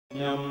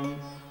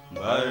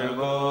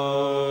भर्गो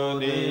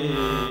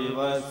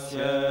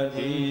देवस्य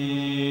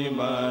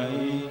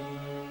धीमहि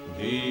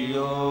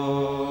धियो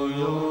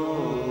यो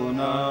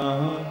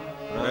नः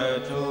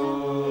प्रचोदयात्।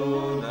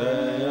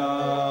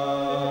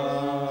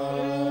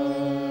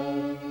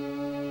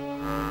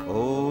 ॐ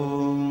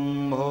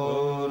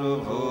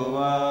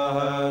भूर्भुवः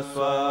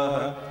स्वः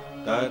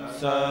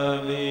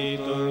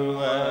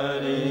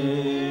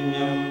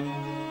तत्सवितुर्वरेण्यं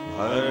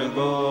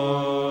भर्गो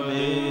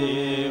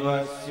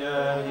देवस्य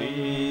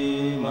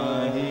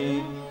धीमहि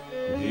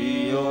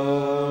धियो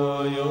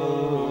यो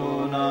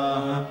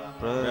नः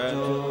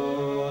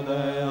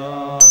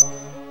प्रचोदयात्।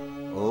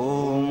 ॐ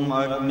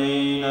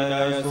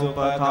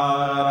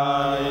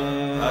अग्निनरसुपथाराय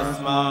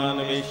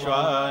अस्मान्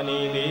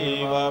विश्वानि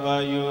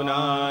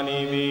देववयुनानि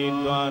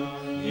विद्वान्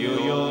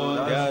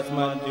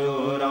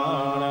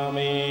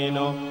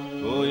युयोध्यस्मद्युराणमेनो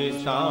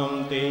भूयिष्ठां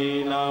ते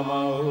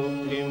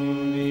नमोऽग्निं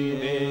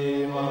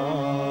विधेम।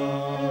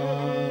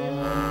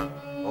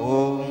 ॐ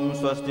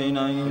स्वस्ति न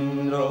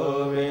इन्द्रो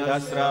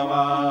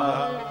वृहस्रवाः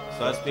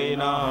स्वस्ति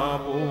नः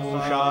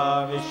पूषा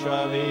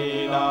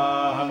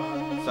विश्ववेदाः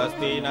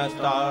स्वस्ति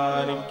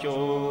नस्तार्क्ष्यो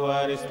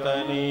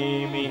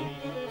अरिष्टनेमिः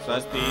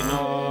स्वस्ति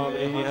no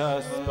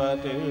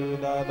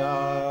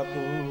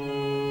बृहस्पतिर्दधातु।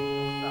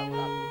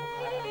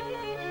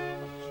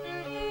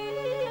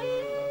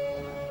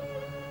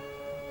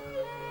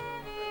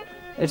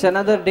 It's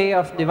another day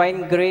of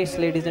divine grace,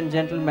 ladies and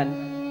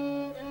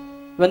gentlemen.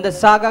 When the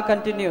saga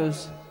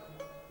continues,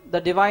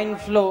 the divine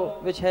flow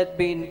which had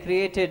been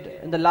created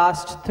in the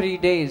last 3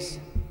 days,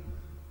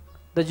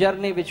 the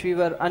journey which we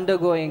were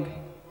undergoing,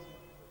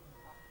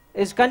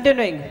 is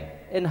continuing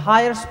in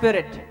higher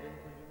spirit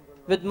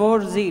with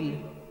more zeal.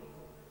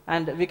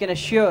 And we can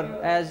assure,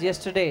 as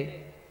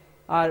yesterday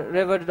our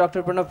Revered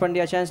Dr. Pranav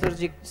Pandya Chancellor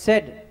ji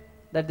said,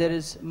 that there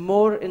is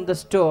more in the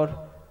store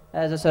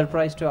as a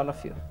surprise to all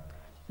of you.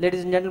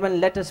 Ladies and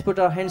gentlemen, let us put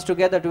our hands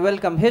together to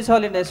welcome His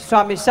Holiness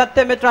Swami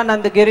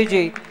Satyamitranand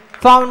Giriji,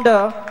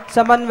 founder,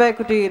 Samanvay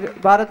Kutir,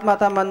 Bharat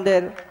Mata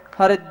Mandir,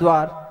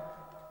 Haridwar.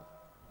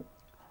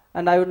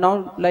 And I would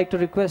now like to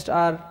request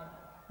our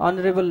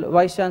Honorable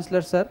Vice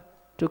Chancellor, sir,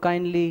 to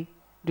kindly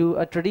do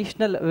a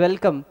traditional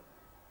welcome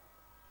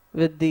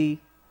with the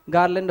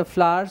garland of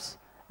flowers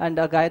and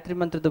a Gayatri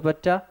Mantra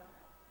Dupatta.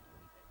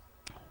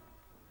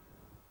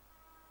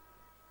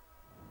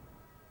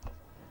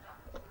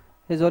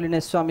 His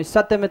Holiness Swami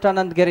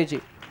Satyamitranand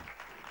Giriji.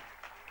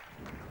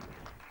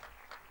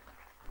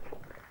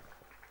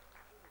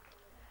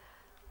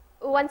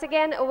 Once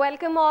again,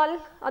 welcome all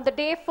on the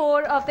day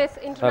 4 of this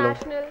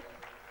international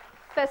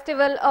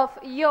festival of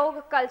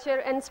yoga, culture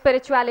and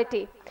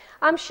spirituality.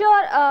 I'm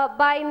sure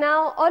by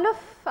now all of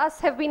us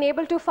have been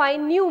able to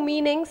find new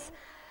meanings,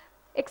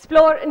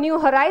 explore new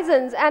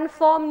horizons and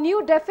form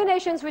new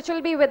definitions which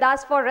will be with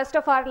us for the rest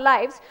of our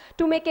lives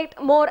to make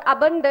it more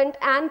abundant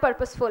and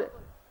purposeful.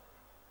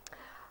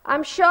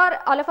 I'm sure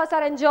all of us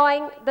are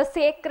enjoying the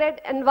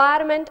sacred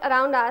environment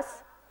around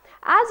us.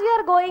 As we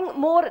are going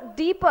more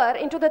deeper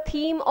into the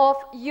theme of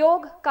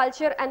yoga,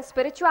 culture and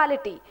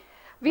spirituality,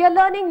 we are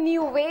learning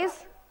new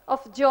ways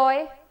of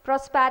joy,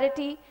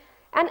 prosperity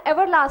and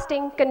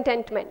everlasting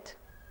contentment.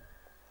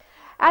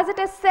 As it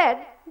is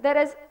said, there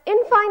is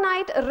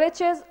infinite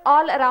riches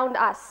all around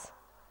us.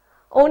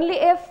 Only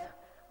if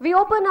we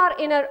open our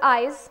inner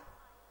eyes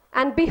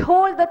and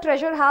behold the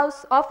treasure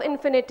house of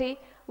infinity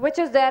which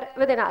is there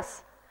within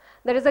us.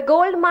 There is a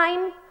gold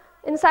mine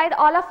inside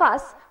all of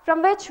us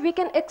from which we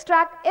can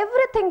extract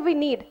everything we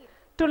need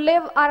to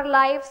live our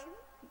lives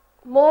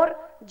more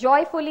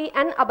joyfully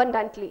and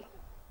abundantly.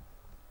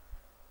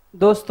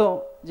 दोस्तों,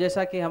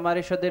 जैसा कि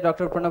हमारे श्रद्धेय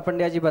doctor Pranav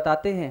Pandya जी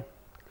बताते हैं,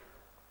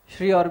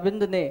 श्री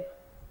अरविंद ने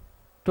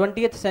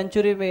 20th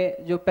century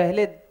में जो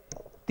पहले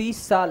 30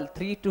 साल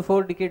 3 to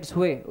 4 डिकेड्स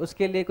हुए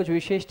उसके लिए कुछ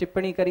विशेष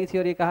टिप्पणी करी थी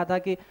और ये कहा था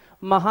कि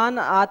महान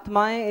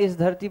आत्माएं इस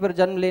धरती पर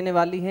जन्म लेने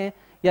वाली हैं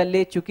या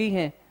ले चुकी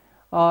हैं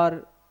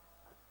और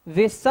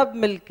वे सब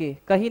मिलके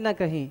कहीं ना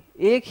कहीं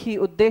एक ही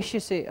उद्देश्य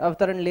से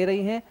अवतरण ले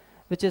रही हैं,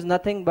 विच इज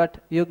नथिंग बट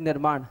युग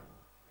निर्माण।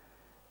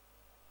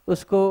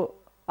 उसको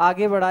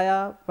आगे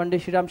बढ़ाया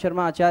पंडित श्री राम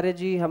शर्मा आचार्य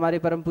जी, हमारे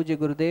परम पूज्य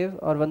गुरुदेव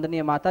और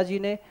वंदनीय माता जी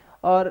ने,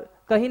 और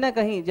कहीं ना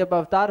कहीं जब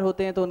अवतार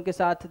होते हैं तो उनके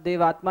साथ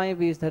देव आत्माएं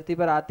भी इस धरती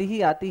पर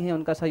आती हैं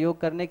उनका सहयोग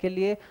करने के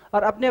लिए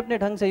और अपने अपने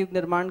ढंग से युग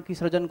निर्माण की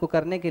सृजन को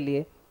करने के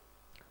लिए।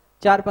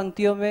 4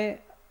 पंक्तियों में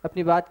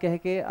अपनी बात कह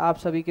के आप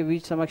सभी के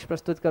बीच समक्ष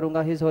प्रस्तुत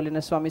करूंगा हिज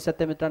होलीनेस स्वामी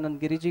सत्यमित्रानंद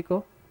गिरी जी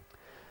को।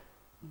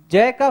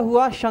 जय का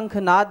हुआ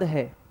शंखनाद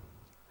है,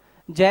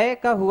 जय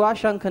का हुआ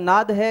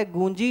शंखनाद है,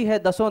 गूंजी है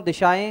 10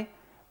 दिशाएं,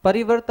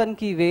 परिवर्तन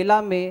की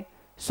वेला में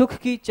सुख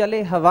की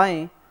चले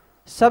हवाएं,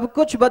 सब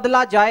कुछ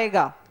बदला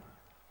जाएगा,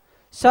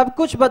 सब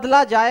कुछ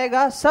बदला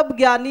जाएगा, सब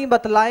ज्ञानी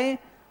बतलाएं,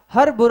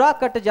 हर बुरा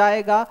कट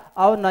जाएगा,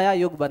 आओ नया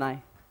युग बनाएं।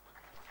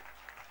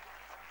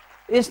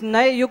 इस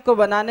नए युग को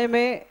बनाने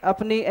में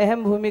अपनी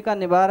अहम भूमिका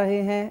निभा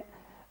रहे हैं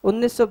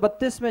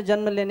 1932 में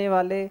जन्म लेने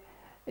वाले,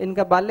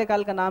 इनका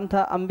बाल्यकाल का नाम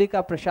था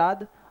अंबिका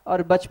प्रसाद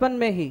और बचपन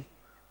में ही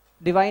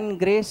डिवाइन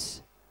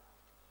ग्रेस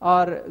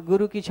और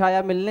गुरु की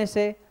छाया मिलने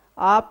से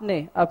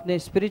आपने अपने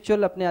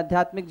स्पिरिचुअल, अपने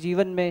आध्यात्मिक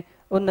जीवन में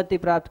उन्नति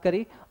प्राप्त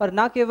करी, और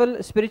ना केवल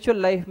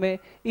स्पिरिचुअल लाइफ में,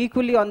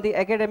 equally on the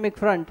academic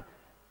front,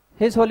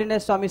 his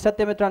holiness Swami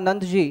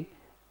Satyamitranand ji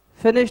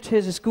finished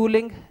his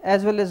schooling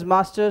as well as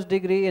master's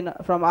degree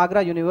from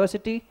Agra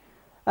University,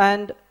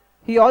 and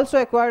he also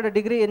acquired a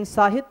degree in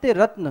Sahitya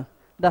Ratna,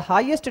 the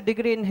highest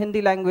degree in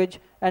Hindi language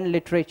and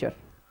literature.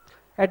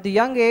 At the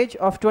young age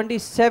of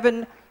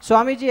 27,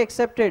 Swamiji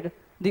accepted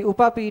the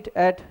Upapit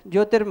at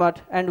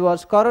Jyotirmath and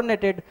was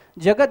coronated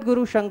Jagat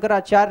Guru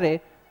Shankaracharya,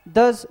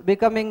 thus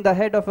becoming the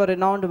head of a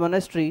renowned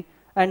monastery,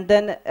 and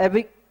then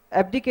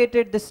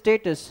abdicated this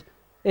status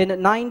in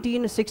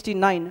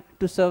 1969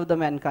 to serve the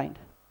mankind.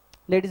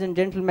 Ladies and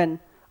gentlemen,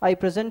 I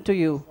present to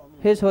you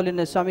His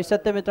Holiness Swami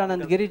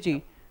Satyamitranand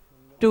Giriji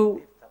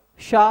to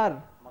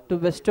shower, to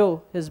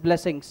bestow his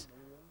blessings.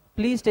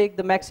 Please take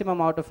the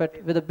maximum out of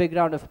it with a big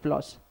round of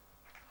applause.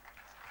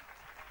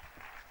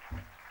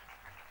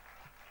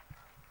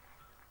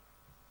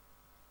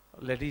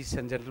 Ladies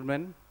and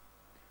gentlemen,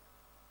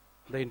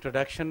 the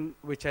introduction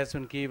which has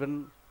been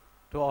given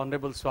to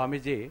Honorable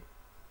Swamiji,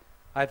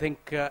 I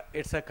think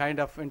it's a kind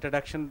of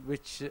introduction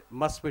which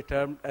must be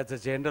termed as a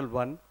general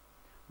one.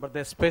 But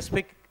the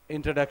specific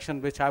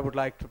introduction which I would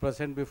like to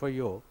present before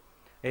you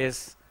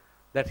is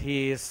that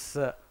he is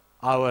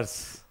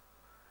ours.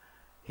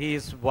 He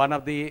is one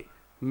of the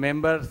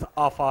members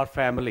of our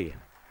family.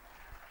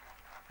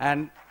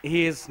 And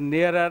he is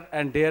nearer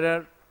and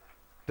dearer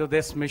to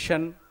this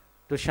mission,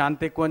 to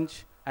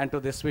Shantikunj and to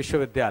this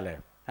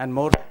Vishwavidyalaya. And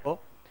more so,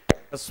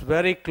 is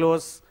very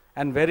close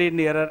and very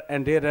nearer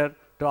and dearer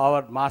to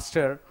our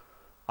master,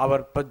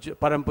 our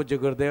Param Pujya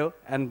Gurudev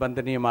and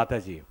Bandaniya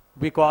Mataji.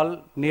 We call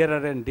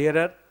nearer and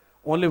dearer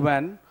only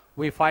when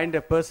we find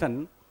a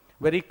person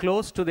very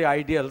close to the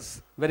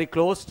ideals, very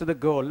close to the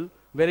goal,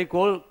 very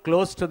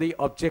close to the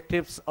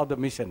objectives of the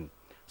mission.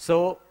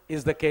 So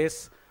is the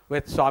case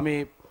with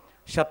Swami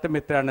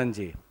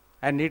Satyamitranandji.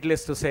 And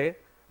needless to say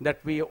that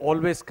we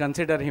always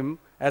consider him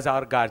as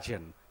our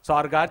guardian. So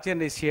our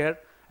guardian is here,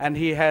 and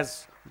he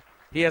has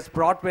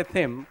brought with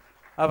him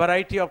a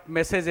variety of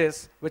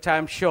messages which I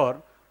am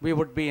sure we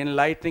would be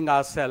enlightening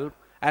ourselves,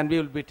 and we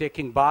will be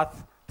taking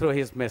bath through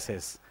his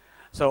message.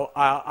 So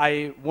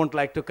I won't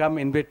like to come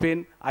in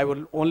between. I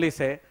will only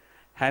say,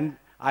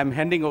 I'm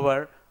handing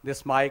over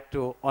this mic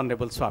to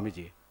Honorable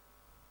Swamiji.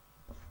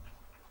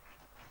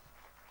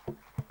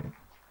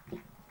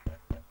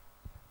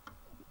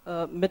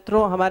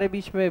 मित्रों, हमारे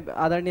बीच में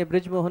आदरणीय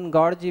ब्रिजमोहन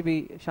गौड़ जी भी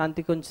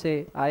शांतिकुंज से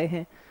आए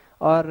हैं,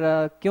 और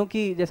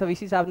क्योंकि जैसा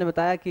वीसी साहब ने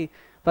बताया कि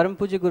परम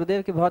पूज्य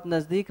गुरुदेव के बहुत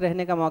नज़दीक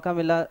रहने का मौका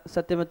मिला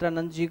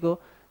सत्यमित्रानंद जी को,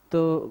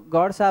 तो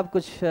गौड़ साहब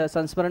कुछ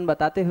संस्मरण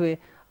बताते हुए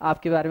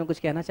आपके बारे में कुछ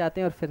कहना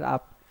चाहते हैं, और फिर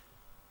आप।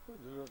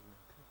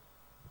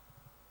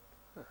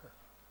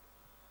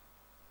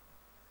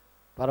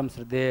 परम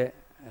श्रद्धेय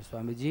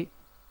स्वामी जी,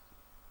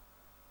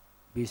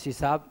 बीसी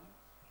साहब,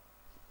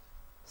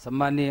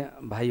 सम्मानीय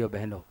भाइयों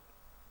बहनों,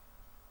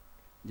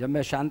 जब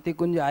मैं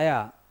शांतिकुंज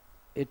आया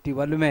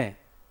 81 में,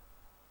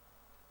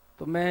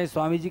 तो मैं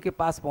स्वामी जी के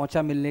पास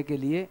पहुंचा मिलने के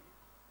लिए।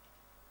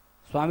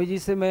 स्वामी जी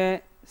से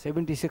मैं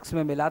 76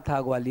 में मिला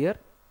था ग्वालियर।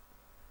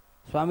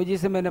 स्वामी जी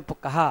से मैंने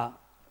कहा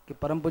कि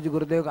परम पूज्य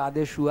गुरुदेव का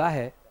आदेश हुआ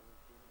है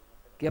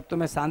कि अब तो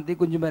मैं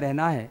शांतिकुंज में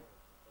रहना है।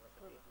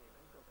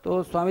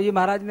 तो स्वामी जी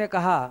महाराज ने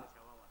कहा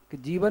कि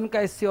जीवन का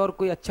इससे और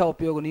कोई अच्छा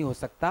उपयोग नहीं हो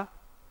सकता,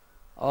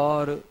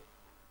 और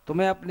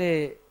तुम्हें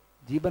अपने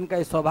जीवन का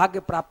ये सौभाग्य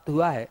प्राप्त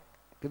हुआ है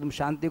कि तुम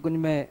शांतिकुंज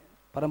में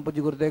परम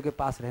पूज्य गुरुदेव के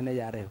पास रहने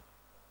जा रहे हो।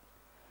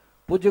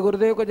 पूज्य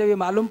गुरुदेव को जब ये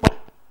मालूम पड़ा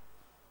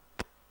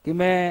कि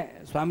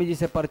मैं स्वामी जी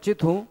से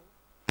परिचित हूँ,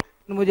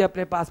 मुझे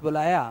अपने पास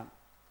बुलाया,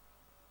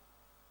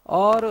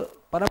 और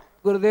परम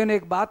गुरुदेव ने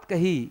एक बात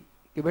कही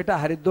कि बेटा,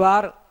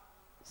 हरिद्वार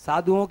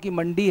साधुओं की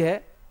मंडी है,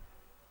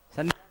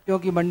 सन्यासियों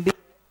की मंडी,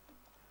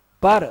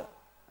 पर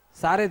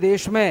सारे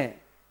देश में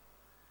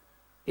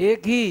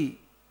एक ही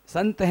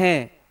संत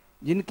हैं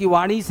जिनकी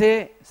वाणी से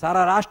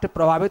सारा राष्ट्र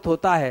प्रभावित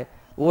होता है,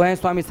 वो हैं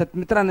स्वामी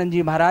सत्यमित्रानंद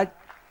जी महाराज।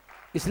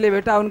 इसलिए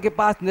बेटा, उनके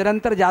पास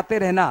निरंतर जाते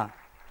रहना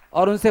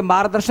और उनसे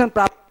मार्गदर्शन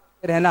प्राप्त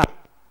करते रहना।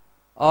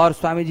 और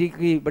स्वामी जी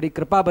की बड़ी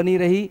कृपा बनी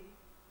रही।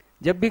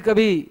 जब भी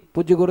कभी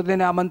पूज्य गुरुदेव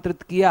ने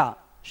आमंत्रित किया,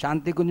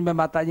 शांतिकुंज में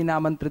माता जी ने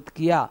आमंत्रित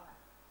किया,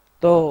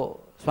 तो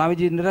स्वामी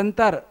जी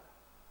निरंतर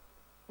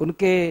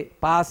उनके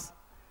पास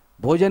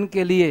भोजन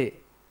के लिए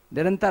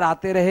निरंतर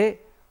आते रहे,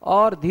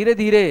 और धीरे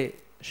धीरे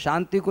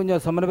शांतिकुंज और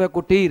समन्वय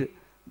कुटीर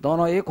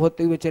दोनों एक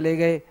होते हुए चले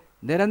गए।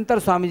 निरंतर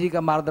स्वामी जी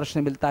का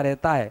मार्गदर्शन मिलता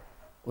रहता है।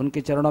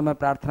 उनके चरणों में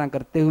प्रार्थना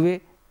करते हुए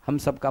हम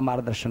सबका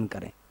मार्गदर्शन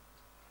करें।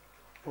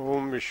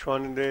 ओम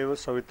विश्वानिदेव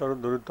सवितर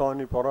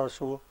दुरितानि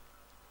परासुव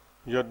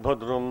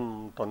यद्भद्रम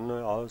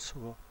तन्नः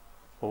आसुव।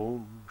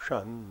 ओम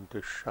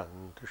शांति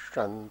शांति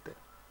शांति।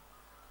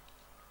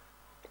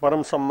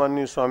 परम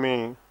सम्माननीय स्वामी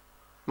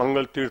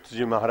मंगल तीर्थ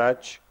जी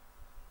महाराज,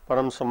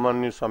 परम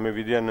सम्माननीय स्वामी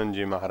विद्यानंद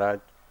जी महाराज,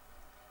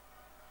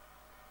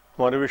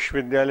 हमारे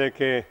विश्वविद्यालय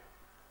के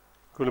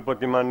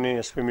कुलपति माननीय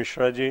एसपी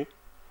मिश्रा जी,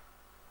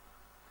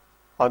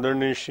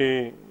 आदरणीय श्री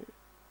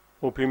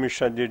ओपी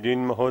मिश्रा जी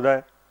डीन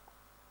महोदय,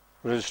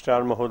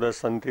 रजिस्ट्रार महोदय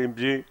संदीप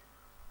जी,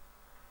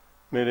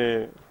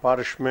 मेरे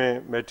पार्श्व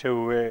में बैठे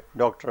हुए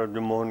डॉक्टर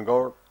अर्जुन मोहन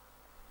गौड़,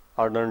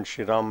 आदरणीय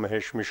Shri Ram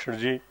Mahesh Mishra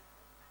ji,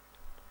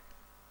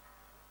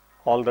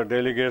 all the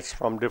delegates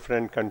from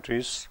different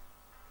countries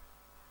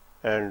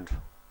and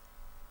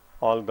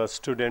all the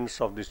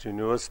students of this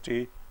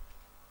university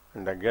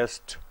and the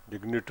guest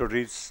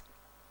dignitaries.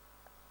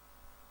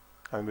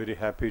 I'm very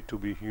happy to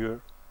be here.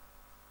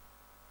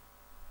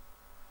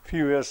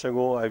 Few years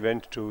ago I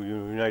went to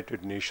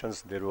United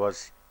Nations. There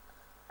was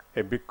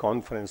a big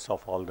conference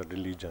of all the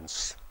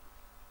religions.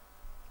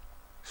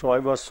 So I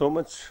was so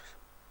much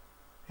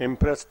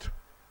impressed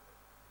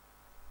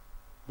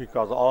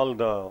because all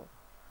the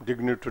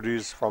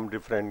dignitaries from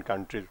different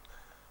countries,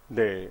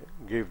 they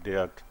give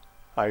their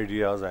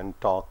ideas and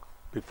talk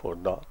before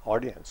the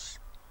audience.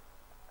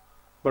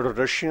 But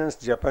Russians,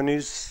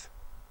 Japanese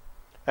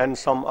and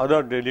some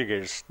other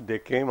delegates, they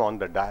came on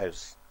the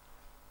dais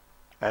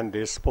and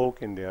they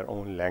spoke in their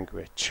own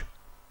language.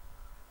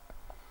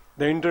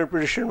 The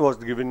interpretation was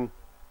given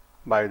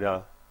by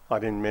the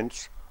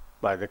arrangements,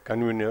 by the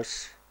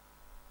conveners.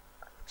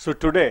 So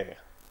today,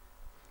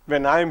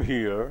 when I am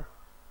here,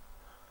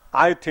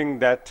 I think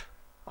that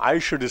I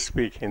should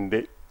speak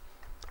Hindi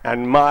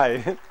and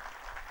my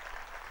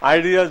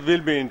ideas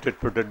will be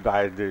interpreted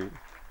by the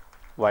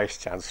Vice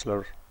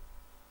Chancellor.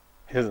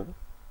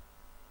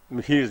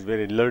 He is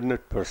very learned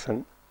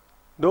person.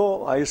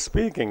 Though I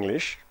speak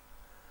English,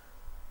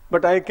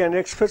 but I can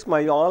express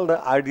my all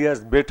the ideas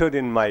better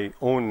in my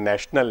own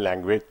national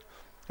language,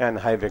 and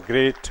I have a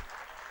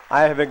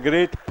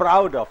great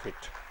proud of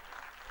it.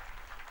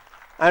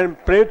 And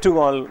pray to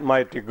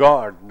Almighty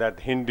God that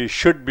Hindi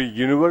should be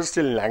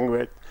universal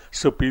language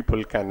so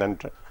people can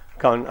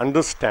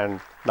understand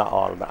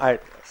all the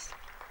ideas.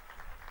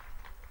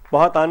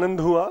 बहुत आनंद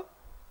हुआ।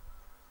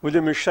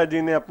 मुझे मिश्रा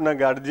जी ने अपना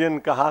guardian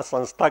कहा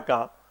संस्था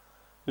का,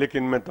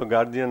 लेकिन मैं तो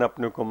गार्जियन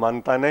अपने को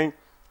मानता नहीं।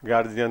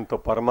 गार्जियन तो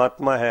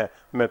परमात्मा है,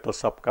 मैं तो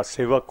सबका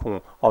सेवक हूं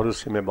और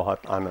उसी में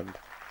बहुत आनंद।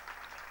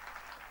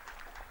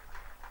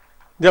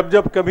 जब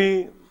जब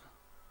कभी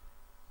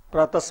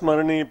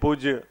प्रातस्मरणीय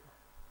पूज्य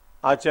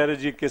आचार्य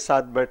जी के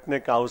साथ बैठने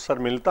का अवसर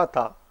मिलता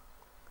था,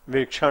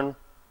 वे क्षण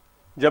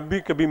जब भी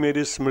कभी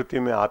मेरी स्मृति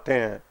में आते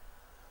हैं,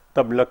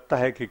 तब लगता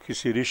है कि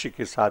किसी ऋषि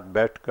के साथ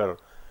बैठकर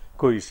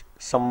कोई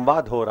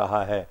संवाद हो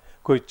रहा है,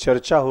 कोई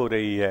चर्चा हो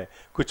रही है,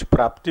 कुछ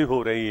प्राप्ति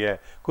हो रही है,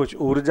 कुछ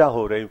ऊर्जा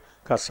हो रही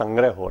का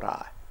संग्रह हो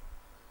रहा है।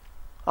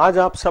 आज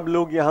आप सब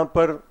लोग यहाँ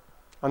पर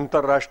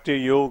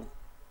अंतर्राष्ट्रीय योग,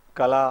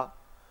 कला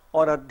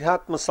और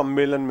अध्यात्म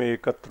सम्मेलन में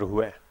एकत्र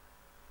हुए।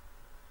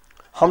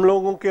 हम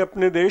लोगों के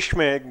अपने देश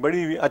में एक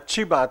बड़ी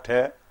अच्छी बात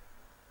है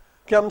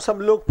कि हम सब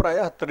लोग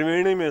प्रायः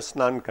त्रिवेणी में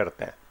स्नान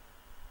करते हैं।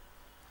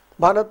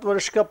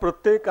 भारतवर्ष का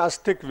प्रत्येक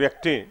आस्तिक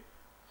व्यक्ति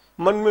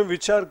मन में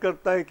विचार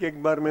करता है कि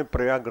एक बार मैं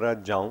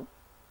प्रयागराज जाऊं,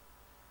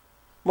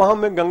 वहां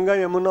मैं गंगा,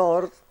 यमुना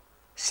और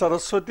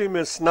सरस्वती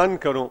में स्नान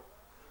करूं।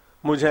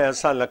 मुझे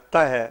ऐसा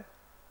लगता है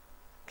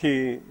कि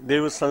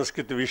देव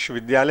संस्कृत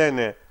विश्वविद्यालय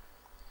ने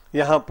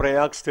यहाँ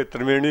प्रयाग से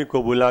त्रिवेणी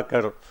को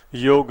बुलाकर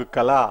योग,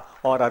 कला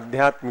और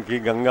अध्यात्म की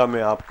गंगा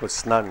में आपको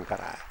स्नान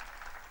कराया।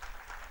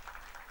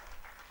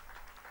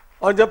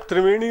 और जब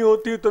त्रिवेणी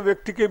होती है तो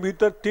व्यक्ति के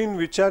भीतर तीन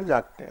विचार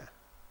जागते हैं।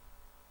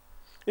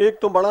 एक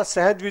तो बड़ा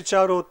सहज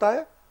विचार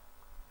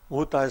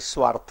होता है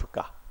स्वार्थ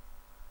का।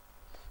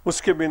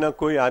 उसके बिना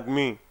कोई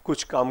आदमी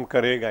कुछ काम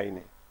करेगा ही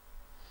नहीं।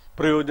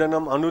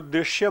 प्रयोजनम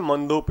अनुद्देश्य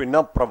मंदोपि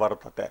न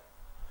प्रवर्तते।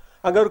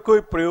 अगर कोई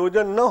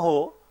प्रयोजन न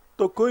हो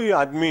तो कोई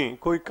आदमी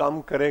कोई काम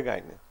करेगा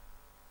ही नहीं।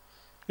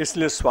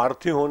 इसलिए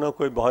स्वार्थी होना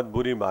कोई बहुत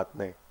बुरी बात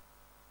नहीं,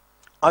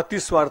 अति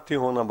स्वार्थी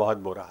होना बहुत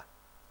बुरा है।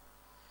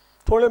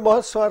 थोड़े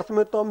बहुत स्वार्थ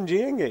में तो हम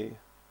जिएंगे ही,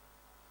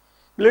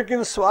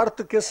 लेकिन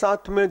स्वार्थ के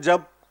साथ में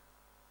जब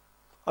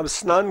अब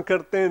स्नान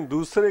करते हैं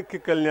दूसरे के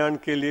कल्याण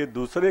के लिए,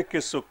 दूसरे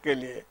के सुख के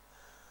लिए,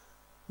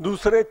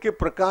 दूसरे के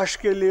प्रकाश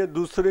के लिए,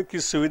 दूसरे की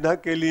सुविधा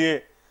के लिए,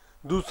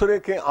 दूसरे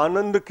के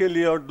आनंद के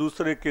लिए और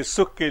दूसरे के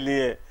सुख के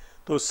लिए,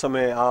 तो उस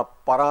समय आप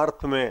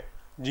परार्थ में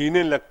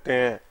जीने लगते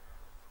हैं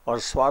और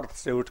स्वार्थ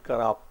से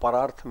उठकर आप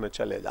परार्थ में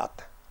चले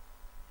जाते हैं।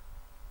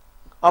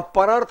 अब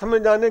परार्थ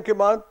में जाने के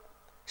बाद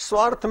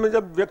स्वार्थ में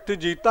जब व्यक्ति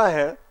जीता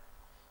है,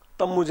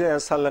 तब मुझे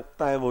ऐसा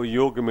लगता है वो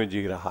योग में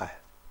जी रहा है।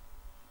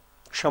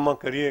 क्षमा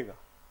करिएगा,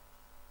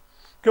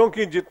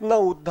 क्योंकि जितना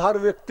उद्धार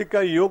व्यक्ति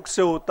का योग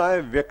से होता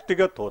है,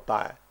 व्यक्तिगत होता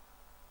है।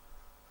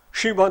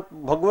 श्री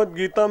भगवत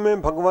गीता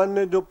में भगवान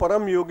ने जो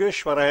परम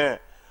योगेश्वर हैं,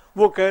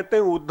 वो कहते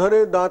हैं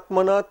उद्धरेद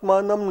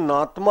आत्मनात्मानम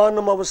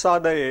नात्मानम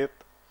अवसादयेत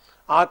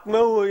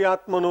आत्मैव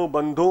आत्मनो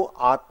बंधो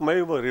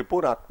आत्मैव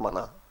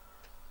रिपुरात्मना।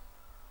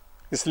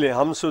 इसलिए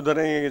हम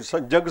सुधरेंगे,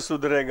 जग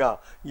सुधरेगा,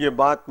 ये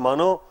बात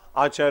मानो।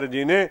 आचार्य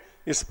जी ने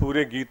इस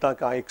पूरे गीता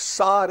का एक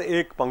सार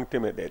एक पंक्ति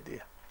में दे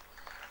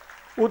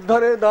दिया।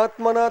 उद्धरेद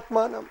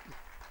आत्मनात्मानम,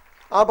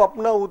 आप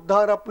अपना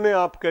उद्धार अपने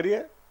आप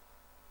करिए।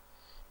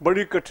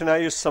 बड़ी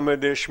कठिनाई इस समय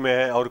देश में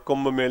है और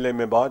कुंभ मेले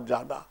में बहुत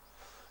ज्यादा,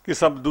 कि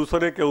सब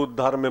दूसरे के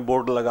उद्धार में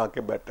बोर्ड लगा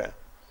के बैठे हैं।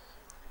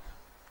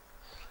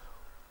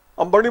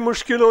 अब बड़ी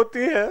मुश्किल होती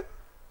है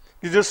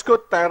कि जिसको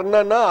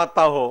तैरना ना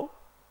आता हो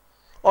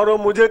और वो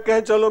मुझे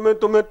कहे चलो मैं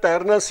तुम्हें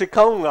तैरना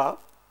सिखाऊंगा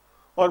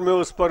और मैं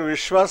उस पर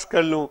विश्वास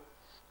कर लूं,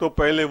 तो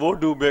पहले वो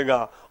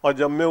डूबेगा और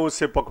जब मैं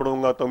उसे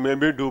पकड़ूंगा तो मैं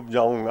भी डूब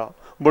जाऊंगा।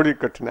 बड़ी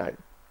कठिनाई।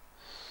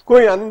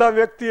 कोई अंधा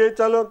व्यक्ति है,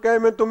 चलो कहे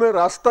मैं तुम्हें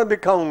रास्ता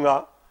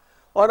दिखाऊंगा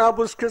और आप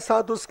उसके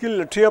साथ उसकी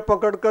लठियां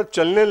पकड़कर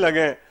चलने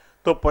लगे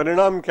तो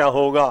परिणाम क्या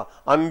होगा?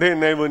 अंधे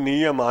नैव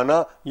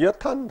नियमाना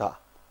यथांधा।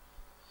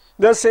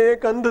 जैसे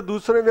एक अंध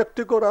दूसरे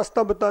व्यक्ति को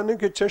रास्ता बताने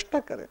की चेष्टा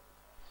करे।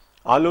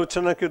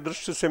 आलोचना की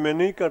दृष्टि से मैं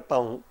नहीं करता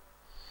हूं,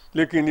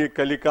 लेकिन ये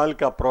कलिकाल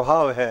का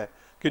प्रभाव है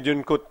कि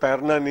जिनको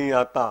तैरना नहीं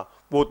आता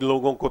वो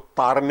लोगों को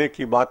तारने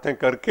की बातें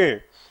करके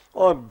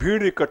और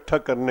भीड़ इकट्ठा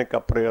करने का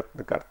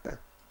प्रयत्न करते हैं।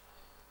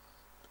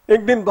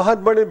 एक दिन बहुत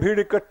बड़े भीड़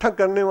इकट्ठा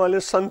करने वाले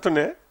संत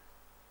ने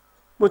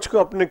मुझको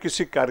अपने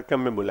किसी कार्यक्रम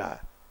में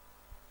बुलाया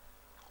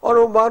और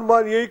वो बार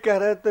बार यही कह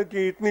रहे थे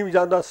कि इतनी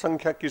ज्यादा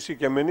संख्या किसी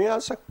के में नहीं आ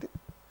सकती।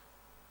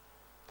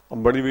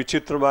 अब बड़ी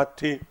विचित्र बात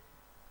थी,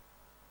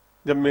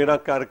 जब मेरा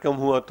कार्यक्रम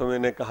हुआ तो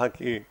मैंने कहा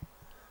कि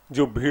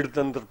जो भीड़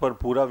तंत्र पर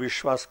पूरा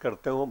विश्वास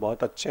करते हो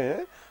बहुत अच्छे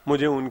हैं,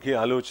 मुझे उनकी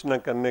आलोचना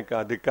करने का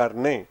अधिकार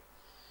नहीं,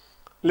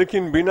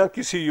 लेकिन बिना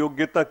किसी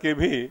योग्यता के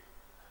भी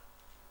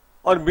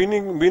और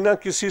बिना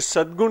किसी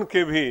सद्गुण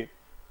के भी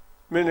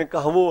मैंने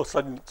कहा वो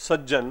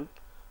सज्जन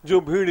जो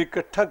भीड़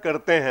इकट्ठा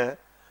करते हैं,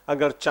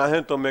 अगर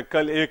चाहें तो मैं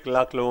कल 1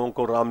 लाख लोगों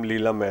को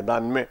रामलीला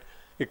मैदान में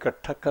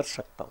इकट्ठा कर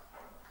सकता हूं।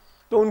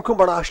 तो उनको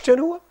बड़ा आश्चर्य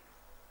हुआ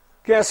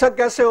कि ऐसा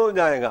कैसे हो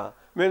जाएगा।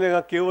 मैंने कहा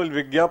केवल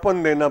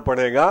विज्ञापन देना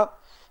पड़ेगा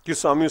कि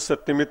स्वामी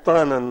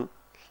सत्यमित्रानंद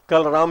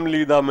कल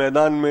रामलीला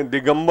मैदान में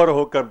दिगंबर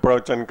होकर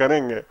प्रवचन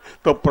करेंगे,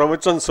 तो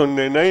प्रवचन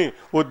सुनने नहीं,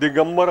 वो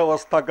दिगंबर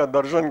अवस्था का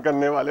दर्शन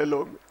करने वाले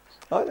लोग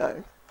आ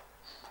जाएंगे।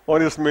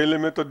 और इस मेले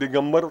में तो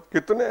दिगंबर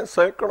कितने,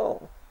 सैकड़ों।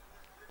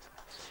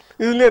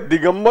 इसलिए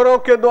दिगंबरों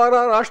के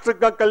द्वारा राष्ट्र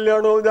का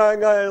कल्याण हो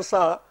जाएगा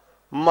ऐसा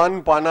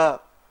मान पाना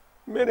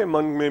मेरे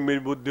मन में, मेरी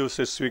बुद्धि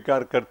उसे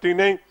स्वीकार करती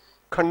नहीं,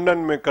 खंडन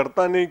में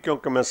करता नहीं,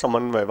 क्योंकि मैं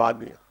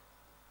समन्वयवादी हूं।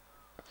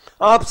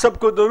 आप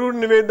सबको जरूर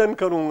निवेदन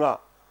करूंगा,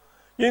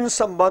 इन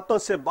सब बातों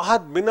से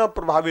बहुत बिना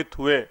प्रभावित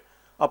हुए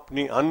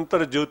अपनी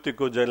अंतर ज्योति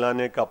को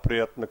जलाने का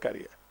प्रयत्न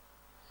करिए।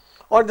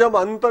 और जब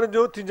अंतर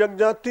ज्योति जग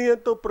जाती है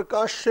तो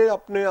प्रकाश से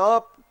अपने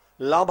आप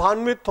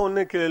लाभान्वित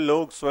होने के लिए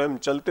लोग स्वयं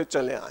चलते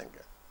चले आएंगे।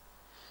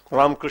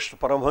 रामकृष्ण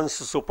परमहंस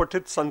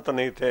सुपठित संत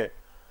नहीं थे,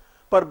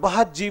 पर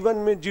बहुत जीवन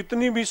में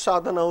जितनी भी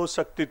साधना हो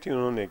सकती थी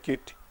उन्होंने की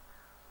थी।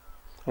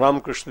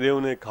 रामकृष्ण देव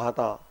ने कहा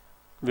था,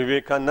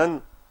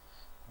 विवेकानंद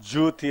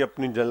ज्योति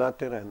अपनी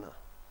जलाते रहना,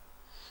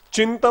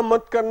 चिंता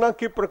मत करना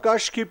कि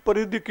प्रकाश की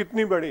परिधि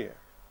कितनी बड़ी है,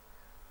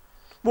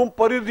 वो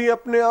परिधि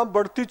अपने आप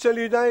बढ़ती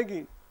चली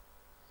जाएगी।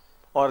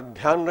 और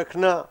ध्यान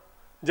रखना,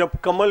 जब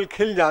कमल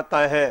खिल जाता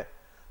है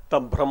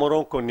तब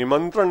भ्रमरों को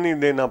निमंत्रण नहीं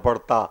देना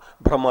पड़ता,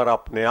 भ्रमर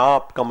अपने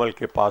आप कमल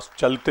के पास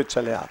चलते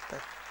चले आते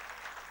हैं।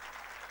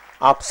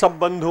 आप सब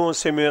बंधुओं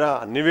से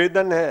मेरा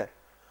निवेदन है,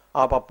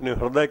 आप अपने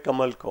हृदय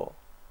कमल को,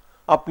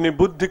 अपने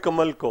बुद्धि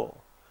कमल को,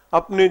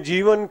 अपने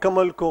जीवन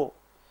कमल को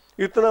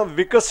इतना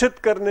विकसित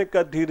करने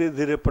का धीरे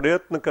धीरे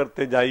प्रयत्न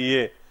करते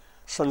जाइए।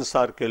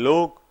 संसार के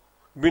लोग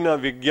बिना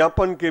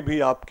विज्ञापन के भी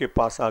आपके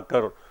पास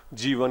आकर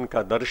जीवन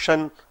का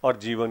दर्शन और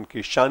जीवन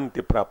की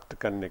शांति प्राप्त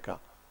करने का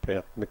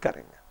प्रयत्न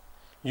करेंगे।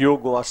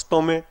 योग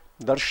वास्तव में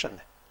दर्शन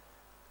है।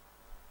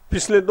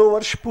 पिछले 2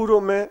 वर्ष पूर्व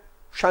में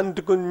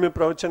शांतिकुंज में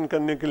प्रवचन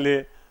करने के लिए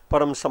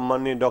परम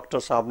सम्मानीय डॉक्टर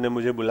साहब ने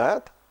मुझे बुलाया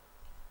था।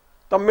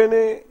 तब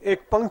मैंने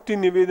एक पंक्ति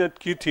निवेदित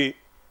की थी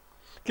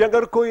कि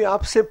अगर कोई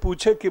आपसे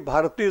पूछे कि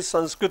भारतीय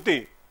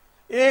संस्कृति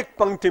एक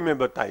पंक्ति में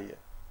बताइए,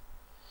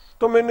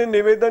 तो मैंने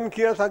निवेदन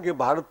किया था कि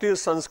भारतीय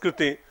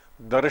संस्कृति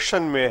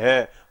दर्शन में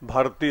है,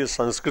 भारतीय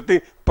संस्कृति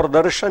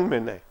प्रदर्शन में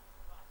नहीं।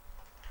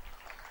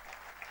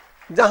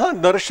 जहां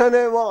दर्शन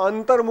है वहां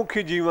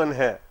अंतर्मुखी जीवन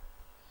है,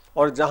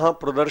 और जहां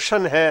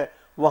प्रदर्शन है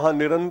वहां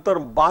निरंतर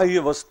बाह्य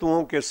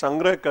वस्तुओं के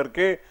संग्रह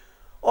करके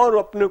और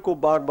अपने को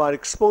बार बार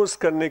एक्सपोज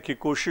करने की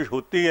कोशिश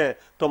होती है,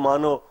 तो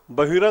मानो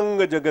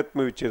बहिरंग जगत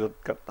में विचरित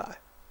करता है।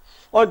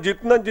 और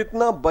जितना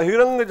जितना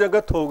बहिरंग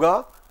जगत होगा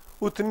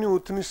उतनी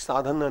उतनी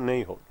साधना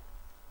नहीं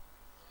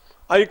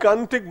होगी,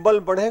 एकांतिक बल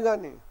बढ़ेगा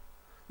नहीं।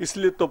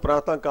 इसलिए तो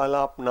प्रातः काल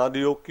आप नाद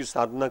योग की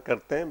साधना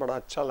करते हैं, बड़ा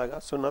अच्छा लगा,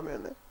 सुना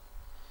मैंने।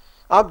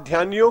 आप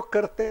ध्यान योग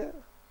करते हैं,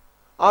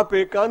 आप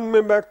एकांत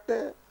में बैठते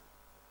हैं।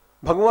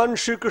 भगवान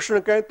श्री कृष्ण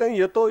कहते हैं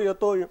यतो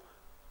यतो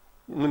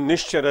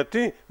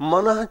निश्चरति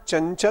मनः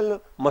चंचल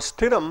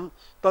मस्थिरम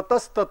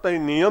ततस्तत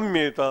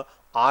नियम्येत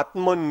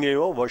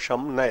आत्मन्येव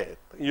वशम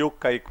नयेत।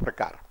 योग का एक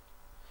प्रकार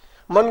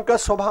मन का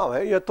स्वभाव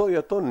है, यतो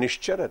यतो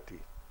निश्चरति,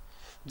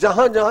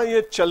 जहां जहां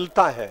ये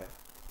चलता है।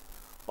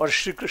 और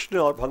श्री कृष्ण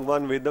और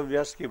भगवान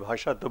वेदव्यास की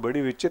भाषा तो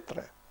बड़ी विचित्र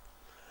है।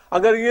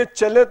 अगर ये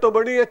चले तो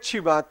बड़ी अच्छी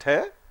बात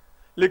है,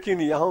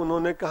 लेकिन यहां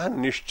उन्होंने कहा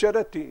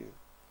निश्चरति।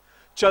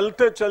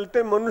 चलते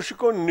चलते मनुष्य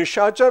को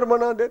निशाचर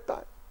बना देता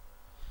है,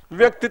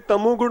 व्यक्ति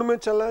तमोगुण में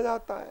चला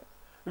जाता है,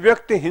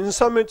 व्यक्ति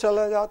हिंसा में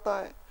चला जाता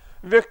है,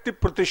 व्यक्ति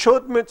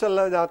प्रतिशोध में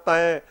चला जाता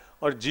है,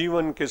 और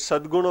जीवन के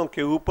सद्गुणों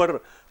के ऊपर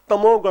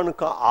तमोगुण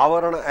का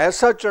आवरण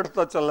ऐसा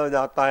चढ़ता चला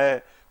जाता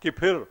है कि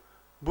फिर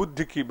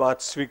बुद्धि की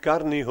बात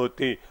स्वीकार नहीं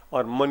होती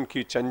और मन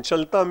की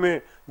चंचलता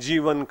में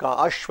जीवन का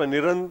अश्व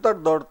निरंतर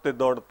दौड़ते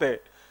दौड़ते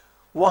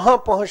वहां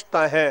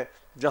पहुंचता है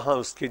जहां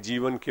उसके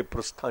जीवन के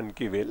प्रस्थान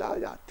की वेला आ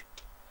जाती।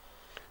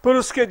 पर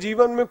उसके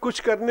जीवन में कुछ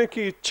करने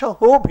की इच्छा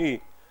हो भी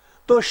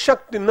तो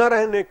शक्ति न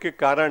रहने के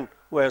कारण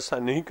वो ऐसा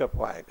नहीं कर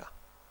पाएगा।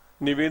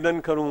 निवेदन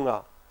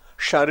करूंगा,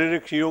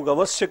 शारीरिक योग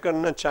अवश्य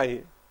करना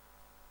चाहिए,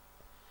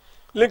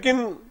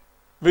 लेकिन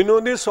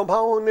विनोदी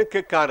स्वभाव होने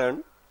के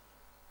कारण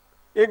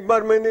एक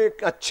बार मैंने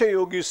एक अच्छे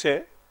योगी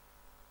से,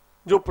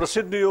 जो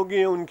प्रसिद्ध योगी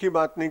हैं उनकी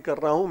बात नहीं कर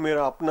रहा हूं,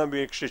 मेरा अपना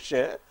भी एक शिष्य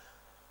है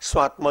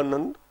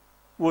स्वात्मानंद,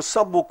 वो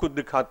सब वो खुद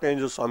दिखाते हैं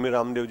जो स्वामी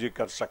रामदेव जी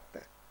कर सकते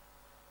हैं।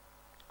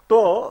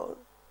 तो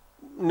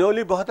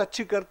न्योली बहुत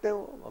अच्छी करते हैं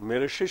वो,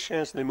 मेरे शिष्य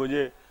हैं, इसलिए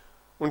मुझे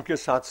उनके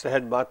साथ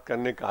सहज बात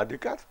करने का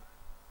अधिकार।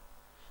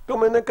 तो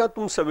मैंने कहा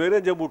तुम सवेरे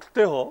जब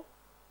उठते हो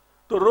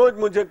तो रोज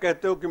मुझे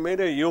कहते हो कि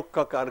मेरे योग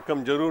का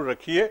कार्यक्रम जरूर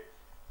रखिए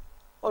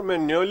और मैं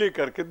न्योली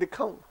करके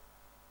दिखाऊंगा।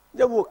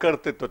 जब वो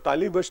करते तो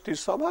ताली बजती,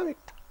 स्वाभाविक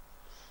था।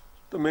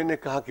 तो मैंने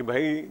कहा कि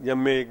भाई, जब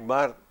मैं एक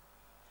बार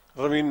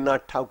रविन्द्रनाथ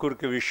ठाकुर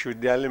के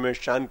विश्वविद्यालय में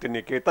शांति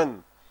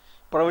निकेतन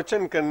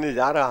प्रवचन करने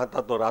जा रहा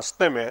था तो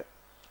रास्ते में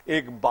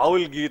एक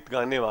बाउल गीत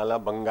गाने वाला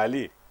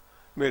बंगाली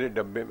मेरे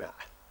डब्बे में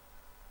आया।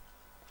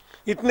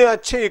 इतने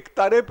अच्छे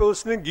एकतारे पे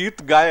उसने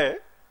गीत गाए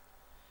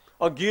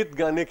और गीत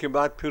गाने के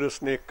बाद फिर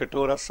उसने एक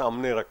कटोरा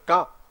सामने रखा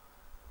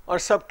और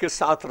सबके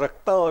साथ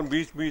रखता और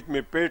बीच बीच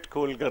में पेट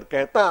खोलकर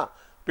कहता,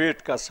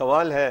 पेट का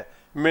सवाल है,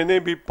 मैंने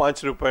भी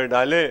 5 रुपए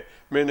डाले।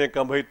 मैंने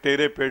कहा भाई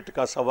तेरे पेट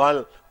का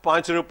सवाल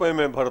 5 रुपए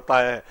में भरता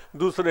है,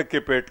 दूसरे के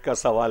पेट का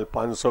सवाल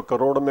 500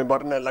 करोड़ में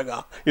भरने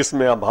लगा,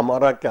 इसमें अब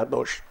हमारा क्या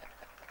दोष।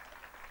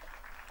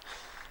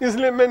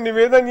 इसलिए मैं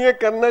निवेदन ये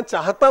करना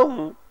चाहता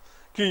हूं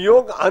कि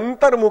योग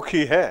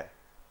अंतर्मुखी है,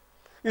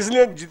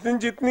 इसलिए जितनी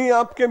जितनी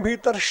आपके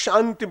भीतर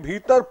शांति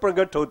भीतर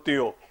प्रकट होती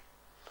हो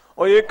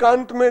और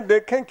एकांत में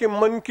देखें कि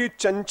मन की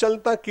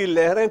चंचलता की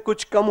लहरें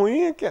कुछ कम हुई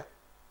है क्या।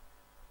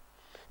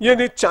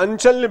 यदि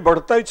चांचल्य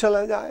बढ़ता ही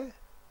चला जाए,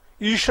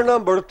 ईर्ष्या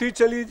बढ़ती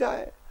चली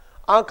जाए,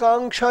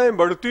 आकांक्षाएं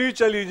बढ़ती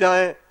चली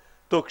जाए,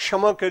 तो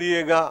क्षमा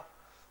करिएगा,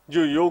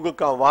 जो योग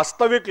का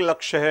वास्तविक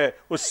लक्ष्य है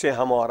उससे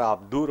हम और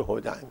आप दूर हो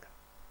जाएंगे।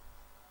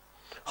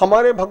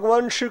 हमारे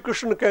भगवान श्री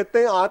कृष्ण कहते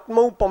हैं,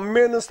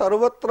 आत्मौपम्येन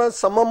सर्वत्र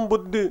समम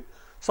बुद्धि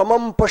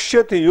समम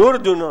पश्यति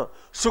योर्जुन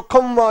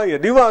सुखम वा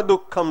यदि वा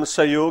दुखम स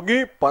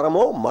योगी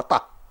परमो मता।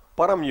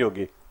 परम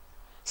योगी,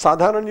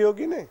 साधारण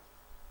योगी नहीं,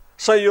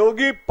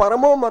 सयोगी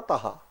परमो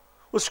मतः,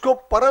 उसको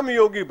परम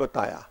योगी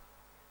बताया।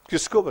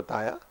 किसको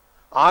बताया?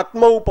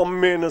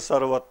 आत्मौपम्येन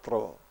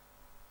सर्वत्र,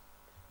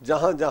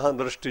 जहां जहां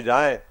दृष्टि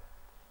जाए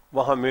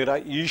वहां मेरा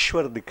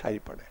ईश्वर दिखाई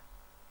पड़े।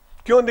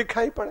 क्यों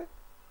दिखाई पड़े?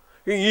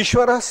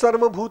 ईश्वर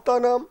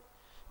सर्वभूतानां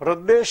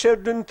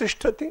हृदयेषु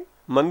तिष्ठति।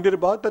 मंदिर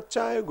बहुत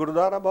अच्छा है,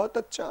 गुरुद्वारा बहुत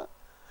अच्छा है,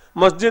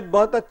 मस्जिद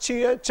बहुत अच्छी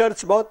है,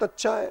 चर्च बहुत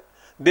अच्छा है,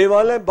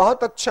 देवालय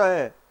बहुत अच्छा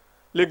है,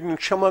 लेकिन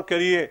क्षमा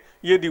करिए,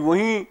 यदि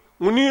वहीं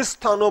उन्हीं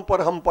स्थानों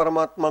पर हम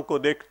परमात्मा को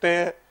देखते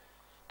हैं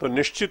तो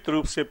निश्चित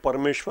रूप से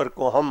परमेश्वर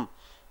को हम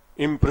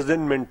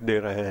इम्प्रिजनमेंट दे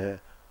रहे हैं,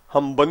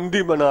 हम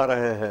बंदी बना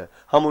रहे हैं,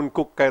 हम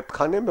उनको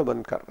कैदखाने में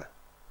बंद कर रहे हैं।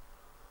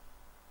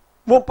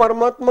 वो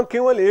परमात्मा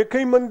केवल एक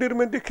ही मंदिर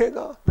में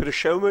दिखेगा, फिर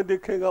शैव में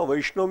दिखेगा,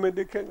 वैष्णव में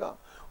दिखेगा।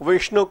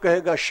 वैष्णव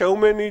कहेगा शैव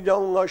में नहीं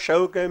जाऊंगा,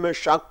 शैव कहे मैं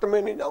शाक्त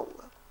में नहीं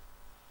जाऊंगा।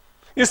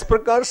 इस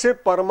प्रकार से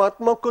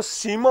परमात्मा को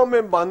सीमा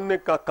में बांधने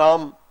का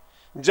काम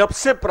जब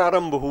से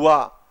प्रारंभ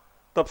हुआ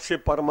तब से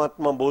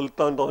परमात्मा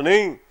बोलता तो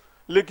नहीं,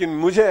 लेकिन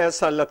मुझे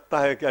ऐसा लगता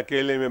है कि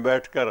अकेले में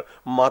बैठकर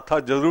माथा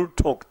जरूर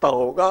ठोकता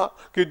होगा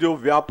कि जो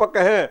व्यापक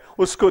है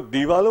उसको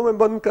दीवालों में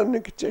बंद करने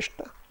की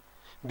चेष्टा।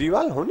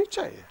 दीवाल होनी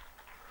चाहिए।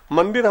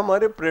 मंदिर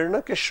हमारे प्रेरणा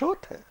के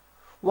स्रोत है,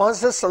 वहां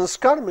से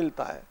संस्कार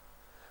मिलता है।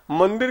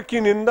 मंदिर की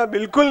निंदा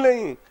बिल्कुल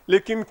नहीं,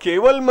 लेकिन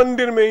केवल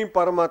मंदिर में ही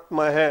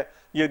परमात्मा है,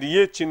 यदि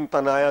ये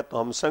चिंतन आया तो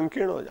हम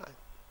संकीर्ण हो जाएं।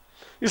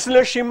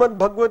 इसलिए श्रीमद्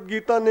भगवत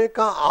गीता ने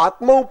कहा,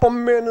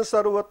 आत्मौपम्येन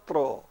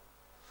सर्वत्र,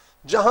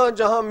 जहां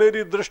जहां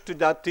मेरी दृष्टि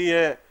जाती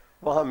है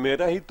वहां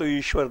मेरा ही तो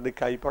ईश्वर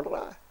दिखाई पड़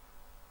रहा है।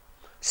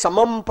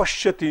 समम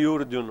पश्यति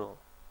अर्जुनो,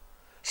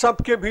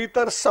 सबके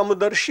भीतर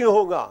समदर्शी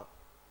होगा।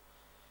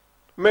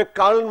 मैं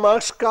कार्ल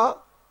मार्क्स का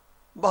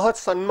बहुत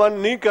सम्मान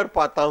नहीं कर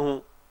पाता हूं,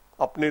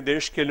 अपने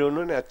देश के लिए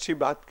उन्होंने अच्छी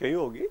बात कही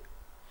होगी,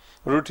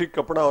 रोटी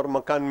कपड़ा और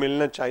मकान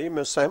मिलना चाहिए,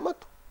 मैं सहमत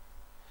हूं,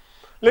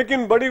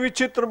 लेकिन बड़ी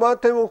विचित्र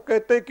बात है, वो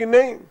कहते हैं कि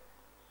नहीं,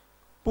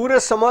 पूरे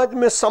समाज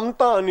में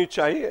समता आनी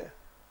चाहिए।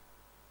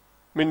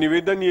 मैं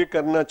निवेदन ये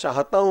करना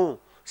चाहता हूं,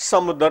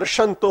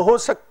 समदर्शन तो हो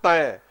सकता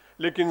है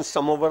लेकिन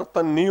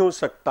समवर्तन नहीं हो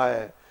सकता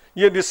है।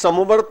 यदि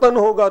समवर्तन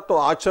होगा तो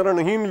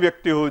आचरणहीन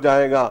व्यक्ति हो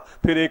जाएगा।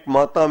 फिर एक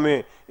माता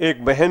में,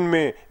 एक बहन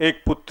में,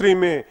 एक पुत्री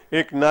में,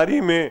 एक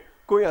नारी में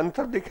कोई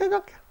अंतर दिखेगा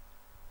क्या?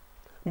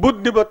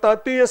 बुद्धि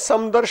बताती है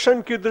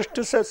समदर्शन की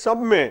दृष्टि से सब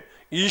में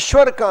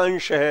ईश्वर का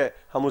अंश है,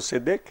 हम उसे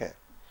देखें,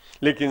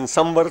 लेकिन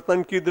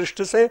संवर्तन की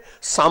दृष्टि से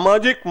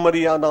सामाजिक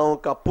मर्यादाओं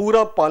का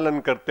पूरा पालन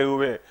करते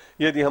हुए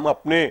यदि हम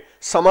अपने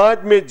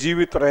समाज में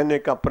जीवित रहने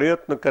का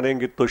प्रयत्न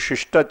करेंगे तो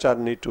शिष्टाचार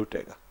नहीं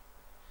टूटेगा।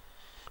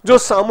 जो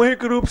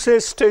सामूहिक रूप से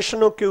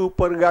स्टेशनों के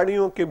ऊपर,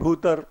 गाड़ियों के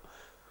भीतर,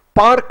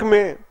 पार्क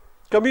में,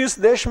 कभी इस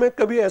देश में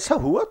कभी ऐसा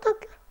हुआ था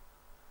क्या?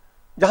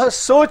 जहां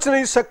सोच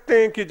नहीं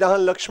सकते हैं कि जहां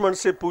लक्ष्मण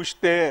से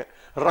पूछते हैं,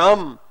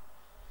 राम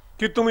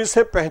कि तुम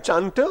इसे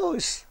पहचानते हो,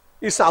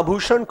 इस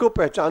आभूषण को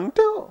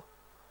पहचानते हो?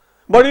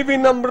 बड़ी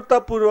विनम्रता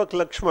पूर्वक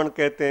लक्ष्मण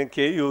कहते हैं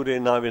कि यूरे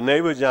नावे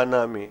नैव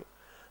जानामि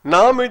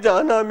नाम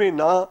जानामि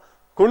ना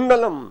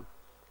कुंडलम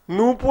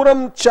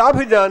नूपुरम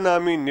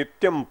चाभिजानामि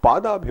नित्यम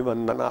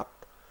पादाभिवंदनात्।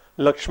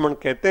 लक्ष्मण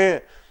कहते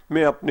हैं,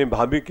 मैं अपने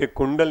भाभी के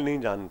कुंडल नहीं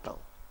जानता हूं,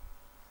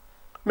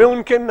 मैं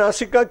उनके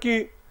नासिका की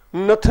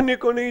नथनी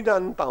को नहीं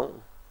जानता हूं,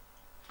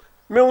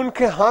 मैं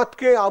उनके हाथ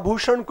के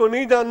आभूषण को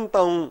नहीं जानता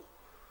हूं,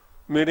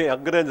 मेरे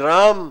अग्रज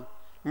राम,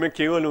 मैं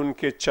केवल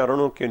उनके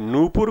चरणों के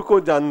नूपुर को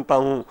जानता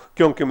हूं,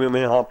 क्योंकि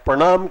मैं यहां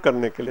प्रणाम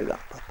करने के लिए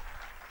जाता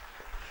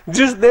हूं।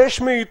 जिस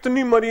देश में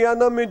इतनी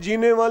मर्यादा में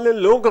जीने वाले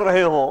लोग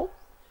रहे हों,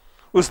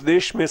 उस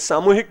देश में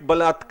सामूहिक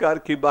बलात्कार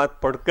की बात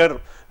पढ़कर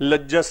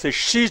लज्जा से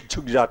शीश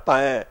झुक जाता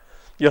है।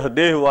 यह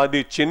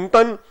देहवादी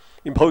चिंतन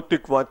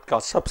भौतिकवाद का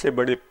सबसे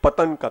बड़े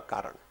पतन का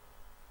कारण।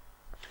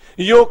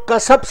 योग का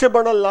सबसे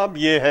बड़ा लाभ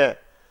यह है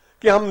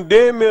कि हम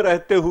देह में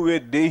रहते हुए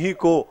देही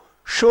को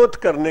शोध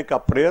करने का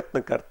प्रयत्न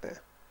करते हैं।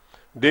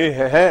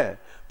 देह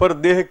है, पर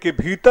देह के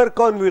भीतर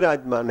कौन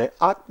विराजमान है?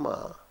 आत्मा।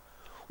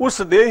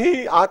 उस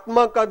देही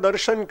आत्मा का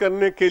दर्शन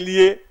करने के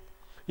लिए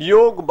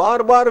योग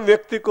बार बार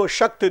व्यक्ति को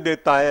शक्ति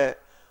देता है।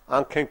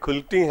 आंखें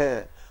खुलती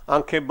हैं,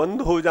 आंखें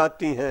बंद हो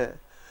जाती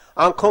हैं,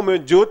 आंखों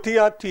में ज्योति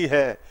आती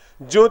है,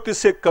 ज्योति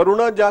से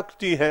करुणा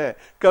जागती है,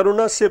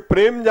 करुणा से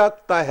प्रेम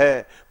जागता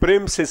है,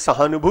 प्रेम से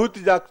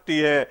सहानुभूति जागती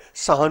है,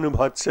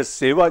 सहानुभूति से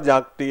सेवा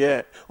जागती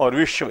है, और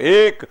विश्व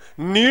एक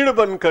नीड़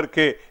बन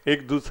करके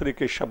एक दूसरे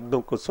के शब्दों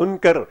को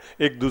सुनकर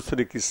एक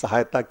दूसरे की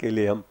सहायता के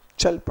लिए हम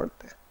चल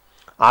पड़ते हैं।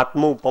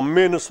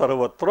 आत्मोपम्येन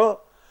सर्वत्र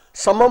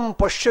समम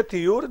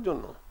पश्यति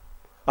अर्जुन।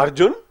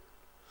 अर्जुन,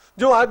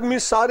 जो आदमी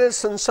सारे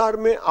संसार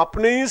में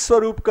अपने ही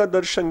स्वरूप का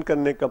दर्शन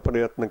करने का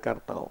प्रयत्न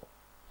करता हो,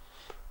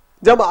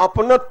 जब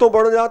अपनत्व तो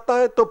बढ़ जाता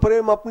है तो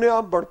प्रेम अपने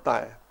आप बढ़ता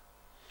है,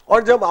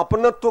 और जब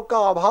अपनत्व का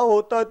अभाव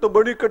होता है तो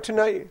बड़ी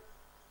कठिनाई।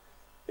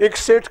 एक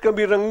सेठ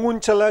कभी रंगून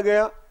चला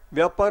गया,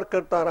 व्यापार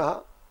करता रहा,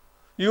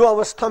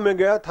 युवावस्था में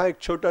गया था, एक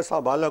छोटा सा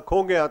बालक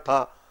हो गया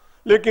था,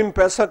 लेकिन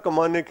पैसा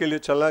कमाने के लिए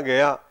चला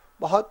गया।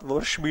 बहुत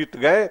वर्ष बीत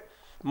गए,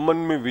 मन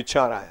में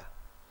विचार आया,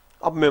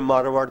 अब मैं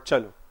मारवाड़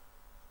चलूं।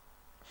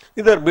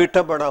 इधर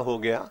बेटा बड़ा हो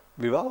गया,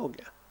 विवाह हो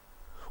गया,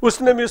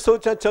 उसने भी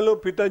सोचा चलो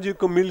पिताजी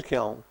को मिल के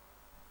आऊं।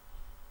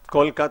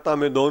 कोलकाता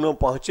में दोनों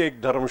पहुंचे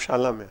एक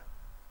धर्मशाला में,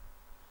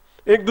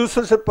 एक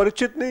दूसरे से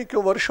परिचित नहीं कि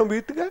वर्षों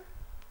बीत गए।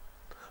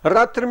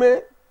 रात्रि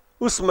में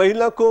उस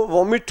महिला को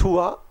वॉमिट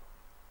हुआ,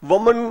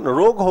 वमन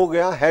रोग हो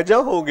गया, हैजा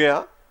हो गया।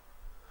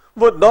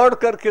 वो दौड़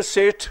करके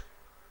सेठ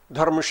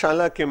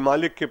धर्मशाला के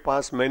मालिक के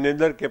पास,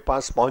 मैनेजर के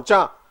पास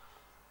पहुंचा।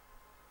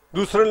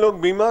 दूसरे लोग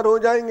बीमार हो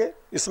जाएंगे,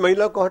 इस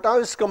महिला को हटाओ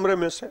इस कमरे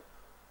में से,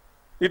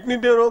 इतनी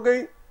देर हो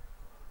गई,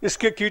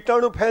 इसके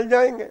कीटाणु फैल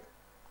जाएंगे।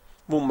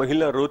 वो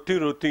महिला रोती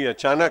रोती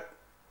अचानक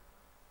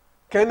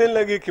कहने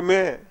लगी कि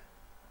मैं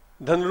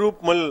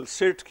धनरूपमल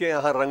सेठ के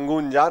यहाँ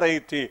रंगून जा रही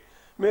थी,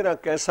 मेरा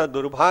कैसा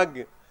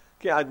दुर्भाग्य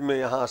कि आज मैं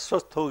यहाँ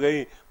अस्वस्थ हो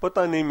गई,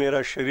 पता नहीं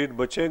मेरा शरीर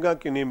बचेगा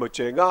कि नहीं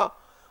बचेगा।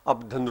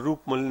 अब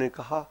धनरूपमल ने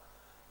कहा,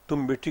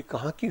 तुम बेटी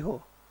कहाँ की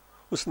हो?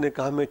 उसने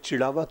कहा, मैं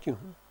चिड़ावा की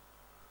हूं।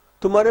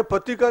 तुम्हारे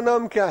पति का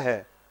नाम क्या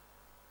है?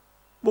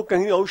 वो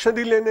कहीं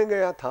औषधि लेने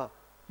गया था,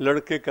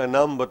 लड़के का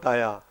नाम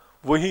बताया।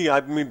 वही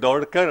आदमी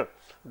दौड़कर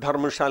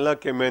धर्मशाला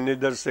के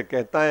मैनेजर से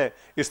कहता है,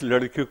 इस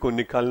लड़की को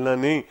निकालना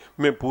नहीं,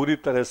 मैं पूरी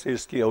तरह से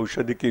इसकी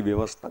औषधि की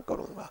व्यवस्था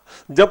करूंगा।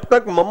 जब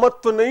तक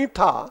ममत्व नहीं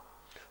था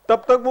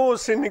तब तक वो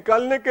उसे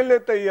निकालने के लिए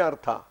तैयार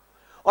था,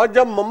 और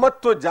जब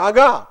ममत्व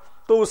जागा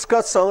तो उसका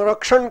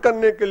संरक्षण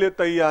करने के लिए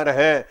तैयार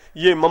है।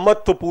 ये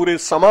ममत्व पूरे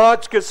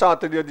समाज के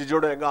साथ यदि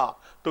जुड़ेगा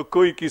तो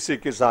कोई किसी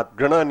के साथ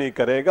घृणा नहीं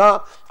करेगा,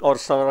 और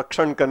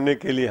संरक्षण करने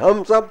के लिए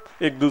हम सब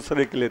एक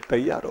दूसरे के लिए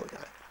तैयार हो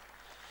जाए।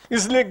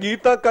 इसलिए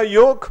गीता का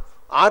योग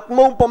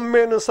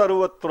आत्मोपम्येन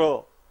सर्वत्र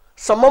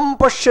समम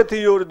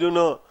पश्यति अर्जुन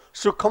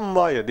सुखम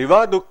वा यदि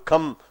वा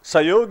दुखम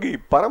सयोगी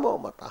परमो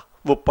मता।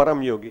 वो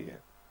परम योगी है।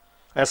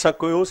 ऐसा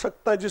कोई हो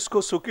सकता है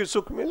जिसको सुखी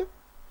सुख मिले?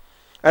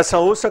 ऐसा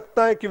हो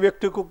सकता है कि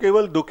व्यक्ति को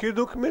केवल दुखी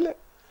दुख मिले?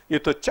 ये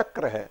तो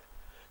चक्र है,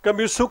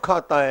 कभी सुख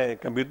आता है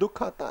कभी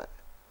दुख आता है।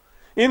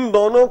 इन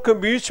दोनों के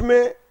बीच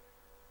में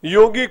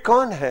योगी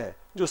कौन है?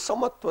 जो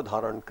समत्व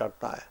धारण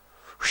करता है।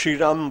 श्री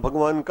राम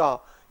भगवान का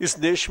इस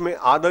देश में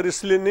आदर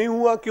इसलिए नहीं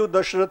हुआ कि वो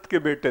दशरथ के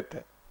बेटे थे।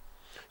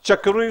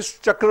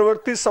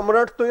 चक्रवर्ती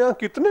सम्राट तो यहां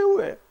कितने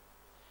हुए,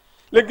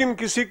 लेकिन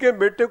किसी के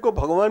बेटे को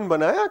भगवान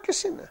बनाया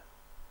किसी ने?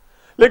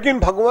 लेकिन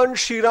भगवान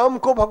श्री राम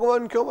को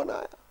भगवान क्यों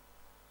बनाया?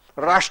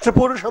 राष्ट्र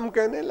पुरुष हम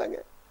कहने लगे,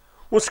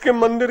 उसके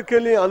मंदिर के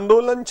लिए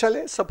आंदोलन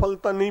चले,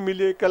 सफलता नहीं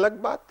मिली एक अलग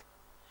बात,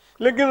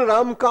 लेकिन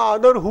राम का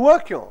आदर हुआ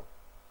क्यों?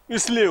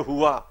 इसलिए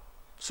हुआ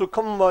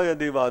सुखम व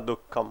यदि वा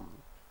दुखम,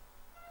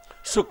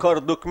 सुख और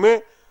दुख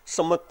में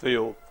समत्व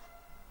योग।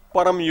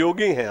 परम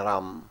योगी है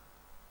राम।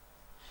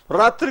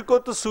 रात्रि को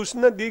तो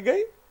सूचना दी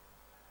गई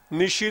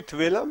निशीथ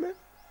वेला में,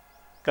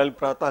 कल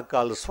प्रातः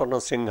काल स्वर्ण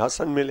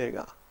सिंहासन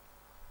मिलेगा।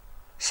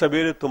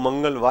 सवेरे तो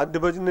मंगल वाद्य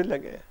बजने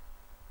लगे,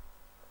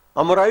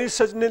 अमराई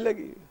सजने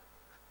लगी,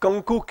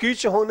 कंकु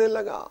कीच होने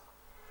लगा,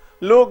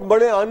 लोग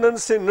बड़े आनंद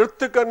से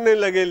नृत्य करने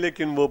लगे।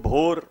 लेकिन वो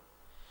भोर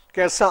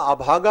कैसा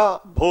अभागा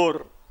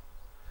भोर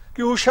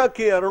कि उषा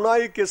की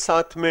अरुणाई के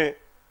साथ में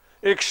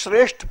एक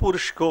श्रेष्ठ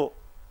पुरुष को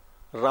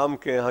राम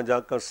के यहां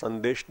जाकर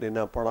संदेश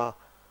देना पड़ा।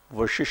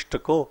 वशिष्ठ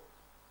को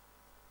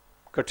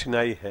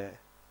कठिनाई है।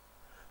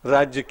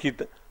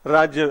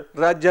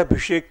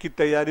 राज्याभिषेक की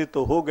तैयारी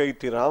तो हो गई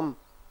थी राम,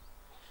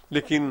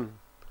 लेकिन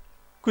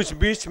कुछ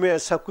बीच में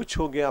ऐसा कुछ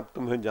हो गया, अब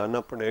तुम्हें जाना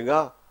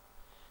पड़ेगा।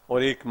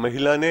 और एक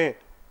महिला ने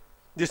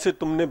जिसे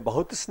तुमने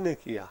बहुत स्नेह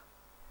किया,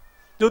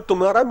 जो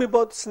तुम्हारा भी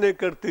बहुत स्नेह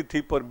करती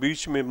थी, पर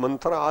बीच में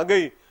मंथरा आ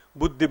गई,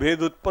 बुद्धि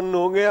भेद उत्पन्न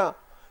हो गया।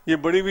 ये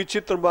बड़ी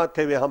विचित्र बात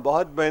है। यहाँ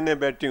बहुत बहनें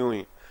बैठी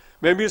हुई,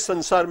 मैं भी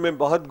संसार में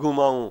बहुत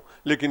घुमा हूं,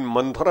 लेकिन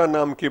मंथरा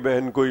नाम की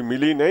बहन कोई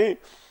मिली नहीं।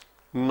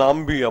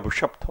 नाम भी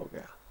अपशब्द हो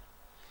गया।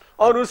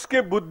 और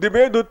उसके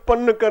बुद्धिभेद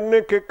उत्पन्न करने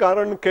के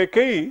कारण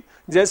कैकेयी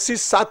जैसी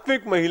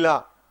सात्विक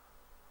महिला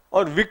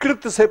और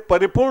विकृत से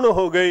परिपूर्ण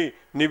हो गई।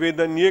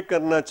 निवेदन ये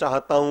करना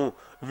चाहता हूं,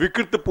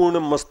 विकृत पूर्ण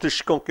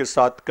मस्तिष्कों के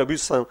साथ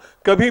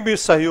कभी भी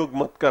सहयोग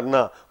मत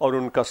करना और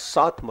उनका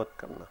साथ मत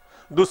करना।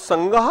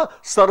 दुस्संगः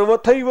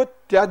सर्वथैव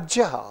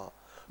त्याज्यः,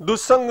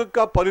 दुस्संग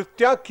का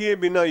परित्याग किए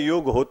बिना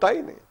योग होता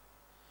ही नहीं।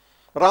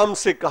 राम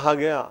से कहा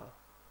गया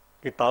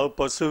कि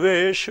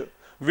तापसवेश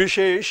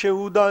विशेष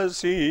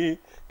उदासी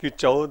कि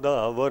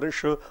 14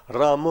 वर्ष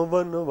राम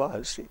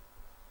वनवासी।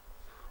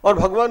 और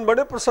भगवान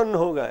बड़े प्रसन्न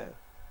हो गए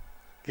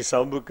कि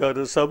सब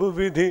कर सब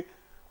विधि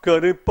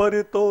कर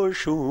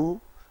परितोषु,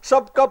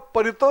 सबका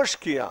परितोष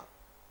किया।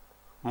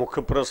 मुख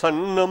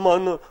प्रसन्न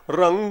मन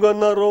रंग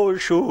न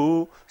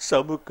रोषु,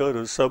 सब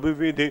कर सब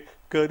विधि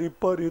कर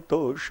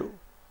परितोषु।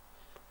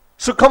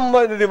 सुखम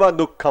व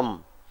दुखम,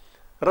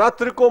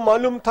 रात्रि को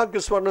मालूम था कि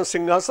स्वर्ण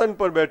सिंहासन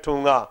पर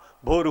बैठूंगा।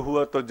 भोर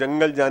हुआ तो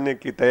जंगल जाने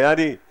की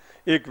तैयारी।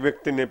 एक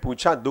व्यक्ति ने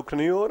पूछा दुख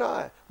नहीं हो रहा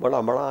है?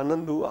 बड़ा बड़ा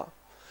आनंद हुआ।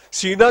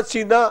 सीधा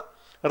सीधा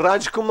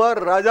राजकुमार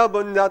राजा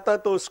बन जाता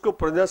तो उसको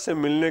प्रजा से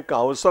मिलने का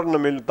अवसर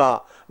न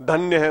मिलता।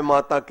 धन्य है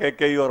माता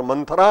कैकेयी और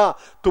मंथरा,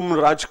 तुम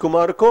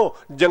राजकुमार को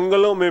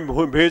जंगलों में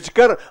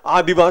भेजकर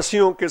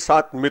आदिवासियों के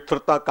साथ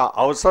मित्रता का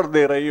अवसर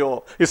दे रही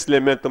हो, इसलिए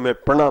मैं तुम्हें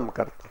प्रणाम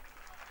करता।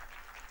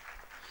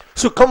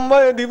 सुखम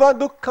व दिवा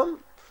दुखम,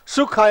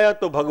 सुख आया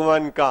तो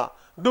भगवान का,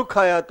 दुख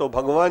आया तो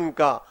भगवान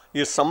का।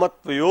 ये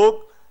समत्व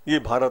योग, ये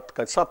भारत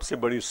का सबसे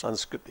बड़ी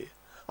संस्कृति है।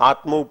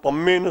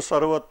 आत्मोपम्येन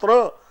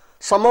सर्वत्र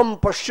समम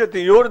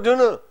पश्यति योर्जुन,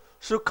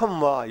 सुखम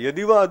वा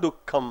यदि वा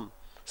दुखम।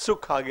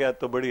 सुख आ गया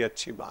तो बड़ी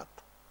अच्छी बात,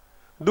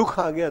 दुख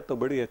आ गया तो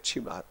बड़ी अच्छी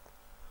बात।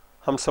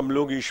 हम सब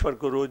लोग ईश्वर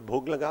को रोज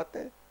भोग लगाते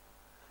हैं।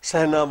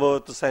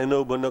 सहनावत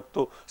सहनो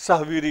भुनक्तो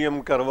सहवीर्यम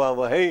करवा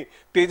वह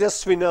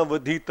तेजस्विना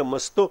वधीत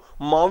मस्तो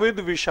माविद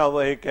विषा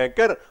वह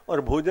कहकर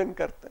और भोजन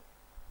करते।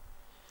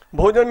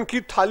 भोजन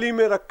की थाली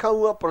में रखा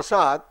हुआ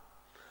प्रसाद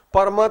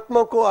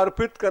परमात्मा को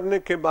अर्पित करने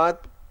के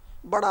बाद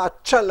बड़ा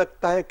अच्छा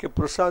लगता है कि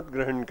प्रसाद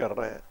ग्रहण कर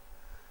रहे हैं।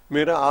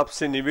 मेरा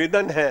आपसे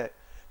निवेदन है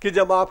कि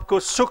जब आपको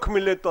सुख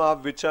मिले तो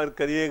आप विचार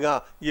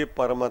करिएगा ये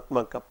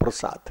परमात्मा का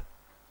प्रसाद।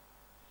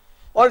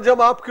 और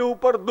जब आपके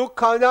ऊपर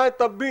दुख आ जाए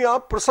तब भी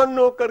आप प्रसन्न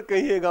होकर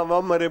कहिएगा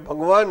वाह मेरे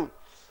भगवान,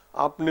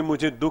 आपने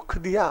मुझे दुख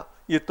दिया,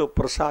 ये तो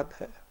प्रसाद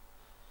है।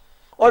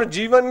 और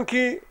जीवन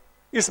की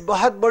इस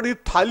बहुत बड़ी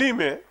थाली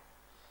में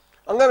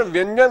अगर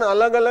व्यंजन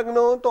अलग अलग न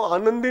हो तो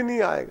आनंद ही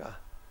नहीं आएगा।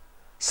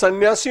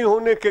 सन्यासी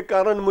होने के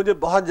कारण मुझे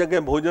बहुत जगह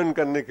भोजन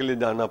करने के लिए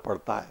जाना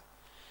पड़ता है।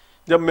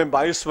 जब मैं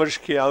 22 वर्ष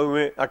की आयु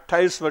में,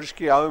 28 वर्ष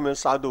की आयु में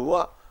साधु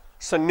हुआ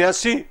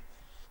सन्यासी,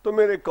 तो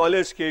मेरे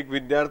कॉलेज के एक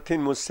विद्यार्थी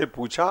ने मुझसे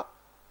पूछा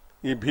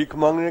ये भीख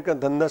मांगने का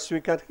धंधा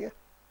स्वीकार किया,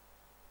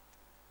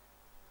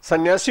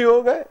 सन्यासी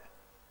हो गए,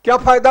 क्या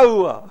फायदा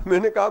हुआ?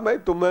 मैंने कहा भाई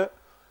तुम्हें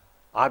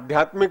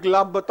आध्यात्मिक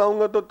लाभ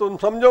बताऊंगा तो तुम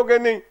समझोगे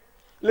नहीं,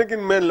 लेकिन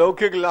मैं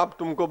लौकिक लाभ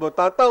तुमको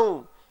बताता हूं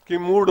कि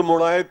मूड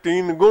मुड़ाए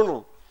 3 गुण,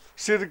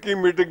 सिर की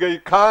मिट गई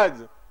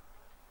खाज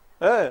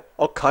है,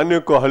 और खाने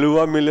को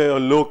हलवा मिले और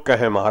लोग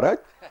कहे महाराज।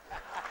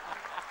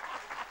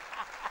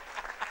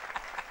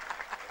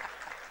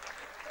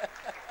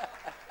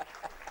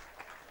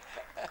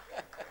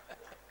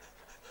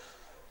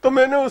 तो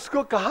मैंने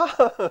उसको कहा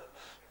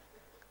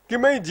कि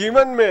मैं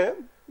जीवन में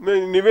मैं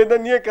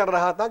निवेदन ये कर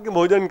रहा था कि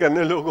भोजन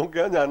करने लोगों के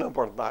यहाँ जाना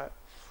पड़ता है।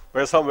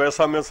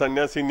 वैसा मैं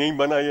सन्यासी नहीं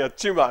बना, ये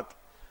अच्छी बात।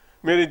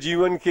 मेरे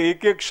जीवन के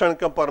एक एक क्षण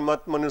का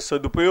परमात्मा ने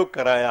सदुपयोग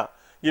कराया।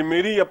 ये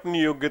मेरी अपनी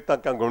योग्यता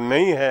का गुण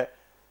नहीं है,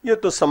 ये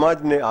तो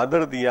समाज ने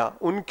आदर दिया।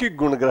 उनकी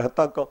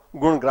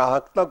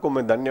गुणग्राहकता को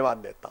मैं धन्यवाद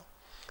देता।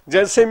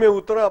 जैसे मैं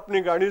उतरा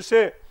अपनी गाड़ी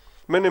से,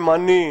 मैंने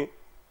माननीय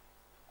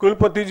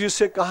कुलपति जी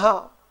से कहा,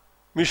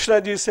 मिश्रा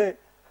जी से,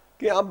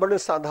 कि आप बड़े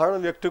साधारण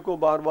व्यक्ति को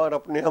बार बार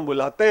अपने यहाँ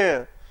बुलाते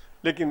हैं,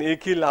 लेकिन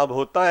एक ही लाभ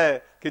होता है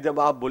कि जब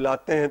आप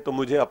बुलाते हैं तो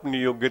मुझे अपनी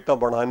योग्यता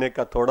बढ़ाने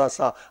का थोड़ा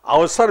सा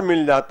अवसर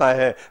मिल जाता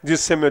है,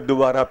 जिससे मैं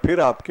दोबारा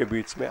फिर आपके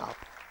बीच में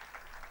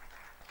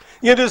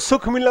यदि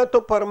सुख मिला तो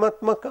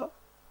परमात्मा का,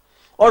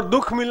 और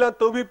दुख मिला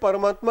तो भी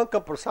परमात्मा का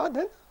प्रसाद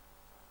है।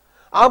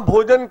 आप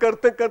भोजन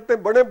करते करते,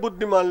 बड़े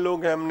बुद्धिमान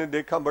लोग हैं, हमने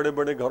देखा बड़े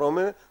बड़े घरों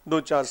में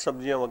 2-4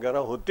 सब्जियां वगैरह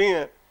होती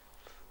हैं,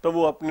 तो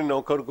वो अपने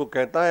नौकर को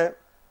कहता है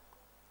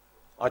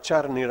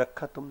अचार नहीं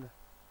रखा तुमने,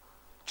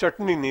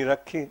 चटनी नहीं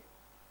रखी।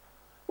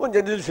 वो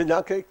जल्दी से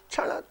जाके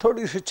छाड़ा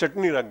थोड़ी सी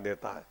चटनी रख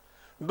देता है।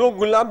 2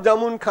 गुलाब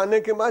जामुन खाने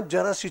के बाद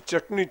जरा सी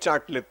चटनी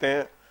चाट लेते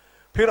हैं,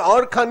 फिर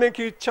और खाने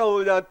की इच्छा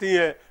हो जाती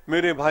है।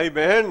 मेरे भाई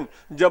बहन,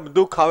 जब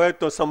दुख आवे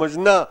तो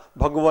समझना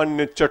भगवान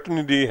ने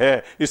चटनी दी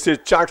है, इसे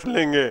चाट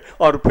लेंगे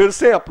और फिर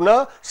से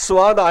अपना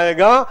स्वाद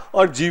आएगा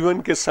और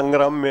जीवन के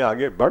संग्राम में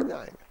आगे बढ़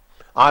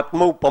जाएंगे।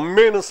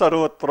 आत्मौपम्येन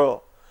सर्वत्र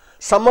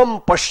समम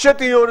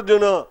पश्यति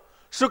अर्जुन,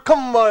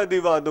 सुखम वा यदि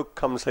वा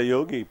दुखम स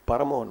योगी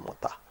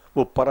परमोन्मता।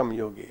 वो परम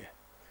योगी है।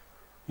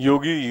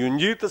 योगी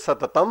युंजीत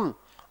सततम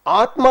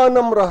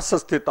आत्मानम रहस्य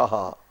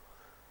स्थितः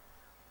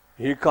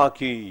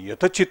एकाकी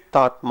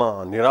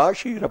यतचित्तात्मा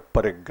निराशीर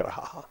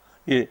परिग्रह।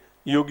 ये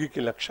योगी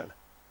के लक्षण है।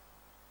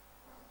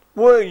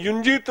 वो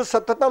युंजीत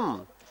सततम,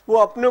 वो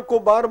अपने को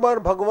बार बार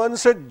भगवान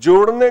से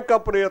जोड़ने का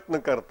प्रयत्न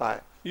करता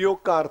है।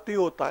 योग का अर्थ ही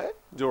होता है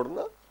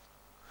जोड़ना।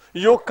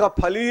 योग का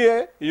फल ही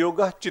है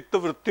योगा चित्त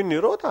वृत्ति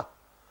निरोधा।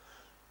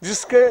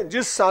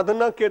 जिस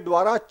साधना के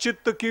द्वारा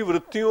चित्त की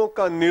वृत्तियों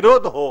का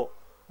निरोध हो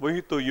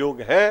वही तो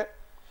योग है।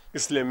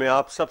 इसलिए मैं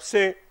आप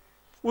सबसे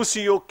उस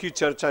योग की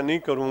चर्चा नहीं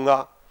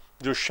करूंगा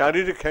जो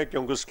शारीरिक है,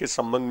 क्योंकि उसके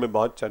संबंध में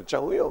बहुत चर्चा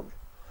हुई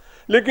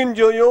होगी। लेकिन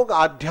जो योग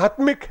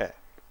आध्यात्मिक है,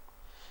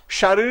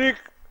 शारीरिक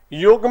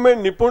योग में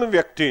निपुण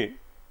व्यक्ति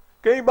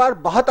कई बार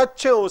बहुत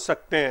अच्छे हो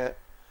सकते हैं,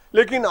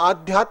 लेकिन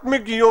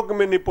आध्यात्मिक योग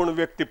में निपुण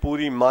व्यक्ति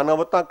पूरी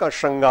मानवता का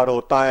श्रृंगार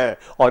होता है।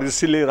 और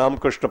इसीलिए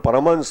रामकृष्ण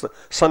परमहंस,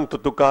 संत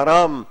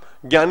तुकाराम,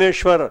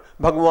 ज्ञानेश्वर,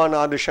 भगवान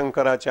आदि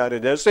शंकराचार्य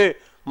जैसे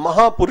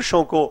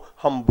महापुरुषों को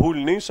हम भूल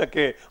नहीं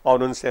सके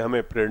और उनसे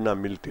हमें प्रेरणा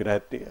मिलती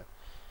रहती है।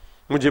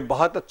 मुझे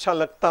बहुत अच्छा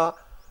लगता,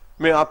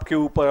 मैं आपके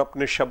ऊपर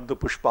अपने शब्द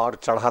पुष्पार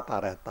चढ़ाता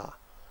रहता।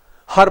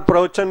 हर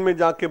प्रवचन में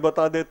जाके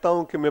बता देता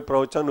हूं कि मैं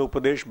प्रवचन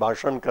उपदेश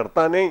भाषण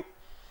करता नहीं,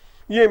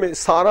 ये मैं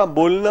सारा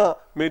बोलना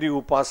मेरी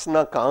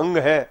उपासना का अंग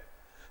है।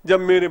 जब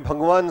मेरे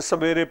भगवान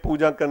सवेरे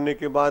पूजा करने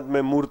के बाद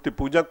मैं मूर्ति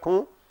पूजक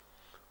हूं,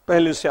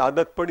 पहले से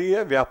आदत पड़ी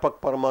है, व्यापक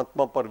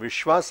परमात्मा पर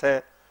विश्वास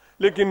है,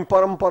 लेकिन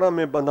परंपरा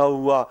में बंधा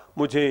हुआ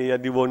मुझे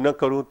यदि वो न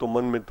करूं तो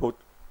मन में तो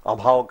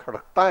अभाव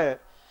खड़कता है।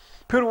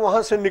 फिर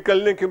वहां से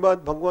निकलने के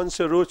बाद भगवान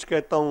से रोज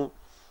कहता हूं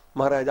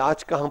महाराज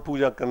आज कहां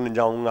पूजा करने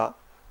जाऊंगा,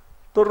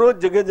 तो रोज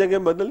जगह जगह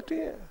बदलती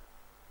है।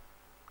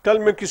 कल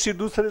मैं किसी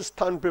दूसरे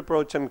स्थान पे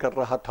प्रवचन कर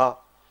रहा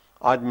था,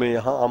 आज मैं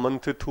यहां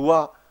आमंत्रित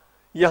हुआ।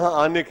 यहां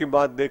आने के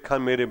बाद देखा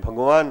मेरे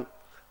भगवान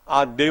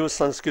आज देव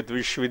संस्कृत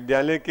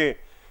विश्वविद्यालय के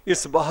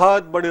इस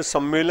बहुत बड़े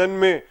सम्मेलन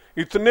में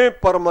इतने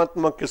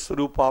परमात्मा के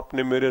स्वरूप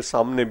आपने मेरे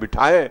सामने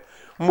बिठाए।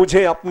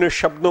 मुझे अपने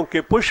शब्दों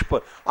के पुष्प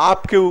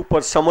आपके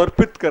ऊपर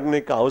समर्पित करने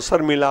का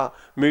अवसर मिला।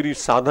 मेरी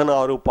साधना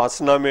और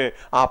उपासना में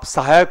आप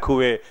सहायक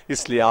हुए,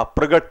 इसलिए आप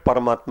प्रगट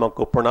परमात्मा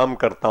को प्रणाम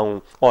करता हूं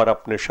और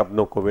अपने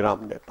शब्दों को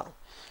विराम देता हूं।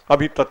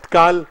 अभी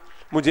तत्काल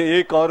मुझे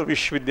एक और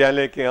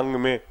विश्वविद्यालय के अंग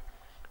में,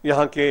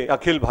 यहाँ के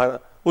अखिल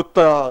भारत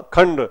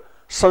उत्तराखंड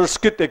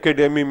संस्कृत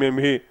एकेडमी में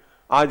भी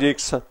आज एक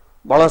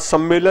बड़ा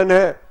सम्मेलन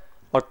है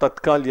और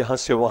तत्काल यहां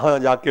से वहां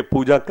जाके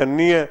पूजा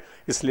करनी है।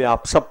 इसलिए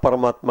आप सब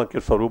परमात्मा के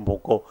स्वरूपों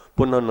को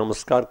पुनः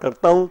नमस्कार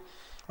करता हूं।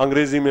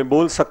 अंग्रेजी में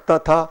बोल सकता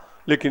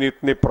था, लेकिन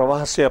इतने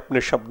प्रवाह से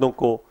अपने शब्दों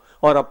को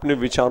और अपने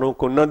विचारों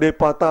को न दे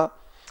पाता,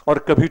 और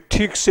कभी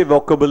ठीक से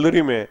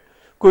वोकैबुलरी में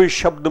कोई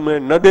शब्द में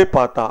न दे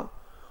पाता।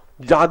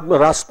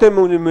 रास्ते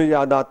में मुझे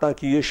याद आता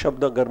कि ये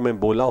शब्द अगर मैं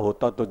बोला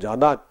होता तो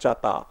ज्यादा अच्छा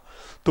था,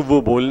 तो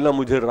वो बोलना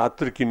मुझे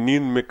रात्रि की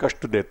नींद में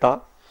कष्ट देता।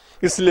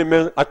 इसलिए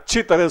मैं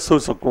अच्छी तरह सो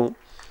सकूं,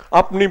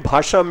 अपनी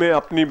भाषा में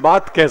अपनी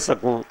बात कह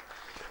सकूं,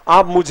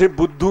 आप मुझे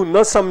बुद्धू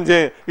न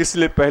समझें,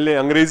 इसलिए पहले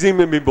अंग्रेजी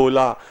में भी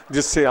बोला,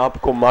 जिससे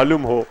आपको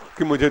मालूम हो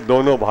कि मुझे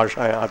दोनों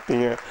भाषाएं आती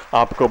हैं।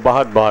 आपको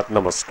बहुत बहुत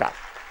नमस्कार।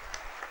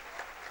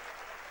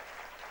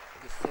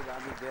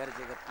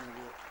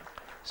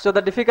 So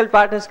the difficult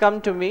part has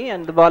come to me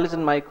and the ball is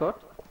in my court.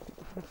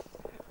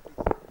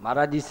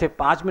 महाराज जी से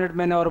 5 मिनट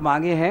मैंने और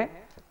मांगे हैं।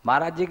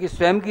 महाराज जी की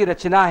स्वयं की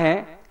रचना है,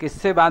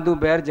 किससे बांधू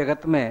बैर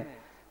जगत में,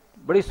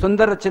 बड़ी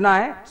सुंदर रचना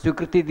है,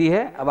 स्वीकृति दी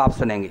है, अब आप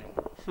सुनेंगे।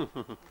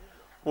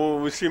 वो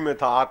उसी में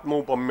था,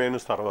 आत्मोपम्येन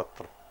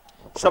सर्वत्र,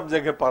 सब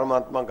जगह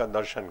परमात्मा का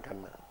दर्शन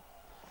करना।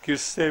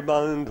 किससे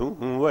बांधू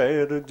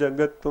वैर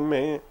जगत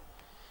में,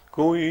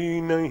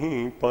 कोई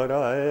नहीं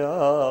पराया,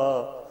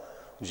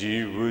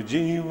 जीव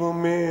जीव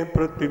में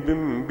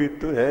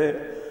प्रतिबिंबित है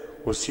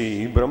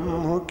उसी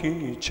ब्रह्म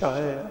की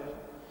छाया।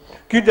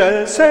 कि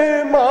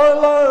जैसे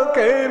माला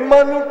के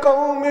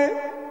मनकों में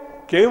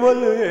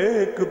केवल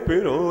एक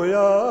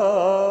पिरोया,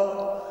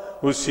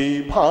 उसी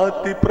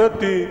भांति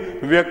प्रति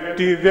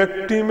व्यक्ति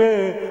व्यक्ति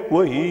में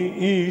वही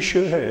ईश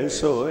है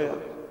सोया।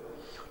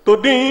 तो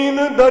दीन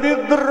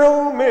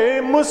दरिद्रों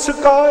में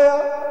मुस्काया,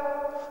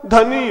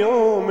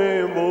 धनियों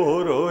में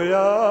वो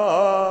रोया,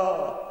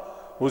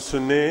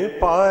 उसने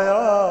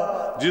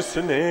पाया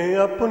जिसने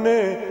अपने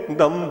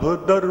दंभ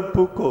दर्प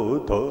को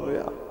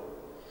धोया।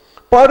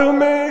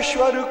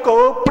 परमेश्वर को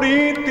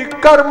प्रीति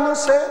कर्म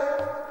से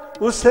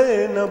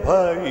उसे न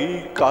भाई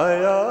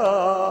काया,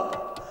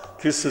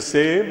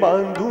 किससे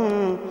बांधूं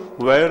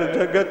वैर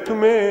जगत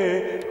में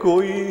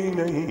कोई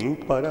नहीं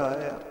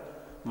पराया।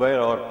 वैर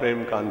और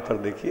प्रेम का अंतर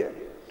देखिए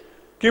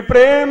कि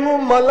प्रेम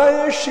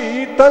मलय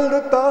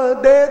शीतलता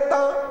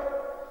देता,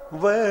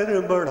 वैर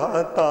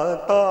बढ़ाता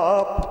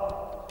ताप।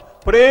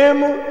 प्रेम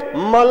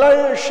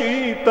मलय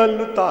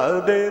शीतलता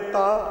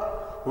देता,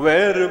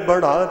 वैर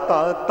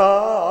बढ़ाता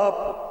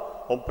ताप।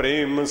 और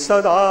प्रेम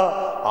सदा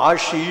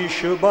आशीष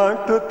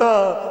बांटता,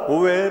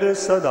 वैर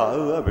सदा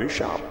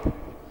अभिशाप।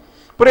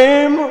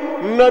 प्रेम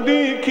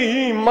नदी की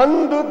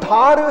मंद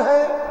धार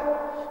है,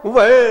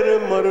 वैर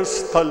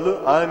मरुस्थल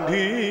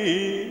आंधी।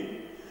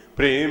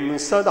 प्रेम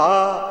सदा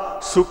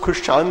सुख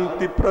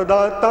शांति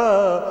प्रदाता,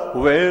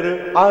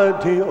 वैर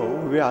आधि और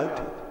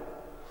व्याधि।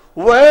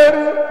 वैर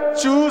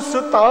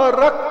चूसता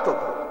रक्त,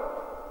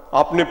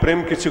 आपने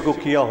प्रेम किसी को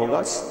किया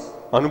होगा,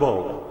 अनुभव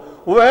होगा।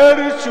 वैर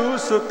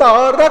चूसता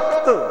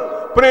रक्त,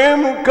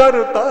 प्रेम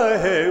करता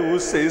है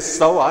उसे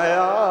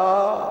सवाया।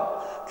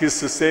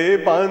 किससे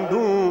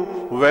बांधूं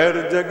वैर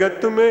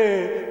जगत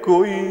में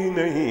कोई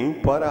नहीं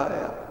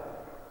पराया।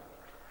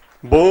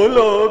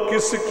 बोलो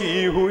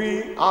किसकी हुई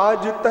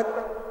आज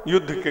तक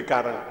युद्ध के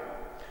कारण,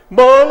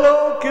 बोलो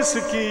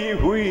किसकी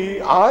हुई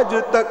आज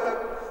तक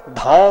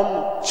धाम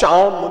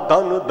चाम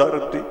धन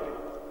धरती।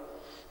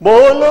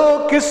 बोलो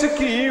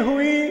किसकी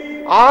हुई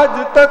आज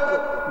तक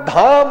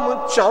धाम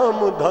चाम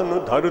धन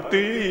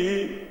धरती।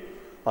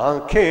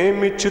 आंखें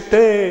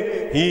मिचते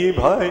ही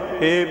भाई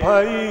हे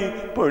भाई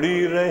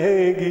पड़ी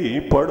रहेगी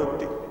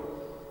पड़ती।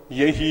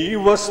 यही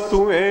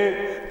वस्तुएं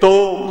तो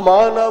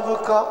मानव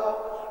का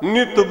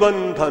नित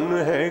बंधन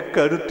है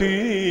करती।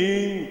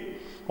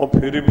 और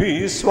फिर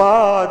भी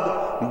स्वाद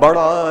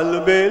बड़ा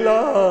अलबेला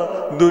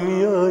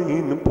दुनिया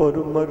इन पर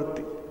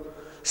मरती।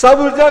 सब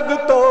जग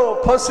तो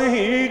फंस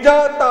ही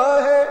जाता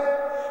है,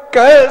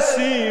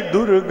 कैसी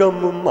दुर्गम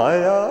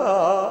माया।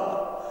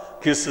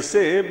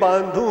 किससे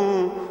बांधूं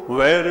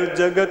वैर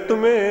जगत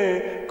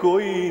में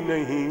कोई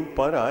नहीं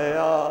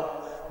पराया।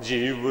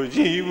 जीव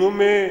जीव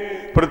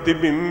में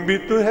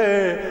प्रतिबिंबित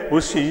है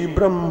उसी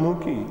ब्रह्म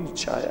की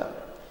छाया।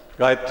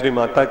 गायत्री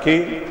माता की,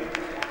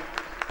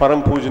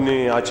 परम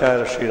पूजनीय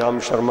आचार्य श्री राम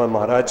शर्मा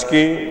महाराज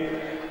की,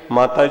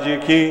 माता जी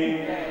की,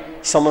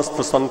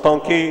 समस्त संतों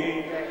की,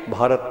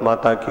 भारत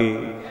माता की,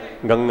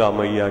 गंगा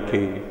मैया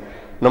की।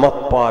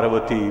 नमः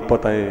पार्वती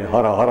पतये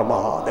हर हर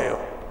Mahadev.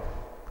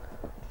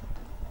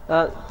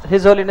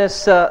 His Holiness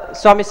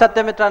Swami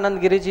Satyamitraనంద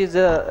Giriji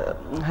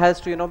has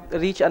to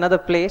reach another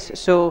place,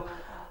 so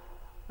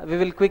we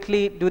will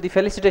quickly do the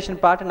felicitation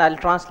part and I'll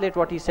translate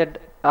what he said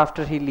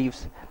after he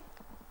leaves.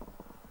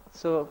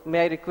 So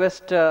may I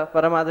request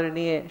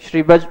Paramadharaniya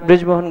Shri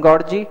Brij Mohan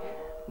Gaurji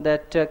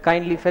that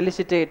kindly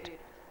felicitate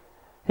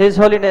His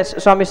Holiness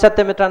Swami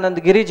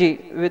Satyamitraనంద Giriji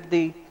with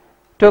the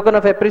token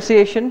of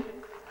appreciation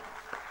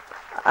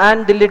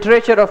and the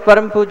literature of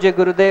Param Pujya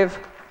Gurudev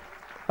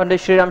Pandit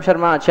Shri Ram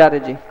Sharma Acharya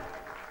ji.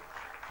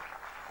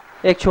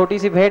 एक छोटी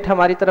सी भेंट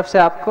हमारी तरफ से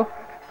आपको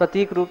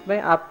प्रतीक रूप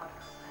में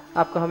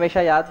आपको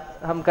हमेशा याद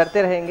हम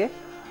करते रहेंगे.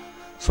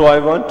 So I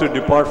want to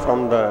depart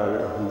from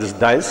this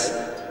dais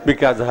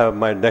because I have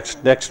my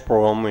next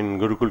program in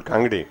Gurukul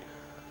Kangdi.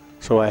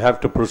 So I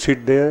have to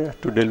proceed there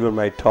to deliver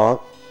my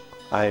talk.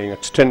 I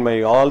extend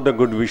my all the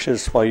good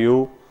wishes for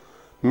you.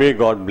 May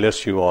God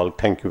bless you all.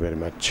 Thank you very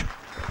much.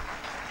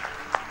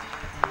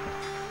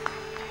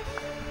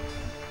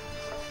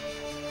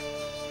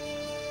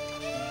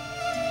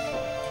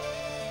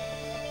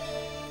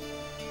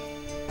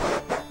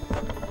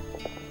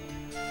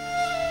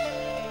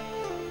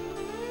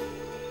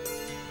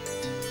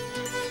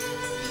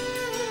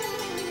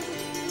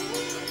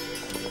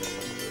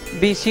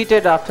 Be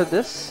seated after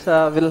this.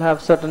 We'll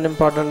have certain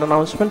important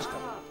announcements.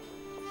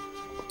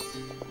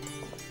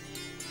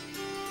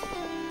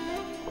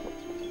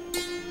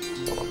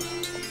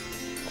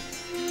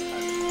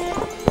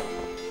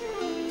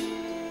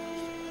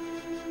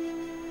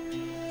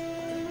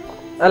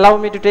 Allow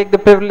me to take the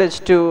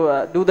privilege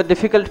to do the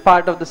difficult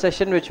part of the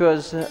session, which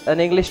was an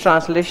English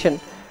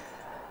translation.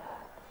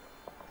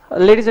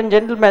 Ladies and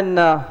gentlemen,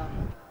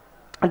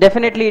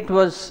 definitely it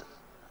was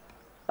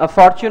a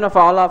fortune of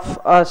all of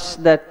us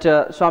that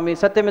Swami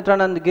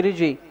Satyamitraనంద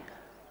Giriji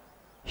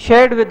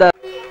shared with us.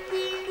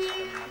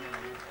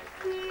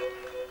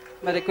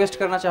 मैं request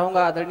करना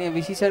चाहूँगा आदरणीय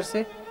VC sir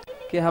से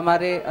कि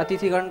हमारे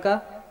अतिथिगण का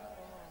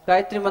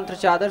गायत्री मंत्र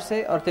चादर से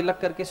और तिलक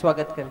करके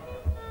स्वागत करें.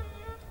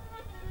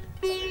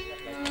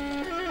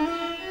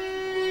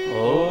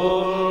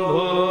 ओम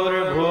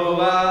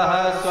भूर्भुवः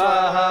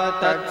स्वः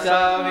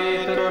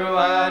तत्सवितुर्वरेण्यं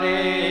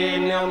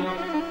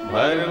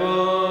भर्गो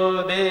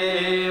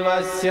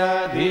देवस्य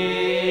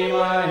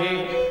धीमहि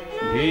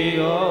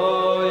धियो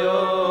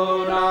यो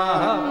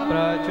नः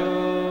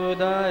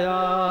प्रचोदयात्.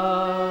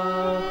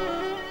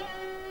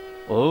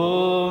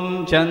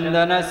 ॐ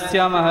चन्दनस्य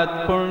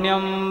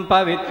महत्पुण्यं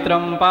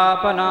पवित्रं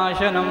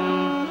पापनाशनम्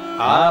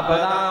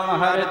आपदां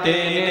हरते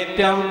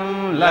नित्यं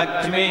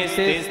लक्ष्मी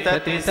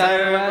तिष्ठति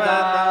सर्वदा.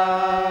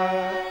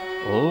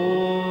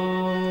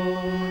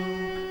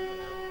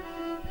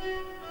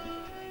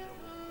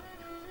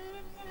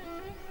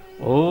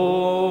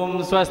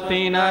 ॐ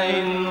स्वस्ति न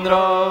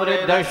इन्द्रो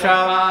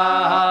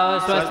वृद्धश्रवाः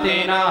स्वस्ति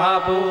नः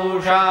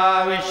पूषा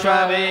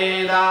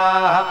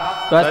विश्ववेदाः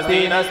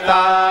स्वस्ति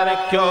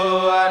नस्तार्क्ष्यो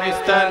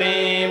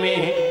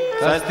अरिष्टनेमिः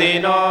स्वस्ति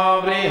no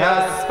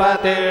बृहस्पतिर्दधातु.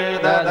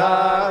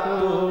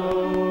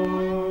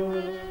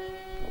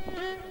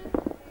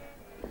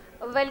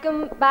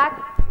 Welcome back,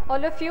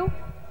 all of you.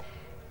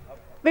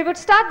 We would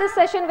start this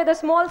session with a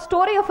small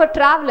story of a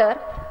traveler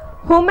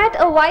who met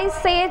a wise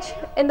sage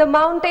in the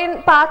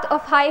mountain path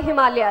of high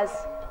Himalayas.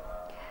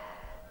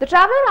 The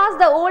traveler asked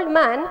the old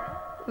man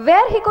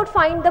where he could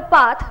find the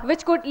path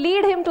which could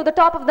lead him to the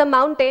top of the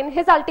mountain,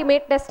 his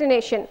ultimate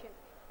destination.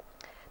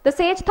 The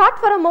sage thought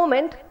for a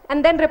moment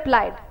and then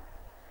replied,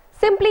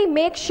 "Simply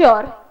make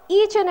sure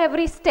each and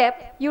every step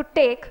you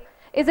take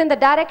is in the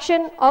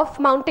direction of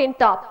mountain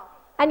top,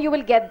 and you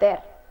will get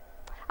there.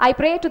 I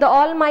pray to the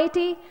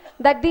Almighty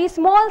that these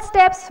small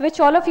steps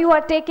which all of you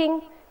are taking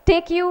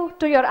take you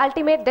to your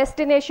ultimate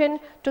destination,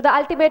 to the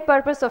ultimate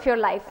purpose of your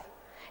life."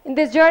 In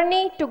this journey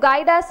to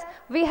guide us,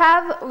 we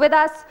have with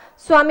us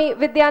Swami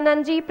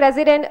Vidyanandji,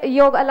 President,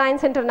 Yoga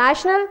Alliance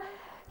International.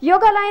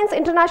 Yoga Alliance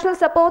International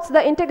supports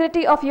the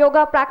integrity of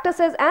yoga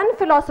practices and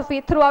philosophy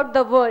throughout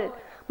the world,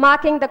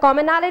 marking the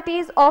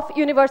commonalities of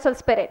universal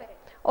spirit.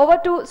 Over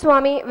to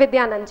Swami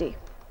Vidyanandji.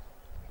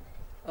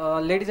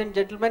 Ladies and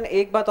gentleman,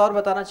 एक बात और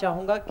बताना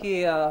चाहूँगा कि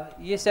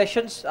ये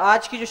sessions,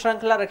 आज की जो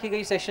श्रृंखला रखी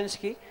गई सेशंस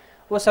की,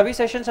 वो सभी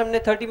सेशंस हमने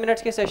 30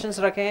 मिनट्स के सेशंस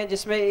रखे हैं,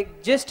 जिसमें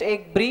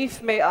एक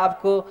ब्रीफ में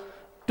आपको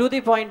टू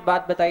द पॉइंट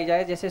बात बताई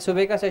जाए. जैसे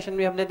सुबह का सेशन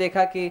भी हमने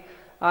देखा कि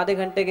आधे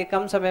घंटे के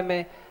कम समय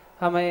में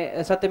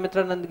हमें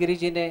सत्यमित्रानंद गिरी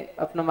जी ने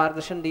अपना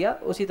मार्गदर्शन दिया.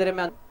 उसी तरह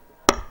में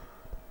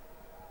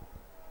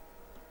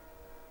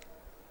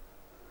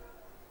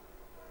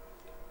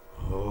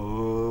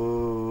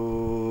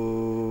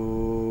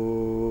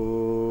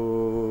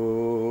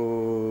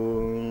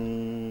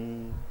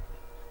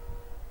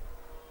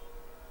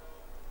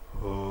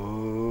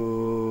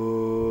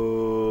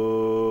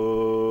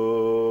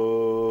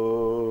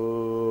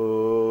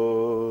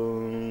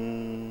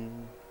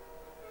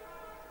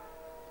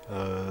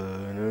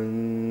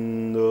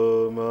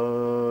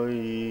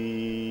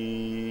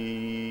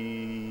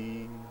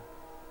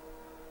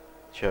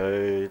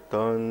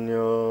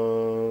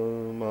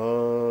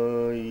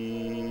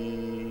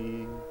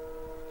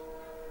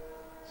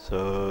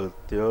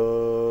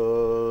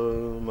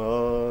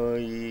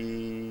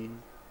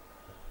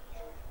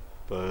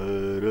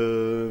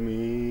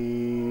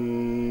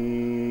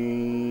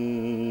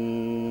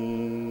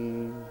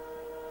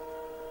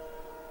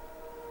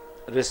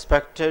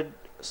respected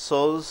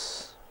souls,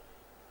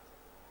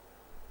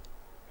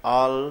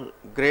 all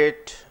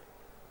great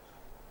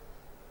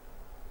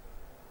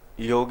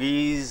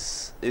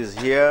yogis is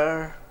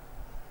here,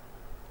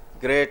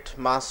 great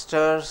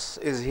masters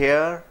is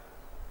here,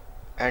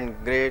 and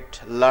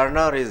great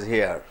learner is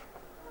here.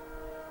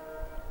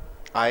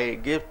 I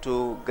give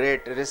to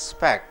great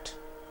respect.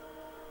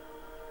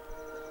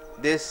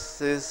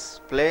 This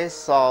is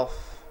place of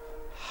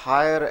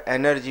higher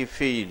energy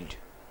field.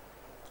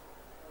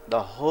 The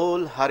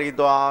whole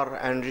Haridwar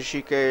and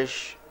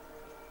Rishikesh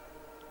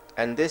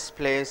and this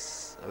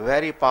place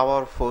very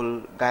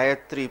powerful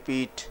Gayatri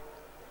Peeth.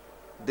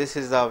 This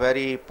is a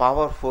very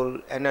powerful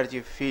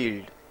energy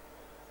field.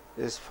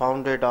 This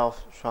founded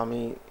of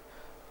Swami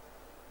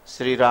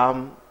Sri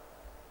Ram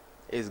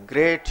is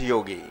great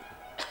yogi,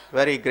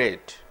 very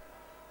great,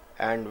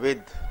 and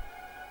with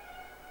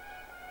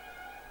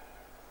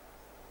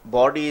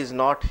body is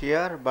not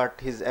here but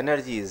his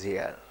energy is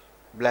here,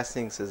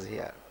 blessings is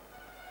here.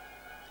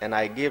 And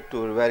I give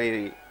to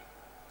very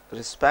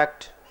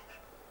respect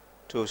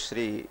to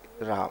Sri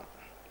Ram.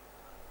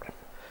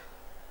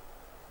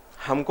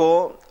 हमको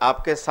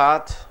आपके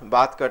साथ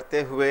बात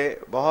करते हुए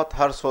बहुत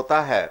हर्ष होता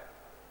है.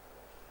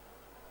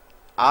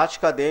 आज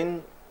का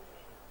दिन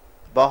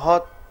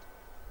बहुत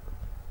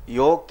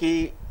योग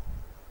की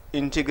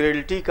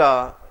इंटीग्रलिटी का,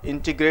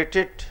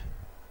 इंटीग्रेटेड,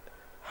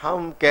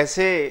 हम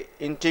कैसे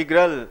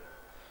इंटीग्रल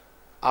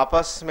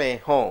आपस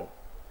में हों,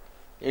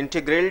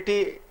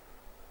 इंटीग्रलिटी,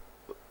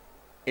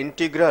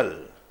 इंटीग्रल.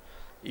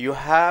 यू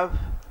हैव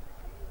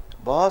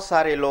बहुत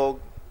सारे लोग,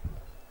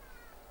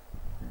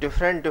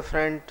 different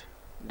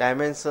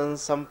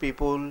dimensions. Some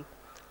people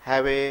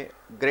have a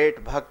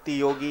great bhakti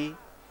yogi,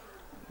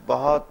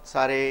 बहुत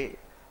सारे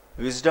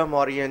wisdom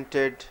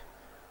oriented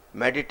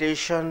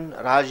meditation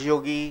raj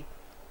yogi,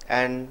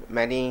 and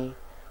many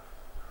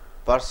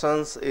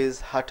persons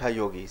is hatha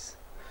yogis.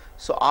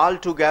 So all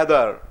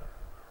together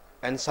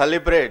and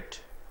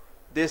celebrate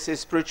this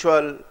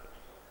spiritual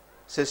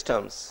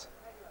systems.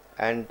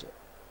 And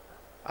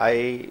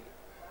I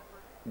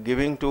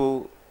giving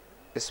to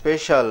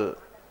special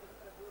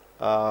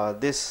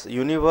this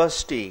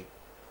university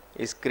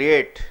is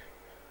create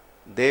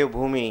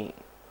Devbhumi.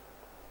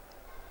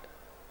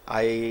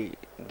 I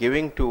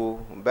giving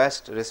to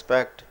best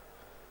respect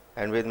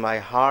and with my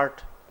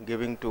heart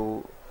giving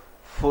to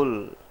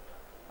full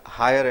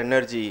higher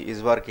energy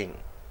is working.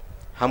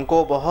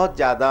 हमको बहुत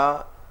ज़्यादा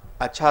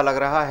अच्छा लग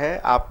रहा है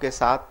आपके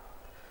साथ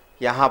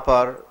यहाँ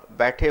पर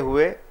बैठे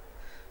हुए.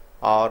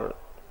 और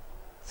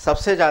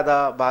सबसे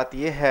ज़्यादा बात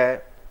यह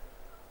है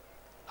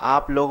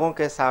आप लोगों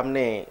के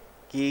सामने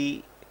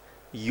कि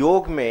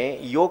योग में,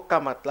 योग का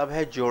मतलब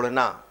है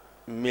जोड़ना,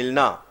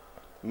 मिलना,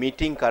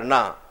 मीटिंग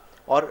करना।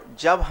 और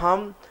जब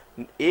हम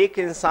एक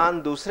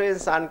इंसान दूसरे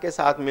इंसान के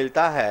साथ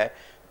मिलता है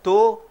तो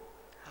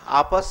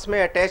आपस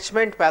में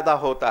अटैचमेंट पैदा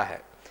होता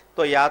है।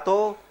 तो या तो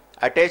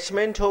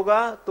अटैचमेंट होगा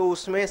तो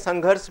उसमें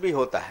संघर्ष भी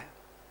होता है।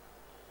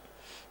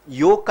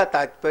 योग का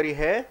तात्पर्य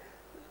है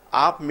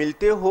आप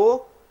मिलते हो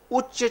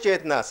उच्च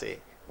चेतना से,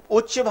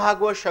 उच्च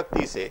भागवत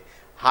शक्ति से,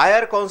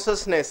 हायर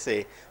कॉन्शियसनेस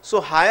से। So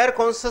higher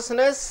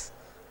consciousness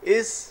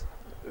is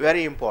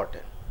very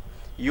important.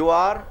 You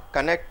are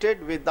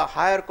connected with the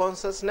higher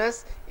consciousness.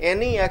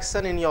 Any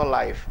action in your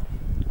life,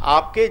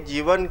 आपके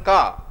जीवन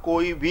का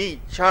कोई भी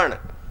क्षण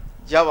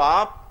जब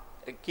आप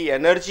की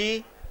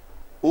एनर्जी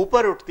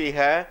ऊपर उठती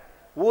है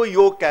वो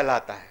योग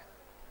कहलाता है।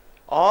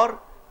 और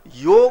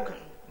योग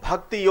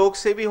भक्ति योग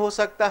से भी हो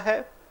सकता है,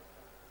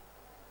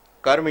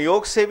 कर्म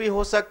योग से भी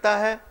हो सकता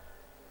है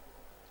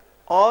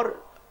और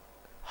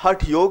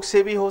हठ योग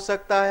से भी हो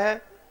सकता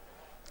है।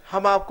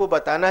 हम आपको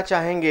बताना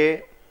चाहेंगे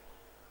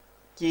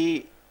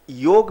कि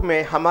योग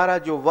में हमारा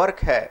जो वर्क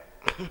है,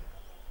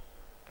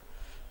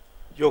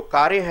 जो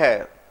कार्य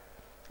है,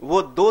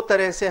 वो दो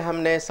तरह से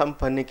हमने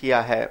संपन्न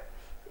किया है।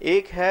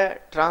 एक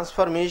है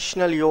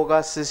ट्रांसफॉर्मेशनल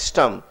योगा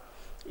सिस्टम,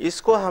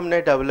 इसको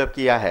हमने डेवलप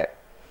किया है।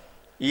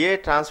 ये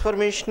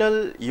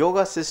ट्रांसफॉर्मेशनल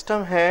योगा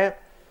सिस्टम है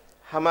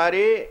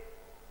हमारे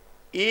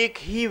एक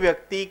ही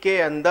व्यक्ति के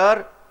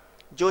अंदर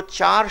जो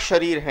 4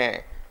 शरीर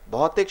हैं,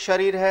 भौतिक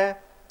शरीर है,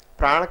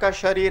 प्राण का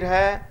शरीर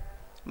है,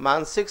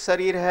 मानसिक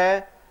शरीर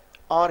है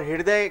और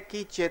हृदय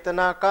की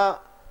चेतना का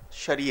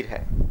शरीर है,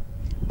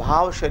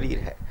 भाव शरीर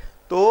है।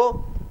 तो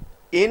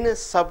इन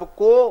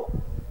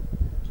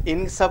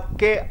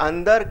सबके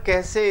अंदर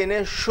कैसे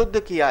इन्हें शुद्ध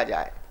किया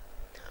जाए,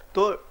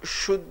 तो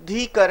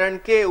शुद्धिकरण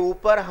के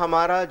ऊपर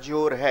हमारा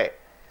जोर है।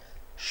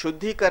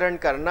 शुद्धिकरण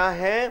करना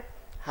है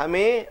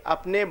हमें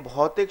अपने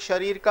भौतिक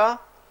शरीर का,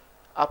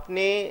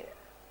 अपने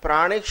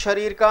प्राणिक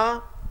शरीर का,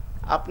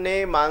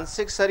 अपने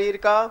मानसिक शरीर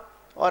का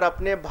और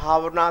अपने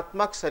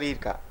भावनात्मक शरीर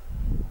का।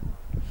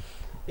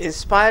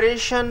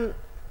 इंस्पायरेशन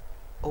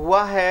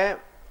हुआ है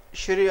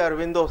श्री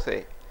अरविंदो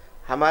से।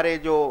 हमारे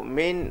जो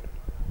मेन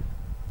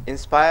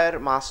इंस्पायर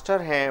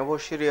मास्टर हैं वो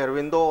श्री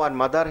अरविंदो और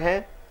मदर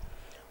हैं,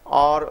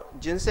 और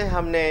जिनसे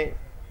हमने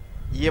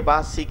ये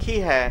बात सीखी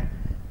है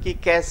कि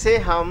कैसे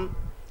हम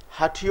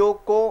हठ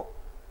योग को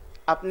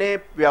अपने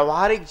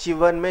व्यवहारिक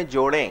जीवन में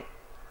जोड़ें,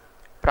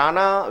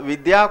 प्राणा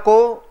विद्या को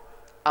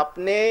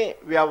अपने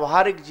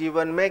व्यवहारिक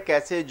जीवन में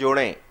कैसे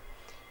जोड़ें,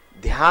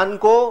 ध्यान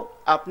को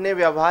अपने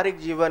व्यवहारिक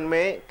जीवन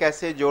में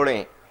कैसे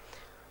जोड़ें,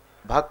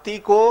 भक्ति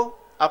को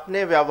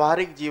अपने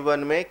व्यवहारिक जीवन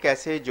में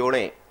कैसे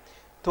जोड़ें।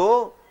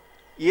 तो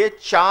ये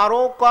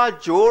चारों का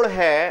जोड़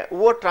है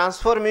वो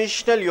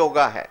ट्रांसफॉर्मेशनल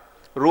योगा है,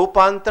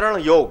 रूपांतरण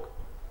योग।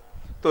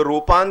 तो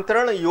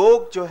रूपांतरण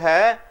योग जो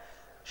है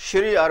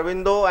श्री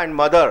अरविंदो एंड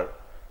मदर,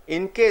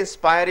 इनके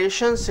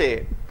इंस्पायरेशन से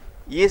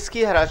ये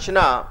इसकी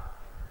रचना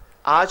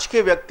आज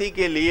के व्यक्ति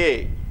के लिए,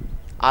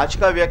 आज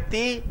का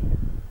व्यक्ति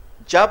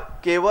जब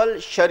केवल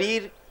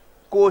शरीर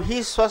को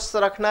ही स्वस्थ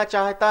रखना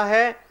चाहता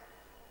है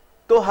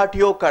तो हठ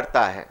योग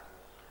करता है,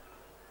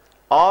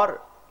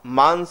 और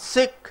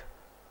मानसिक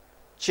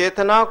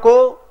चेतना को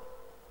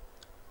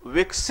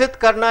विकसित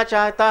करना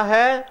चाहता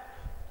है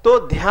तो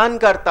ध्यान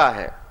करता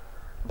है,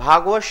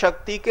 भागवत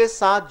शक्ति के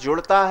साथ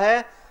जुड़ता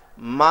है,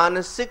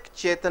 मानसिक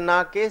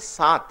चेतना के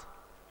साथ।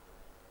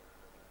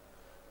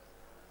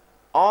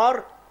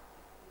 और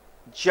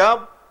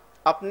जब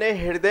अपने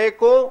हृदय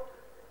को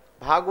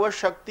भागवत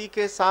शक्ति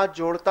के साथ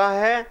जोड़ता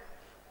है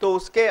तो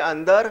उसके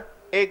अंदर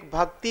एक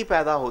भक्ति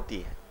पैदा होती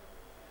है।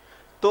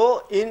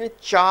 तो इन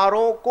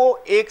चारों को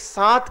एक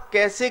साथ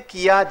कैसे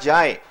किया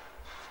जाए,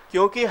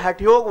 क्योंकि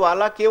हठयोग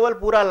वाला केवल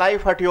पूरा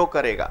लाइफ हठयोग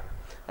करेगा,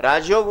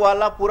 राजयोग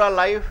वाला पूरा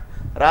लाइफ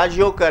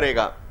राजयोग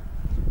करेगा,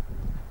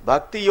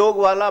 भक्ति योग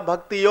वाला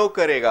भक्ति योग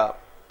करेगा।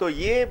 तो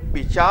ये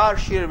विचार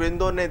श्री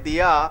अरविंदो ने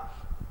दिया,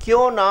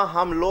 क्यों ना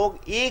हम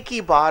लोग एक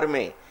ही बार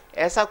में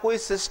ऐसा कोई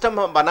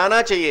सिस्टम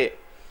बनाना चाहिए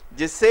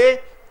जिससे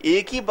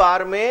एक ही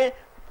बार में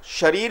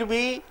शरीर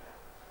भी,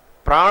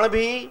 प्राण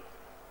भी,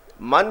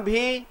 मन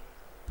भी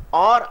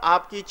और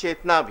आपकी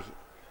चेतना भी,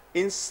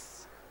 इन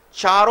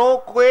चारों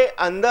के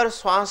अंदर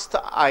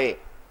स्वास्थ्य आए।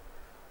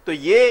 तो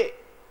ये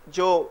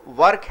जो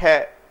वर्क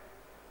है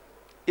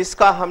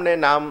इसका हमने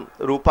नाम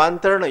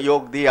रूपांतरण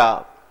योग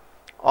दिया,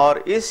 और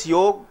इस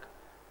योग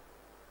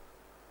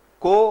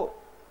को,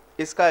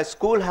 इसका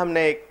स्कूल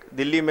हमने एक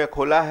दिल्ली में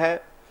खोला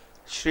है,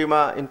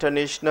 श्रीमा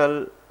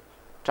इंटरनेशनल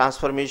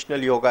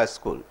ट्रांसफॉर्मेशनल योगा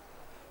स्कूल।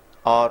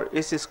 और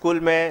इस स्कूल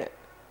में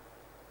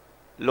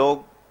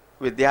लोग,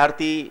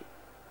 विद्यार्थी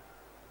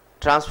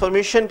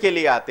ट्रांसफॉर्मेशन के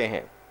लिए आते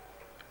हैं,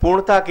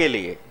 पूर्णता के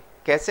लिए,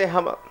 कैसे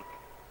हम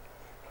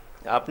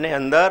अपने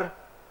अंदर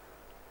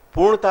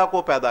पूर्णता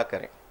को पैदा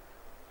करें।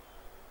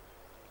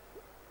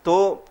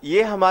 तो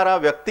ये हमारा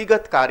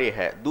व्यक्तिगत कार्य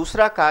है।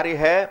 दूसरा कार्य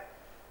है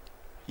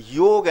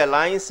योग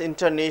अलायंस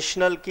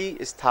इंटरनेशनल की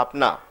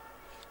स्थापना।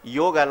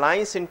 योग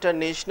अलायंस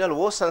इंटरनेशनल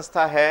वो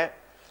संस्था है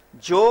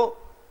जो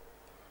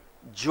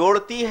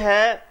जोड़ती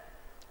है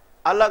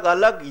अलग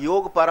अलग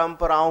योग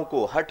परंपराओं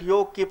को। हठ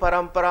योग की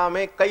परंपरा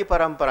में कई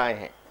परंपराएं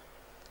हैं,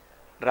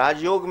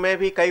 राजयोग में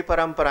भी कई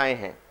परंपराएं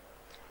हैं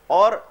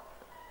और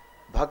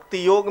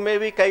भक्ति योग में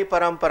भी कई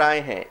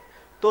परंपराएं हैं।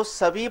 तो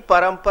सभी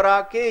परंपरा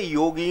के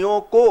योगियों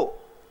को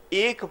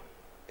एक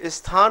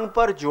स्थान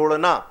पर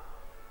जोड़ना,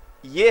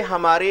 ये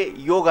हमारे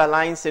योग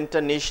अलायंस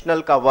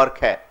इंटरनेशनल का वर्क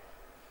है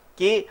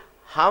कि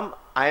हम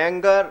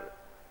अयंगर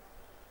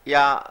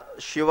या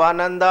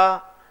शिवानंदा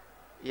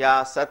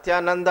या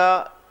सत्यानंदा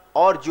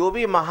और जो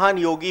भी महान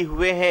योगी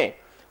हुए हैं,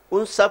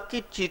 उन सब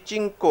की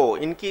टीचिंग को,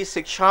 इनकी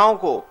शिक्षाओं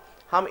को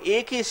हम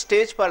एक ही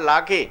स्टेज पर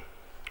लाके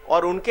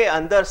और उनके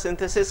अंदर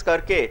सिंथेसिस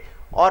करके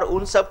और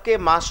उन सब के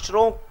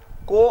मास्टरों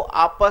को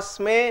आपस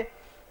में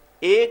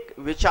एक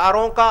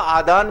विचारों का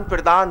आदान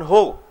प्रदान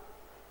हो,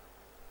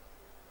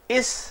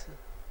 इस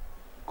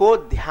को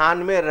ध्यान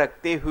में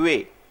रखते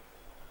हुए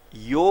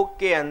योग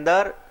के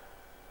अंदर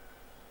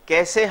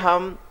कैसे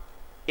हम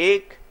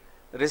एक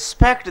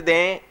रिस्पेक्ट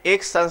दें,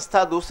 एक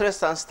संस्था दूसरे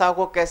संस्था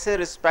को कैसे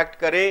रिस्पेक्ट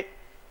करे,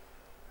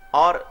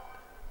 और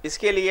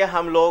इसके लिए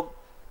हम लोग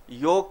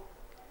योग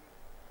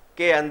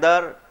के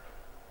अंदर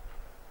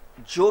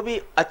जो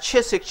भी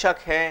अच्छे शिक्षक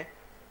हैं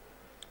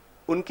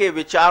उनके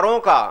विचारों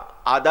का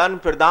आदान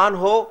प्रदान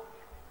हो,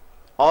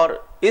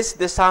 और इस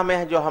दिशा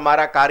में जो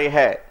हमारा कार्य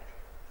है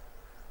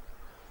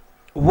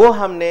वो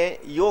हमने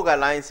योग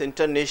अलायंस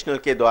इंटरनेशनल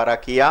के द्वारा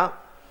किया।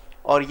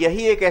 और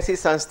यही एक ऐसी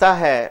संस्था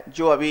है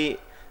जो अभी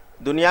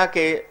दुनिया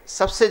के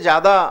सबसे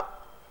ज़्यादा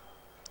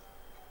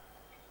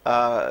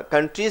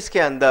कंट्रीज के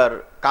अंदर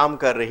काम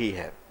कर रही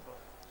है।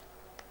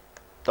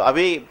 तो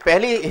अभी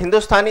पहली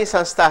हिंदुस्तानी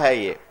संस्था है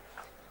ये,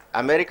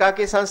 अमेरिका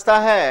की संस्था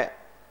है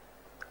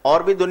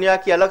और भी दुनिया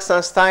की अलग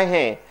संस्थाएं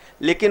हैं,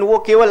 लेकिन वो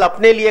केवल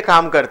अपने लिए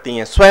काम करती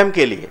हैं, स्वयं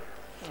के लिए।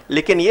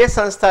 लेकिन ये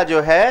संस्था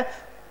जो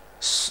है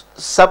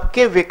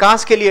सबके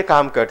विकास के लिए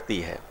काम करती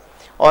है,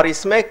 और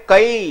इसमें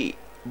कई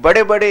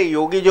बड़े बड़े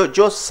योगी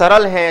जो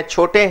सरल हैं,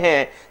 छोटे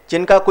हैं,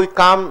 जिनका कोई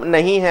काम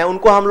नहीं है,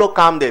 उनको हम लोग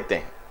काम देते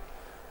हैं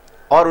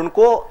और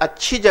उनको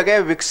अच्छी जगह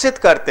विकसित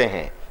करते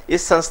हैं।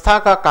 इस संस्था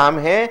का काम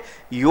है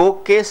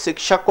योग के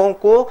शिक्षकों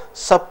को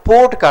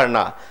सपोर्ट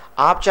करना।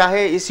 आप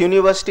चाहे इस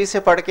यूनिवर्सिटी से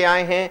पढ़ के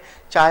आए हैं,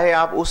 चाहे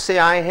आप उससे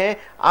आए हैं,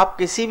 आप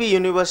किसी भी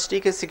यूनिवर्सिटी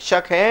के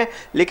शिक्षक हैं,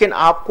 लेकिन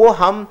आपको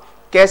हम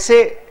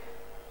कैसे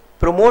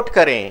प्रमोट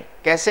करें,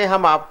 कैसे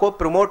हम आपको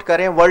प्रमोट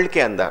करें वर्ल्ड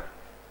के अंदर,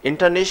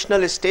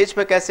 इंटरनेशनल स्टेज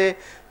पे कैसे।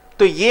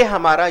 तो ये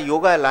हमारा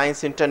योगा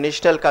अलायंस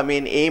इंटरनेशनल का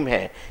मेन एम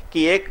है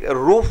कि एक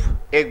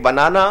रूफ एक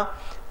बनाना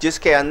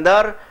जिसके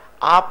अंदर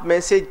आप में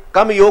से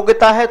कम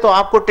योग्यता है तो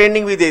आपको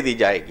ट्रेनिंग भी दे दी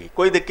जाएगी,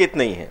 कोई दिक्कत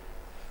नहीं है।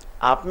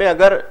 आप में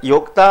अगर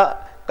योग्यता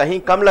कहीं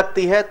कम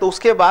लगती है तो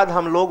उसके बाद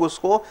हम लोग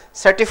उसको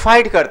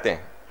सर्टिफाइड करते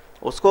हैं,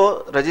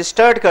 उसको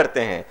रजिस्टर्ड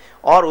करते हैं,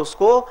 और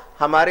उसको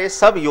हमारे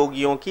सब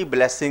योगियों की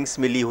ब्लेसिंग्स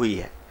मिली हुई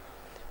है।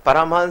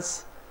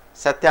 परमहंस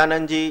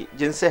सत्यानंद जी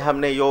जिनसे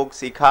हमने योग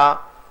सीखा,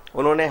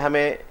 उन्होंने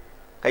हमें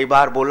कई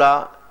बार बोला,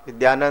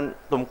 विद्यानंद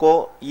तुमको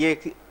ये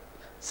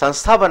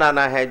संस्था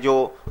बनाना है जो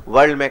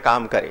वर्ल्ड में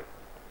काम करे।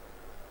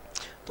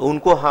 तो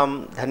उनको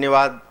हम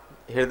धन्यवाद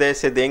हृदय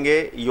से देंगे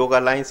योग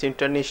अलायंस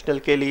इंटरनेशनल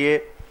के लिए।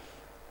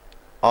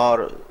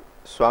 और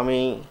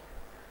स्वामी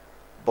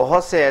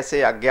बहुत से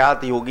ऐसे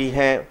अज्ञात योगी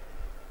हैं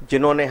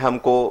जिन्होंने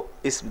हमको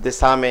इस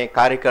दिशा में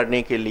कार्य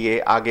करने के लिए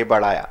आगे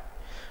बढ़ाया,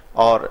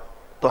 और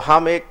तो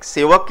हम एक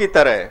सेवक की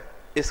तरह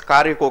इस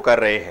कार्य को कर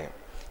रहे हैं।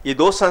 ये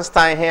दो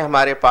संस्थाएं हैं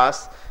हमारे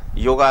पास,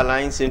 योगा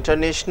अलायंस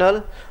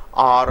इंटरनेशनल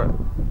और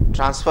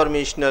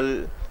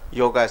ट्रांसफॉर्मेशनल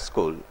योगा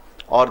स्कूल,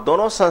 और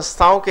दोनों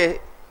संस्थाओं के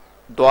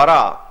द्वारा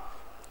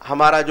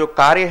हमारा जो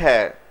कार्य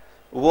है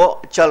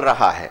वो चल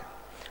रहा है।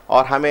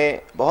 और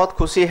हमें बहुत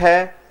खुशी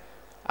है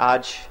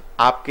आज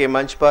आपके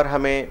मंच पर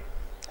हमें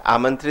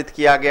आमंत्रित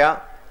किया गया।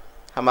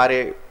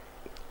 हमारे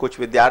कुछ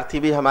विद्यार्थी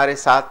भी हमारे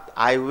साथ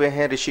आए हुए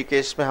हैं।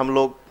 ऋषिकेश में हम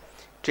लोग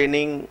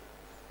ट्रेनिंग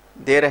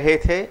दे रहे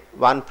थे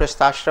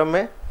वानप्रस्थ आश्रम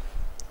में,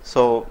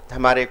 सो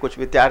हमारे कुछ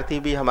विद्यार्थी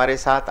भी हमारे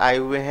साथ आए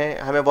हुए हैं।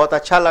 हमें बहुत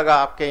अच्छा लगा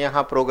आपके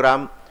यहाँ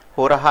प्रोग्राम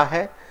हो रहा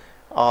है,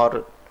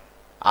 और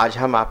आज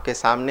हम आपके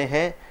सामने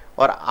हैं।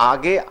 और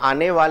आगे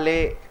आने वाले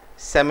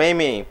समय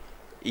में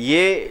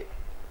ये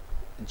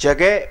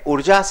जगह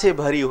ऊर्जा से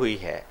भरी हुई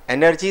है,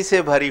 एनर्जी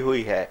से भरी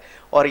हुई है,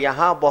 और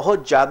यहाँ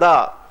बहुत ज़्यादा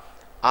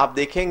आप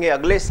देखेंगे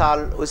अगले साल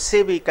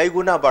उससे भी कई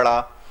गुना बड़ा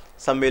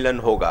सम्मेलन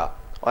होगा,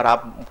 और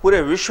आप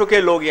पूरे विश्व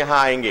के लोग यहाँ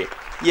आएंगे।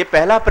 ये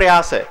पहला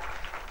प्रयास है,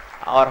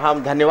 और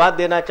हम धन्यवाद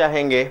देना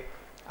चाहेंगे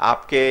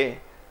आपके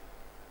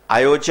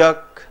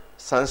आयोजक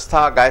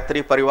संस्था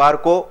गायत्री परिवार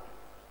को,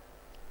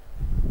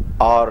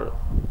 और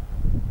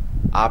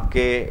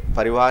आपके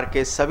परिवार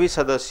के सभी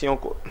सदस्यों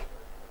को,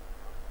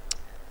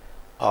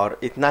 और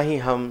इतना ही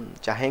हम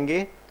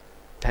चाहेंगे।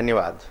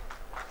 धन्यवाद।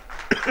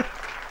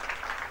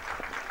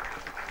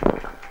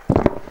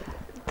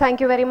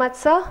 Thank you very much,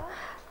 sir.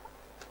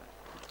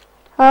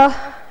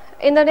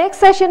 In the next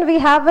session, we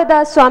have with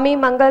us Swami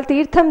Mangal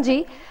Tirtham ji.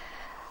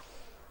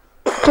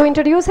 To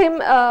introduce him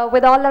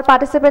with all our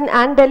participants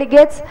and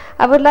delegates,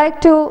 I would like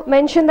to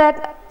mention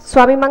that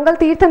Swami Mangal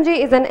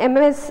Tirthamji is an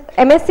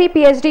MSc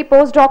PhD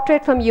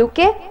postdoctorate from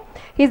UK.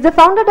 He is the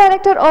founder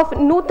director of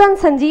Nutan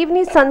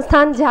Sanjeevani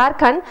Sansthan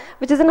Jharkhand,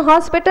 which is a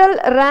hospital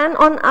ran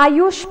on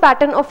Ayush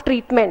pattern of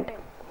treatment.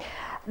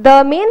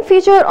 The main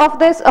feature of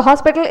this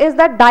hospital is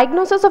that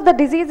diagnosis of the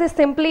disease is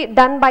simply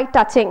done by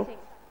touching.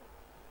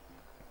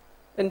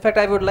 In fact,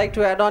 I would like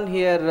to add on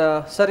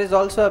here, sir is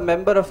also a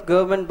member of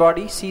government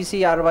body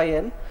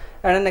CCRYN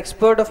and an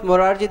expert of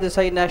Morarji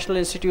Desai National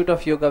Institute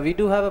of Yoga. We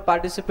do have a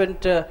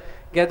participant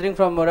gathering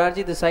from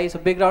Morarji Desai, so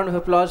big round of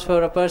applause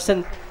for a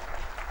person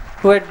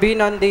who had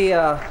been on the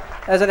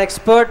as an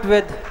expert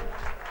with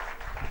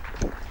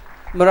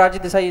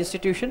Morarji Desai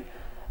institution.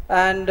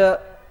 And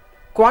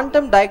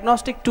quantum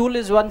diagnostic tool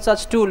is one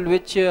such tool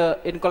which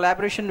in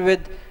collaboration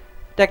with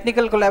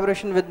technical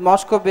collaboration with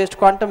Moscow based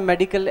Quantum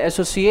Medical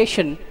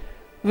Association,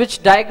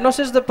 which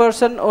diagnoses the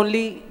person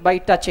only by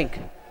touching,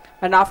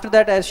 and after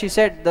that, as she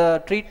said,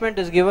 the treatment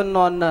is given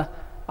on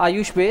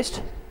Ayush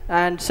based.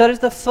 And sir is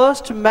the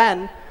first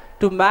man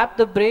to map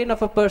the brain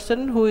of a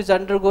person who is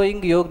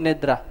undergoing योग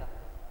निद्रा.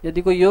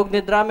 यदि कोई योग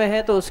निद्रा में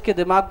है तो उसके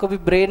दिमाग को भी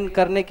ब्रेन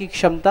करने की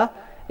क्षमता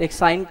एक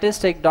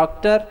साइंटिस्ट, एक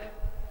डॉक्टर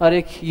और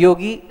एक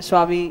योगी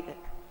स्वामी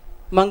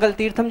मंगल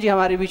तीर्थम जी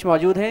हमारे बीच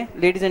मौजूद हैं.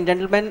 Ladies and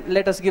gentlemen,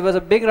 let us give us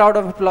a big round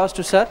of applause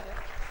to sir.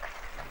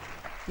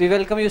 We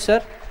welcome you,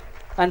 sir,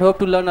 and hope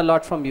to learn a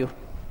lot from you.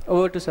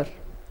 Over to sir.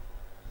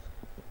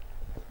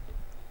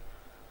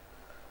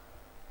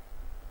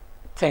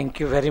 Thank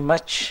you very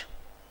much.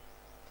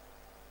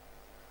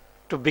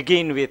 To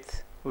begin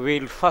with,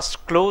 we'll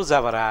first close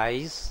our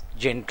eyes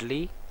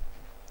gently.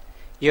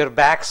 Your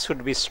back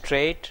should be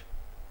straight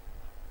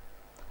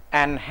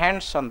and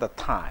hands on the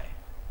thigh.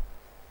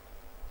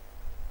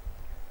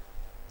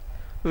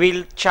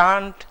 We'll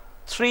chant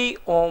 3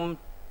 Om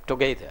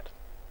together.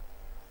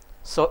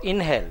 So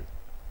inhale.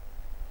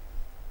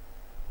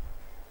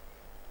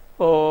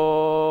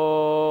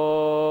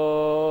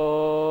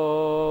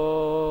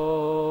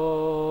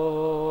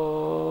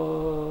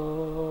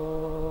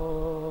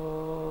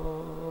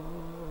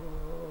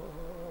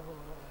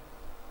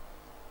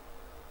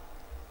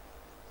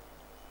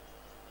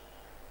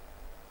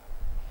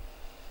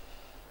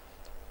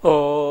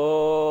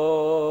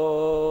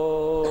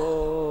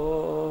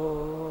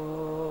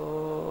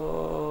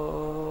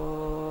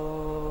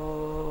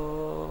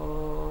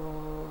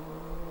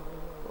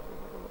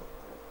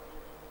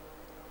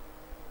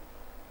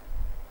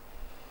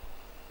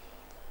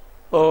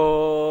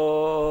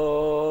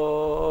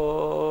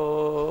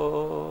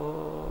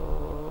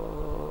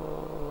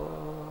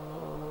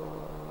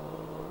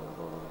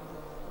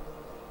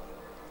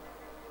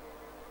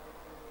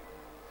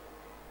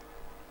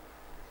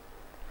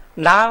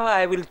 Now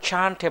I will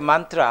chant a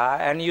mantra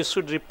and you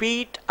should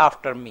repeat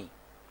after me.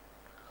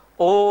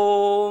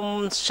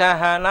 Om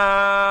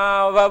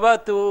Sahana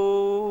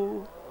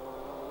Vavatu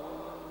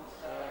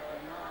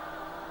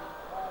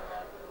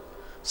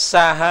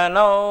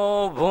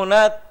Sahano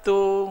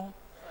Bhunattu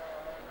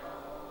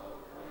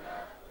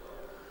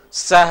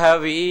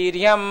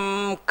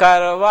Sahaviryam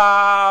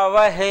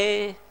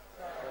Karvavahe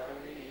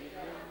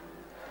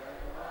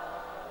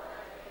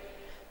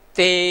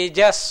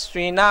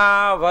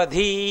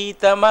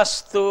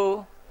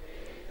Tejasvinavadhitamastu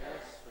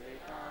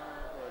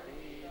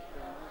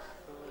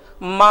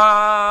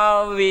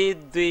Ma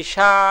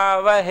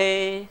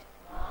Vidvishavahe.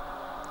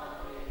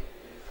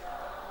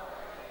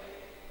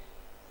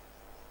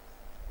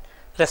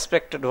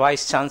 Respected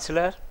Vice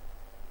Chancellor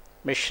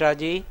Mishra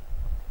ji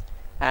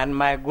and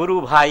my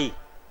Guru Bhai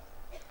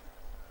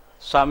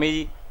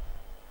Swami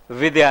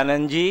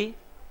Vidyanand ji,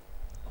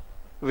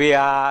 we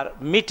are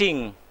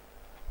meeting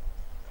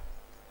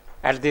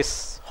at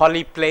this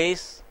holy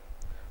place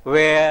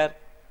where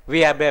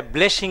we have a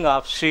blessing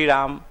of Sri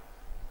Ram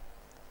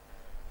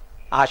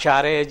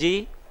Acharya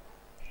ji,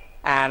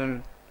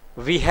 and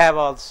we have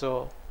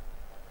also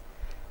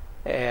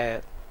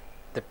the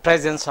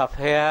presence of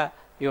here,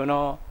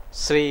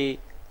 Sri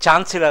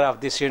Chancellor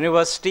of this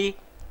university.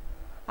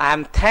 I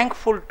am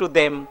thankful to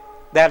them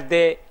that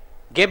they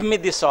gave me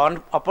this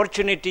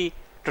opportunity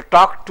to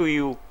talk to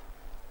you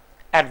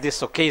at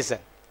this occasion.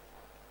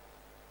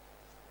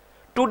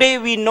 Today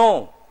we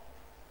know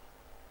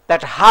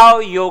that how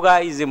yoga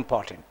is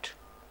important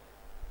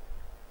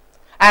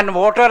and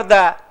what are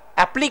the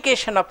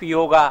application of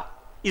yoga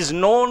is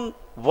known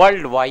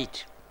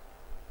worldwide.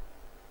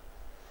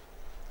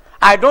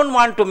 I don't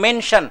want to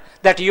mention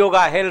that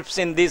yoga helps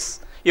in this,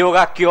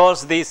 yoga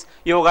cures this,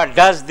 yoga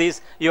does this,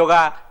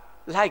 yoga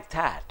like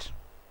that.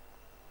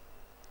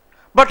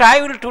 But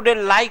I will today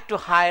like to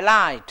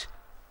highlight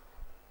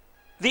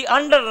the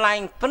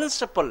underlying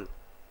principle,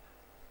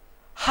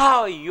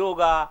 how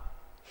yoga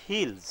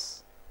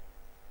heals.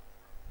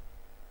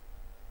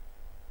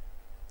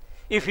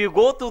 If you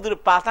go to the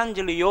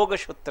Patanjali Yoga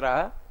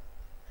Sutra,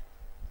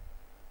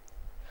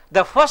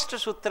 the first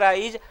sutra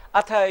is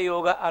Atha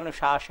Yoga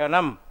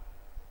Anushasanam.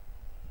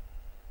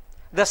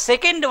 The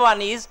second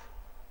one is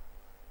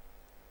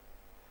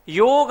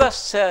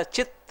yogasya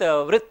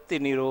chitta vritti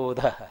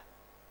nirodha.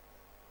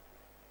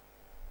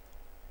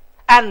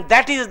 And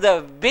that is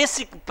the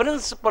basic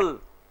principle.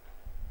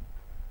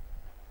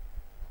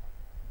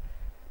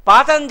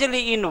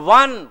 Patanjali in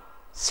one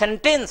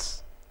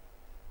sentence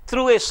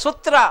through a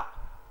sutra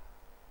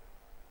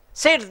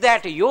said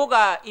that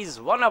yoga is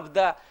one of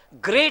the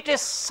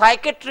greatest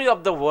psychiatry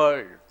of the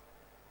world.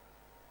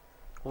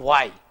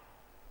 Why?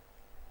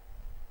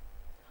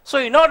 So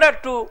in order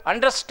to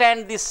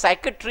understand this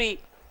psychiatry,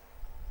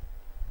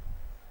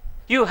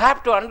 you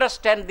have to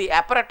understand the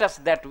apparatus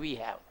that we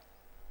have.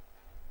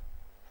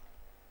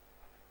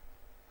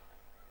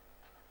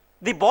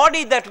 The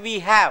body that we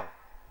have,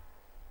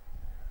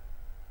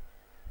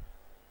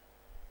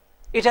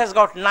 it has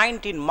got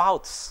 19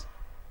 mouths.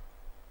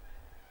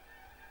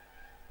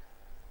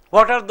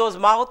 What are those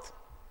mouths?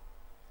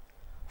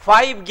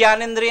 5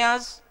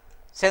 Gyanendriyas,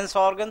 sense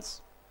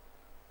organs,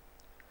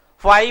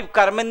 5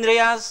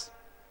 Karmendriyas,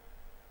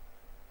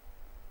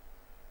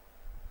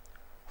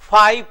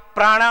 5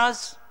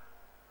 Pranas,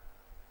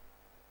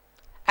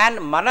 and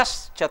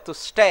Manas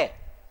Chatushta,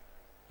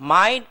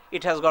 mind,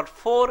 it has got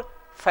 4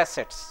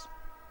 facets.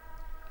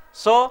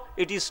 So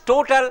it is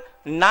total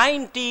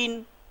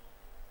 19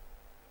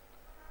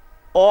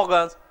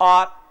 organs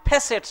or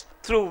facets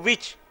through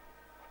which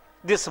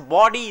this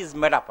body is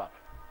made up of,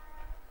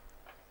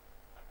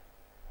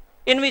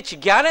 in which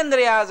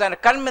Gyanendriyas and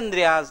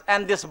Karmendriyas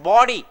and this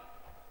body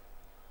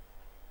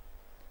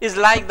is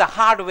like the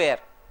hardware.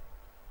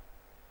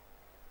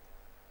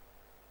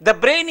 The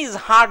brain is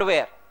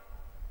hardware,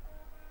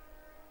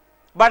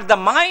 but the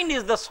mind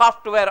is the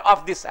software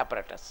of this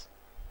apparatus.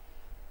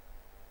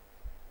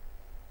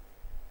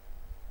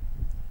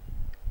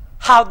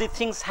 How the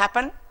things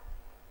happen?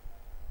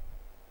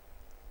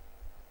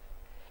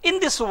 In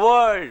this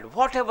world,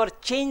 whatever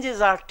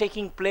changes are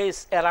taking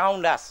place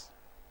around us,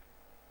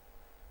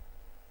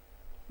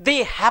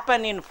 they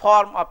happen in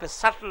form of a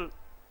subtle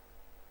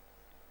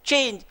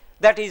change,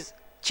 that is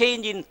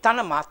change in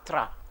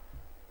tanamatra.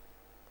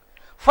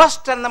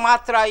 First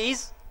tanamatra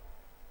is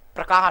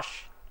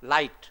prakash,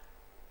 light.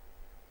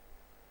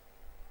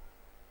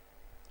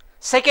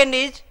 Second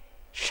is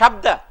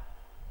shabda,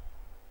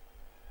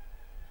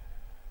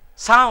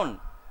 sound.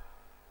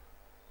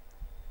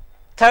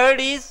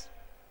 Third is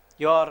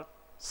your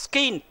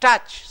skin,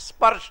 touch,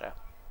 sparsha.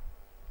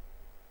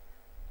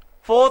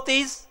 Fourth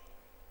is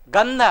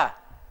gandha,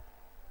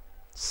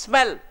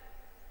 smell.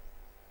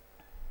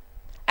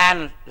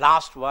 And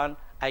last one,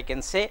 I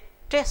can say,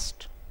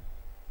 taste,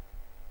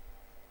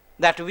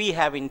 that we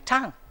have in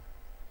tongue.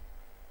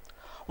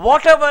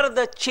 Whatever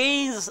the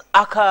changes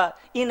occur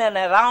in and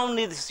around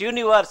this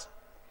universe,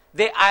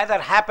 they either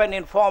happen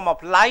in form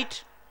of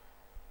light,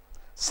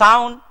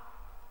 sound,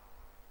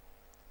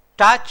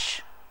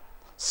 touch,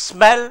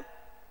 smell,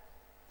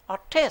 or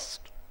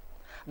taste.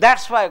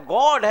 That's why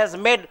God has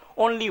made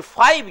only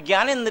 5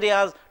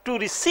 Gyanendriyas to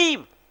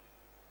receive,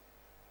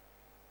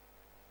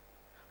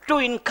 to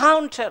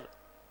encounter,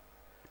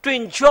 to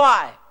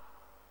enjoy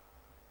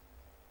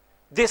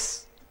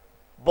this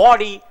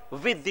body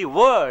with the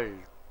world.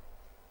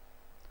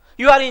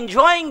 You are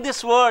enjoying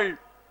this world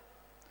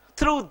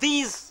through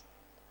these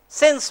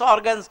sense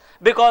organs,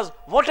 because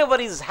whatever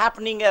is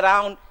happening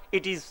around,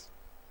 it is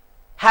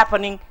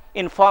happening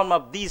in form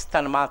of these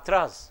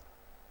tanmatras.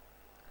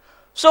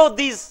 So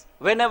these,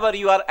 whenever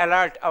you are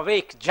alert,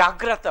 awake,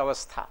 Jagrat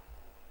Avastha,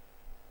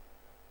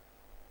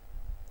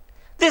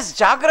 this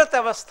Jagrat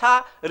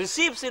Avastha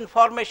receives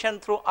information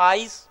through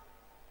eyes.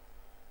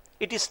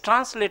 It is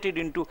translated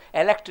into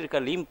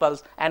electrical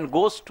impulse and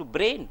goes to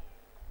brain.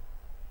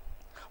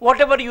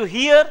 Whatever you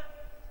hear,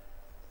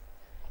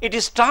 it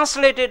is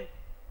translated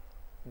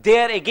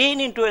there again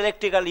into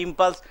electrical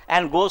impulse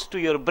and goes to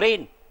your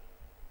brain.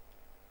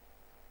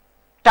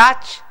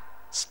 Touch,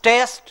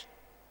 taste,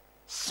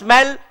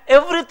 smell,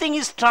 everything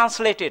is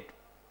translated.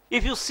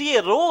 If you see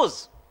a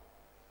rose,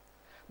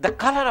 the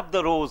color of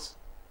the rose,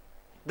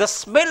 the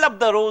smell of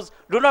the rose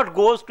do not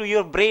go to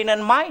your brain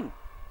and mind.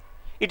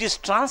 It is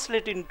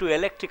translated into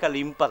electrical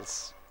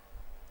impulse.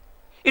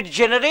 It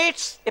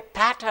generates a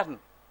pattern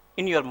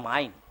in your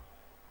mind.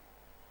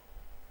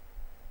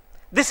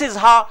 This is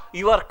how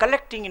you are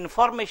collecting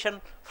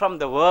information from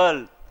the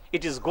world.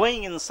 It is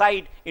going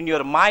inside in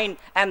your mind,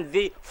 and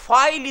the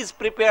file is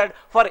prepared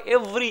for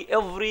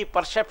every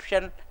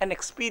perception and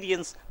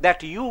experience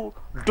that you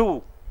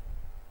do,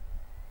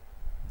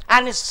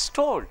 and is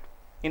stored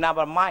in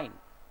our mind.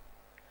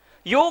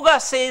 Yoga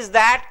says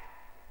that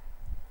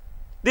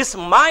this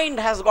mind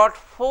has got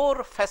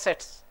 4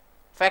 facets,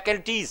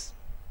 faculties: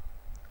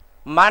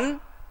 man,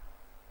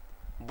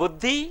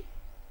 buddhi,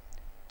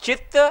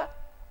 chitta,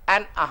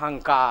 and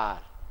ahankar.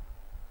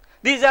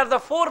 These are the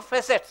 4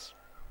 facets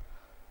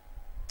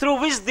through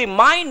which the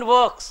mind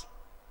works,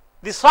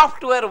 the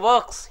software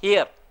works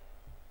here.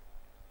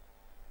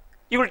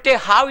 You will take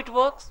how it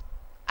works.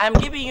 I am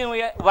giving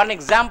you one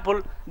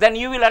example, then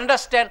you will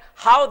understand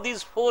how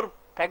these 4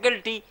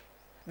 faculty,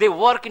 they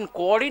work in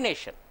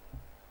coordination.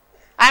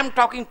 I am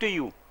talking to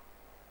you.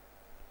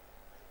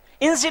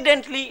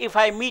 Incidentally, if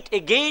I meet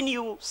again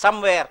you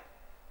somewhere,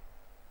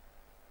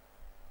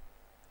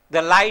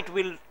 the light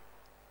will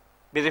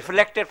be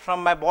reflected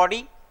from my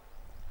body,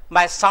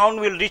 my sound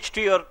will reach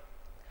to your,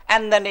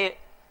 and then a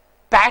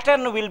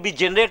pattern will be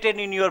generated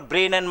in your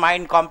brain and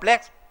mind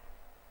complex.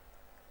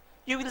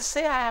 You will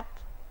say, I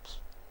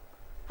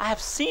have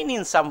seen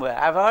in somewhere,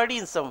 I have heard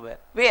in somewhere.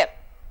 Where?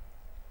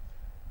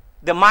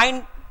 The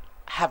mind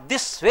have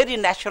this very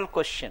natural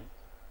question.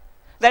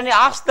 Then he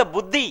asks the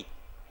buddhi,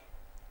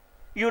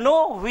 you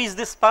know who is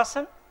this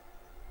person?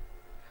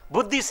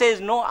 Buddhi says,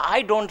 no,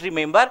 I don't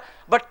remember,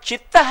 but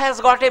chitta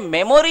has got a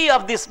memory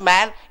of this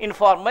man in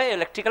form of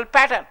electrical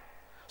pattern.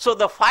 So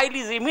the file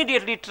is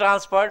immediately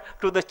transferred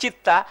to the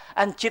chitta,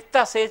 and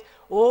chitta says,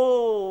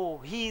 oh,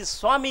 he is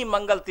Swami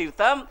Mangal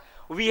Tirtham.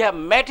 We have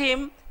met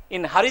him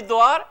in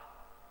Haridwar.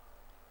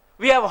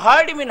 We have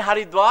heard him in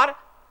Haridwar.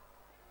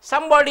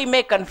 Somebody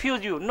may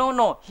confuse you. No,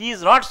 no, he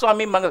is not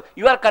Swami Mangal.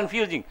 You are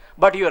confusing.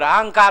 But your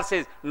ahankar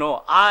says,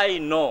 no, I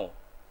know.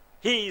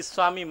 He is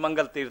Swami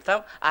Mangal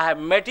Tirtham. I have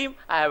met him.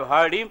 I have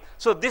heard him.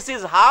 So this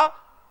is how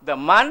the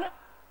man,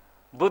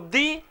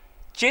 buddhi,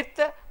 chit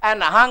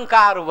and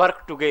ahankar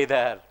work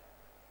together.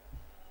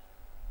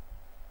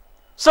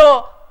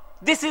 So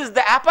this is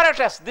the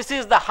apparatus. This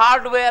is the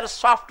hardware,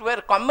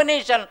 software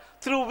combination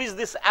through which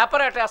this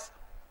apparatus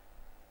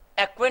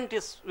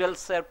acquaints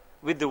yourself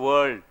with the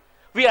world.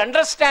 We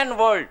understand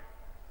world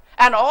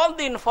and all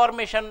the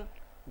information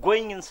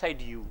going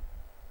inside you.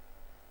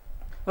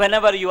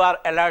 Whenever you are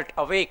alert,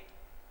 awake,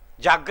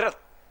 Jagrat,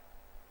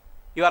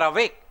 you are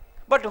awake.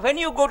 But when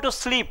you go to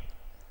sleep,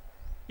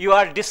 you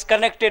are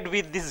disconnected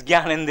with these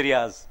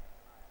Gyanendriyas.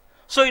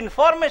 So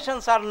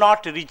informations are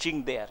not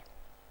reaching there.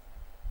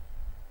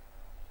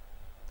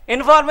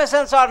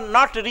 Informations are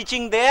not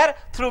reaching there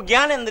through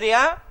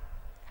Gyanendriya,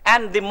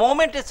 and the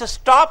moment it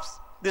stops,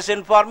 this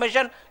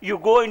information, you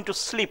go into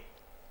sleep.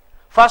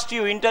 First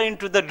you enter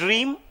into the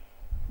dream,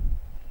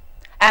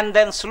 and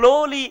then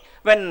slowly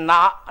when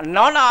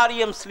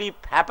non-REM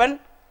sleep happen,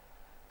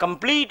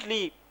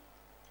 completely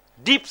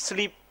deep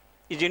sleep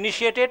is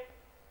initiated.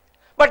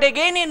 But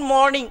again in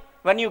morning,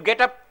 when you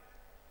get up,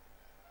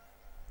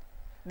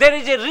 there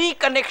is a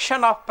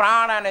reconnection of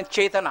prana and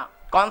chetana,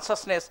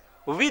 consciousness,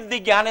 with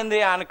the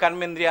Gyanendriya and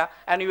Karmendriya,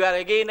 and you are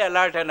again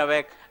alert and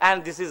awake.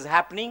 And this is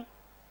happening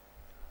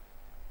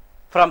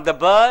from the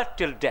birth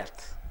till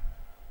death.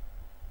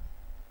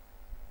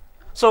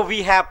 So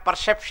we have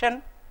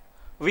perception,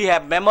 we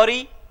have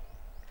memory,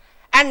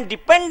 and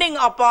depending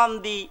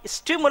upon the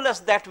stimulus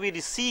that we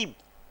receive,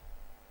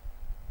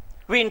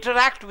 we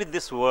interact with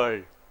this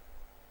world.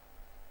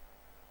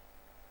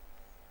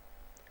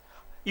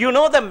 You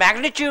know the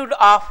magnitude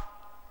of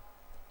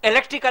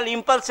electrical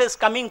impulses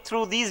coming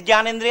through these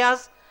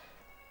Gyanendriyas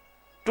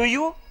to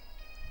you?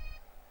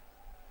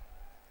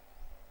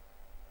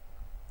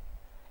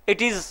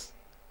 It is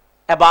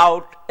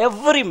about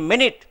every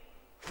minute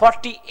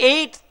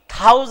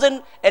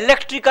 48,000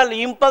 electrical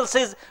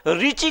impulses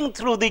reaching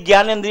through the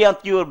Gyanendriya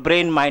to your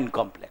brain-mind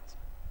complex.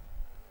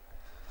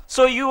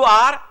 So you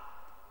are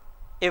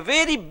a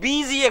very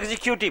busy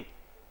executive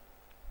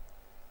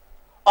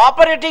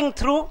operating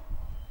through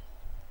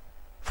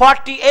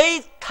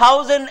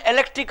 48,000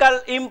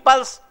 electrical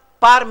impulse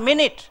per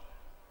minute.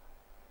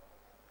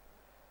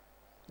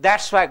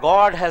 That's why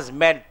God has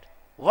made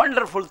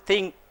wonderful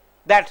thing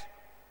that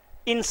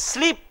in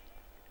sleep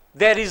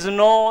there is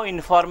no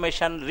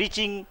information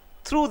reaching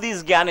through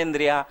these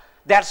Gyanendriya.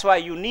 That's why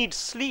you need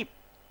sleep.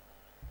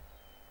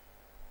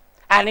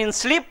 And in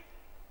sleep,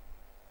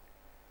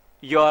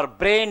 your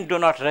brain do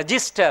not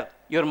register,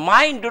 your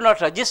mind do not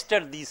register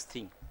these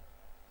things.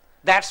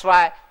 That's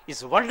why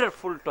it's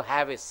wonderful to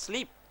have a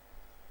sleep.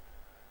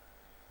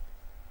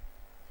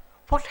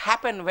 What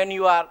happens when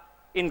you are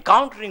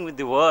encountering with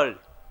the world?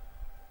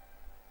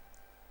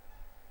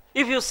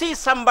 If you see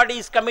somebody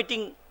is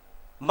committing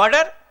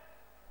murder,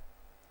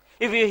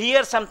 if you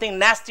hear something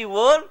nasty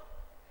word,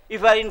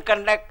 if you are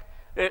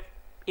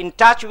in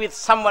touch with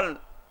someone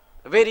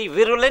very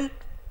virulent,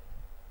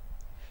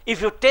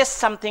 if you taste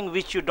something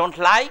which you don't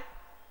like,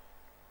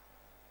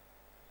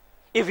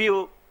 if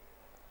you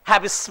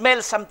have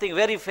smelled something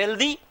very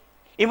filthy,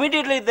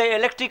 immediately the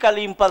electrical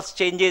impulse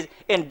changes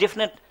and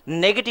different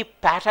negative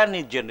pattern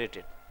is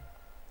generated.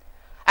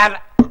 And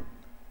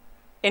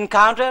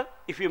encounter,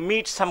 if you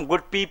meet some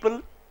good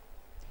people,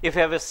 if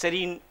you have a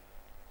serene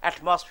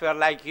atmosphere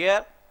like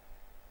here,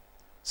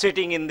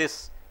 sitting in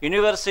this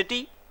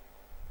university,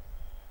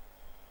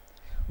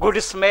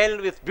 good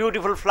smell with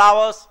beautiful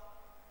flowers,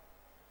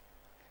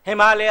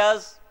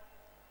 Himalayas,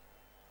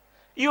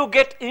 you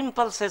get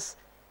impulses,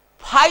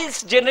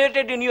 files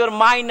generated in your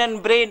mind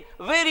and brain,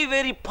 very,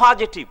 very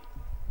positive.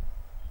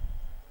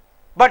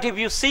 But if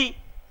you see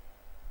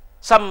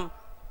some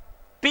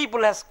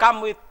people has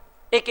come with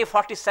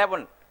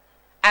AK-47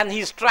 and he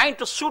is trying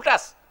to shoot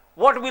us,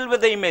 what will be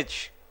the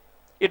image?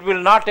 It will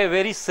not a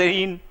very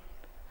serene,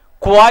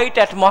 quiet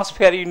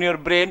atmosphere in your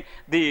brain.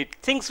 The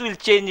things will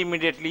change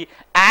immediately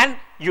and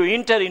you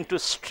enter into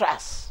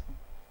stress.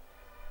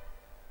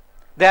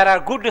 There are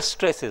good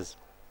stresses.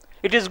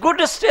 It is good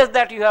stress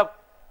that you have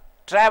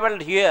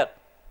traveled here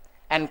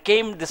and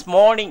came this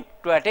morning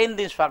to attend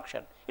this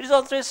function. It is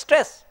also a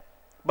stress,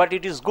 but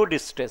it is good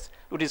stress.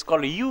 It is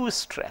called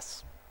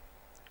eustress.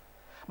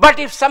 But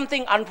if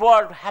something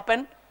untoward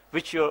happen,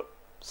 which your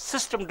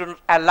system do not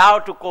allow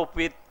to cope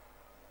with,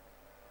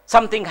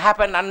 something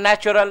happen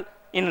unnatural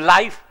in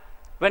life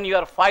when you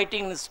are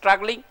fighting and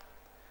struggling,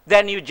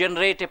 then you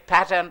generate a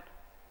pattern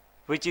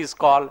which is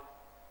called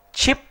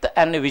Chipta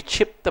and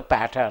Vichipta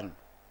pattern,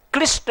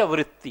 Klishta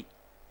Vritti.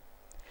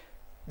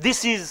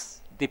 This is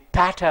the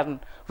pattern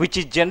which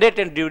is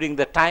generated during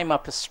the time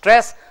of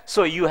stress.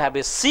 So you have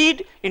a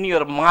seed in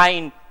your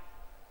mind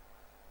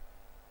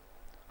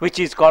which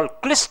is called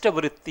Klishta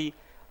Vritti,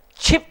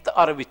 Chipta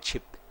or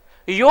Vichipta.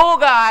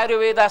 Yoga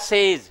Ayurveda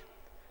says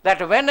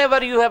that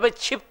whenever you have a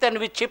Chipta and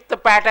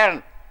Vichipta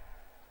pattern,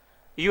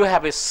 you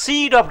have a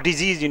seed of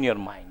disease in your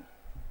mind.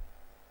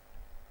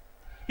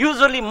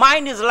 Usually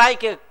mind is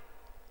like a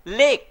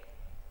lake,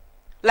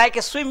 like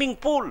a swimming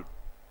pool,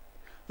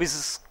 which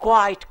is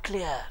quite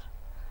clear,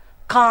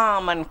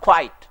 calm and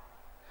quiet.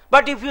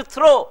 But if you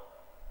throw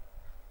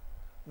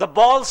the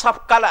balls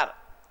of color,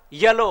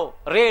 yellow,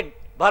 red,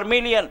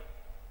 vermilion,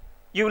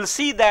 you will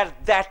see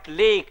that that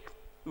lake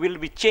will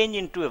be changed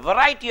into a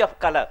variety of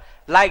color.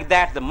 Like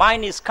that, the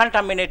mind is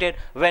contaminated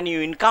when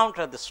you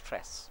encounter the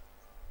stress.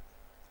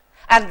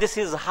 And this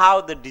is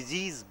how the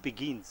disease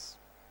begins.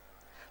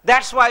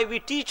 That's why we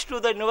teach to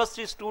the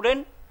university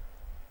student,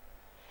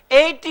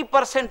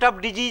 80%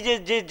 of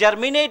diseases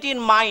germinate in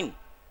mind,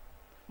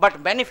 but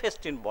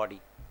manifest in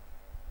body.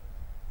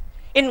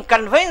 In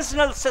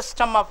conventional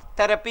system of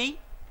therapy,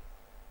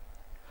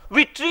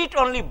 we treat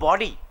only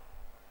body.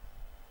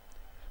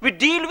 We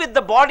deal with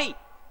the body,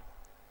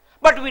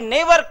 but we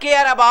never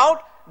care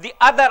about the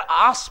other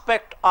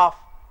aspect of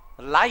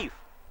life,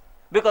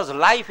 because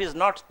life is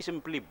not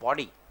simply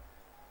body.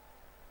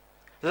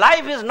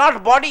 Life is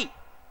not body.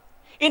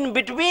 In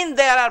between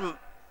there are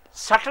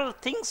subtle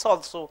things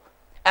also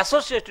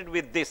associated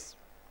with this,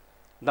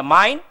 the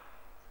mind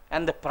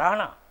and the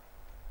prana.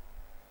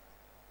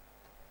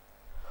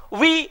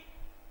 We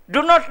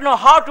do not know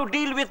how to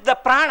deal with the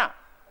prana,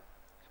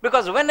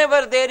 because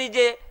whenever there is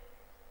a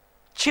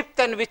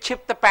Chipta and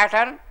Vichipta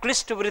pattern,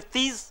 Klishta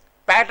Vrittis,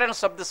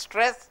 patterns of the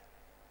stress,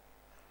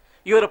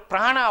 your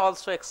prana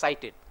also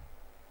excited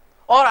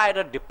or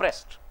either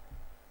depressed.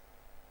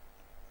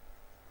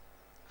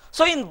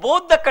 So in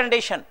both the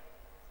condition,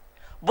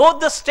 both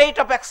the state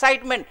of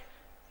excitement,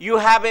 you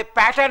have a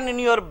pattern in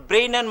your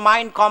brain and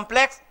mind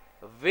complex,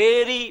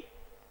 very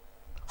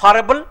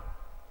horrible.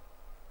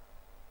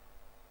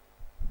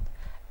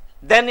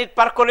 Then it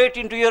percolates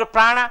into your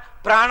prana,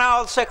 prana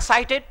also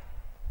excited.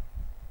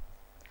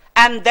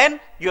 And then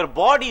your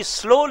body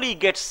slowly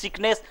gets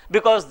sickness,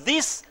 because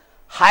this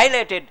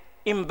highlighted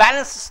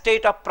imbalanced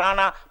state of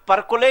prana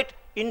percolate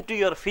into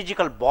your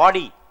physical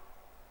body.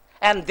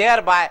 And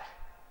thereby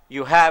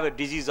you have a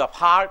disease of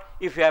heart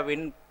if you have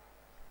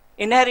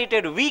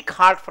inherited weak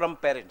heart from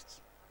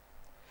parents.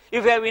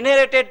 If you have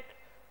inherited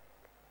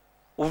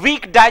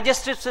weak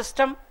digestive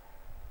system,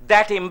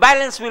 that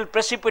imbalance will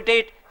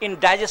precipitate in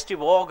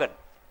digestive organ.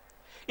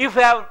 If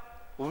you have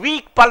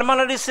weak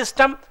pulmonary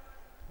system,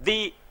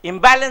 the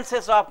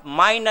imbalances of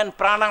mind and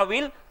prana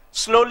will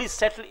slowly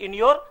settle in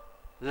your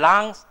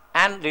lungs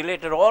and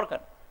related organ.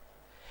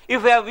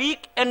 If you have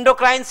weak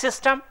endocrine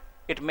system,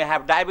 it may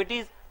have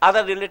diabetes,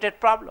 other related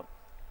problem.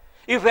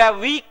 If you have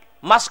weak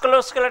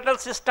musculoskeletal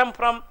system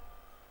from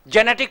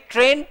genetic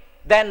train,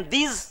 then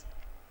these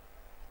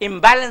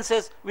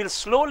imbalances will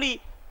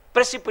slowly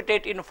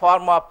precipitate in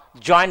form of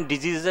joint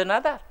disease and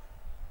other.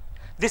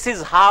 This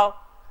is how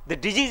the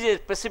diseases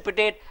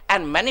precipitate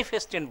and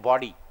manifest in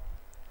body.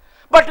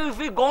 But if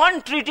we go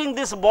on treating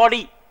this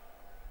body,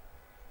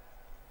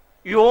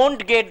 you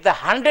won't get the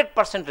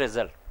 100%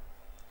 result.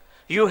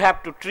 You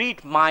have to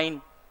treat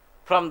mind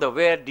from the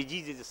where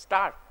diseases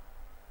start.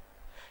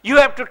 You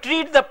have to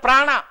treat the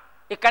prana,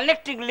 a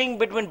connecting link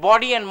between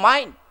body and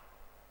mind.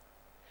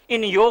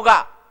 In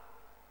yoga,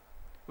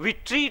 we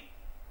treat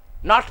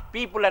not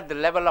people at the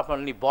level of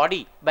only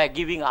body by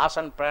giving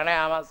asana,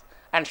 pranayamas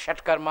and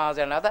shatkarmas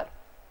and other.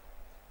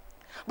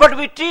 But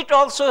we treat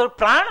also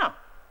prana.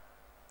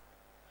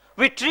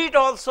 We treat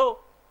also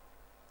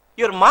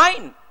your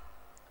mind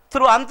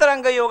through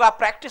antaranga yoga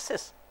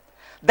practices.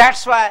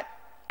 That's why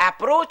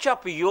approach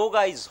of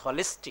yoga is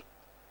holistic.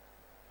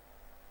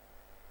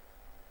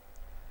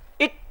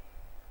 It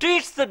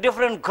treats the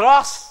different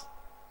gross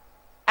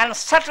and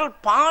subtle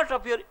part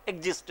of your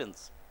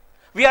existence.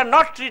 We are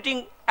not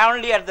treating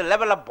only at the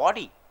level of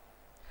body.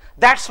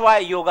 That's why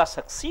yoga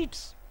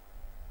succeeds.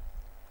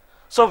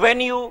 So when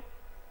you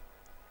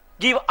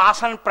give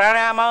asana,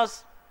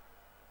 pranayamas,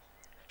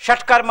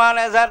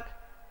 shatkarma,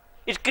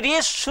 it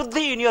creates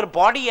shuddhi in your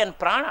body and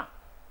prana.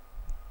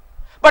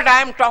 But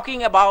I am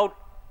talking about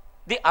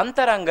the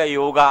antaranga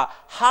yoga,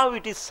 how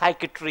it is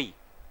psychiatry.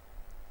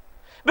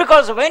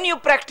 Because when you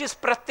practice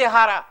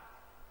pratyahara,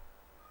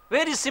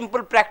 very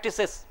simple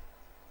practices,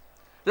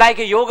 like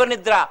a yoga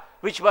nidra,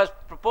 which was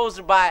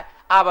proposed by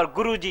our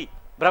Guruji,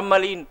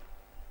 Brahmalin,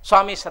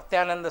 Swami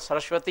Satyananda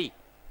Saraswati.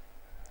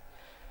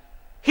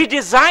 He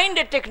designed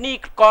a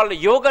technique called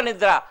Yoga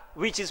Nidra,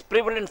 which is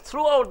prevalent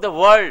throughout the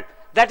world.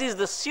 That is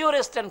the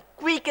surest and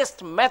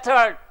quickest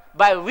method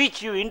by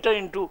which you enter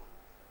into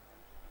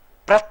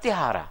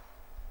Pratyahara.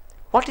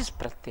 What is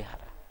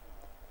Pratyahara?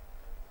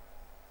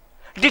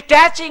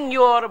 Detaching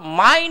your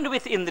mind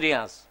with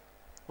Indriyas.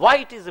 Why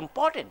it is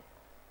important?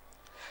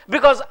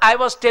 Because I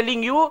was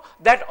telling you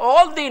that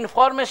all the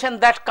information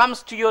that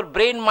comes to your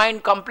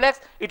brain-mind complex,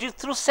 it is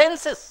through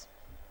senses.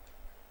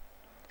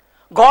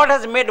 God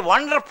has made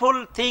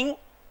wonderful thing,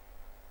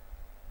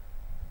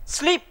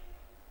 sleep.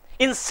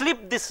 In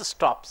sleep this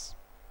stops.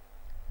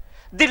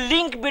 The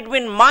link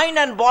between mind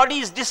and body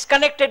is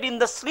disconnected in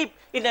the sleep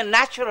in a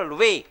natural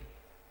way.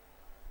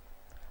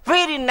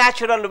 Very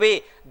natural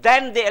way.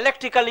 Then the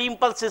electrical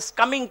impulses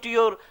coming to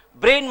your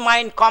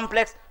brain-mind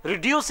complex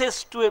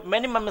reduces to a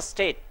minimum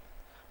state.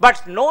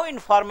 But no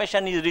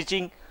information is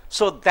reaching,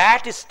 so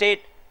that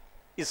state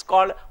is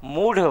called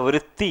mudha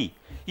vritti.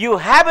 You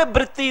have a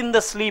vritti in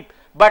the sleep,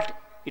 but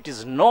it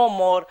is no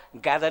more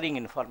gathering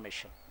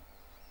information.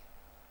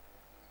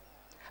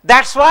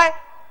 That's why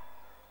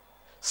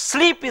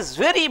sleep is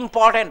very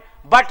important,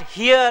 but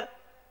here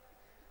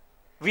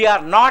we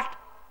are not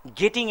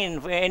getting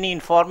any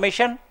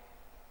information,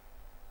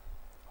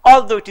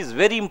 although it is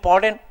very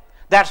important.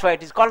 That's why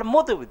it is called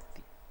mudha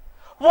vritti.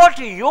 What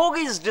yoga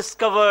is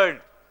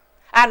discovered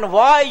and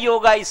why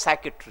yoga is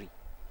psychiatry?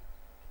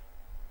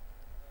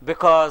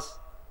 Because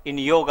in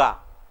yoga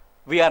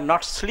we are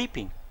not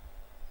sleeping.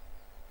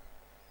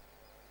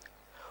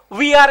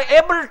 We are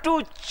able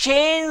to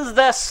change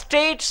the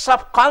states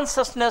of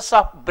consciousness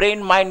of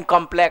brain-mind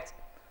complex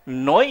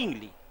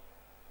knowingly.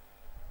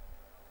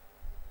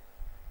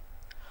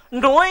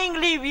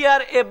 Knowingly we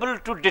are able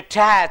to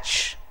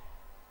detach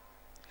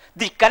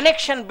the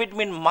connection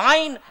between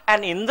mind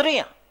and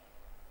indriya.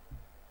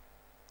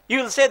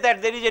 You will say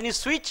that there is any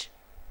switch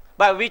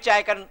by which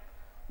I can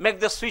make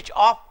the switch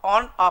off,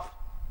 on, off.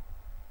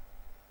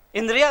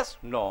 Indriyas?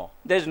 No,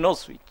 there is no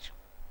switch.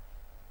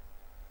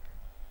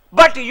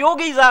 But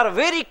yogis are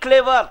very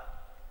clever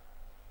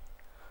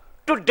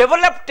to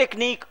develop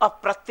technique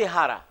of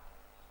pratyahara.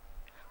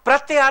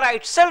 Pratyahara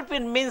itself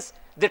means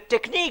the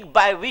technique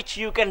by which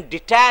you can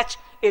detach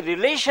a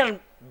relation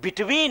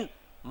between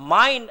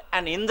mind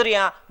and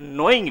indriya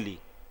knowingly.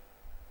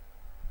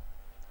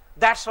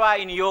 That's why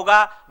in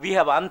yoga we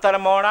have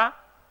antaramona,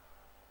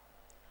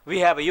 we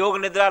have a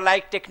yoga nidra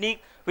like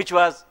technique which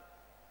was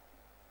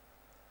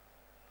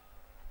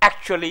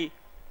actually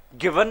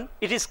given.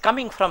 It is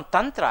coming from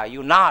tantra,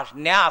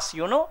 nyas,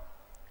 you know,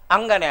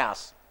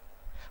 anganyas.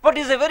 But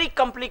it is a very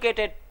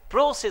complicated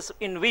process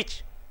in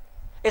which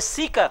a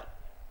seeker,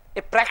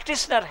 a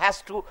practitioner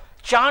has to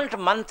chant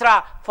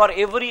mantra for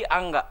every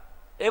anga,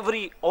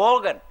 every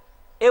organ,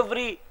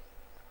 every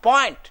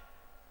point.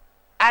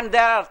 And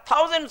there are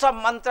thousands of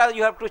mantras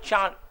you have to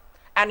chant,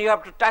 and you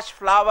have to touch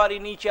flower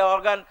in each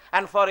organ,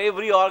 and for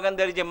every organ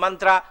there is a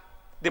mantra.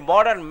 The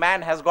modern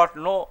man has got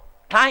no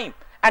time,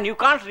 and you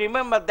can't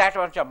remember that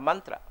much of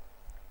mantra.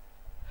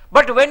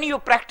 But when you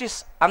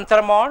practice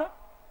antaramona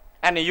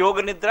and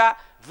yoga nidra,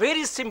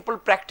 very simple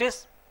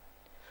practice,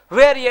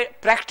 where a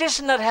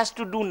practitioner has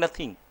to do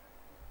nothing.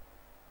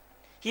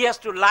 He has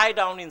to lie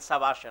down in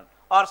savasana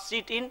or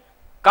sit in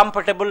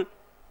comfortable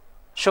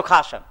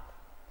sukhasana,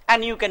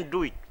 and you can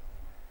do it.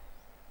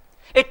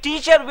 A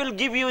teacher will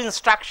give you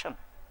instruction,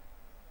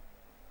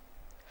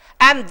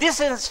 and this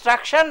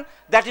instruction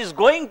that is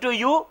going to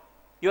you,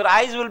 your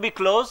eyes will be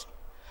closed,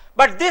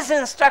 but this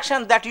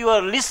instruction that you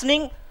are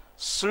listening,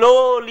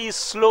 slowly,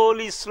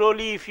 slowly,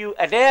 slowly, if you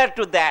adhere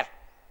to that,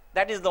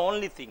 that is the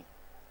only thing.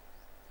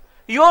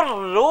 Your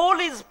role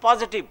is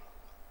positive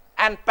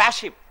and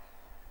passive.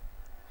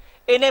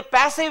 In a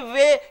passive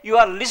way, you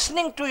are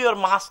listening to your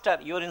master,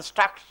 your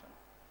instruction.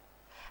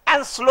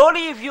 And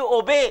slowly if you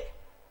obey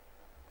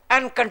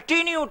and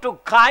continue to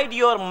guide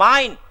your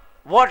mind,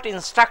 what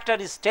instructor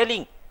is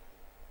telling,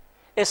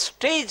 a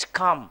stage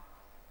comes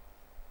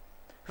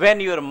when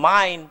your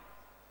mind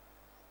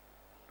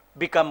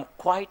become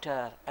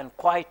quieter and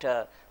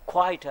quieter,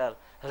 quieter,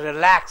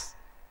 relaxed.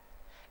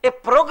 A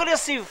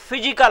progressive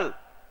physical,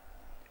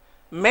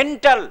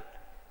 mental,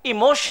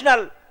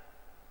 emotional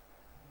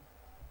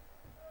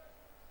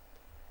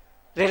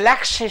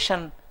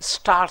relaxation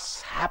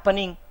starts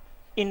happening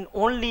in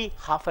only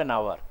half an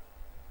hour.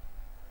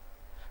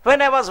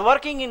 When I was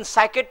working in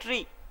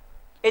psychiatry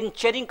in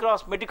Charing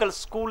Cross Medical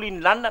School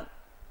in London,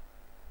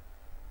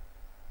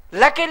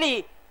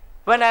 luckily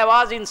when I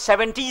was in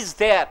 70s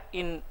there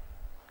in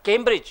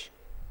Cambridge,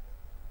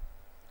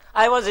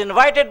 I was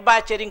invited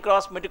by Charing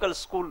Cross Medical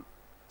School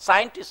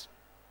scientists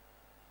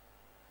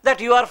that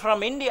you are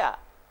from India,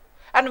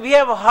 and we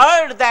have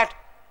heard that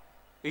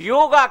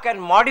yoga can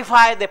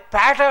modify the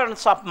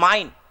patterns of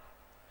mind.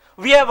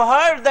 We have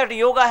heard that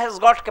yoga has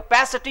got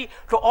capacity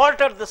to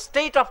alter the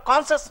state of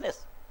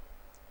consciousness,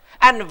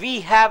 and we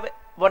have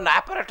one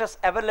apparatus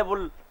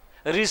available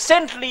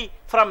recently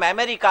from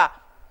America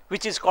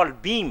which is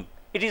called BEAM.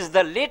 It is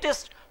the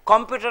latest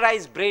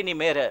computerized brain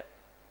imager.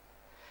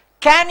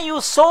 Can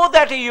you show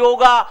that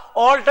yoga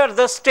alters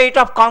the state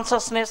of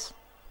consciousness?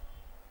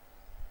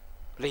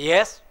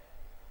 Yes.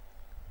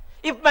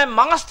 If my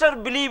master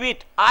believe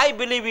it, I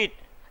believe it,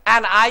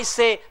 and I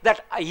say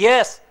that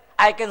yes,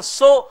 I can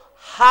show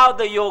how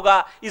the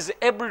yoga is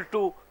able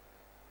to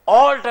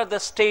alter the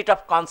state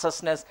of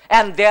consciousness,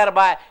 and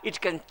thereby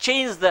it can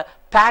change the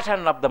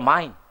pattern of the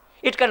mind.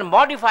 It can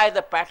modify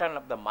the pattern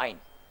of the mind.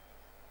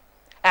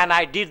 And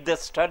I did the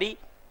study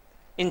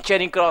in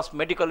Charing Cross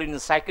Medical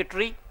University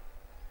Psychiatry,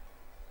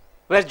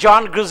 where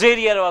John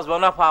Gruzerier was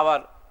one of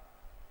our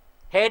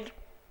head,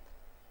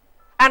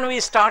 and we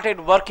started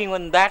working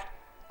on that,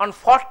 on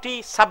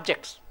 40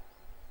 subjects.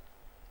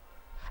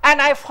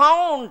 And I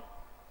found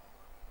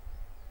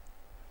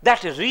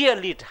that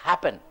really it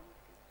happened.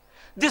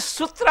 This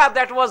sutra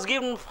that was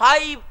given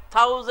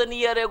 5,000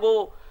 years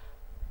ago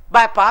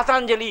by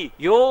Patanjali,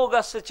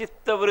 Yogasya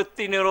Chitta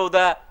Vritti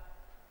Nirodha,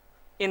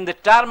 in the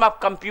term of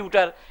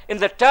computer, in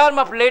the term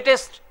of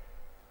latest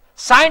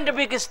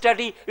scientific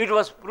study, it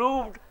was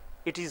proved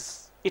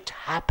it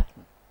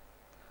happened.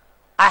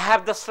 I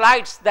have the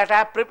slides that I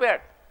have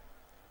prepared,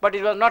 but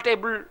it was not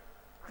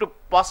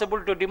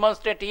possible to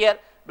demonstrate here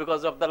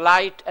because of the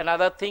light and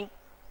other thing.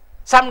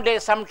 Someday,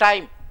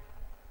 sometime,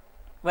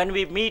 when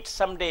we meet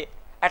someday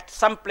at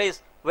some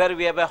place where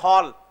we have a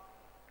hall,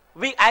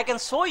 I can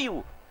show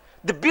you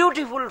the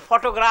beautiful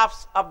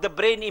photographs of the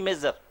brain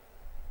imager.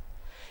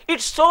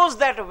 It shows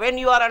that when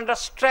you are under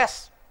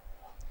stress,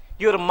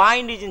 your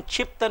mind is in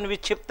Chipta and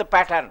Vichipta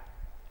pattern.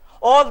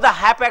 All the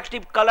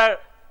hyperactive color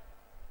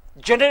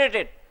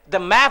generated, the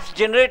maps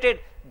generated,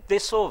 they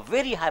show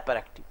very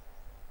hyperactive.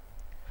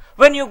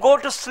 When you go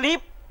to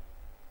sleep,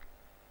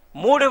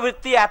 Mood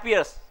Vritti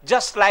appears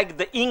just like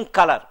the ink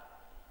color.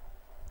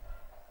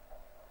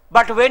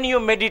 But when you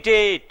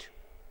meditate,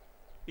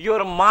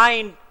 your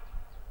mind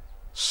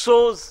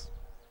shows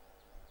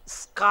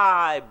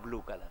sky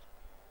blue color,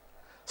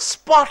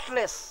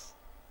 spotless,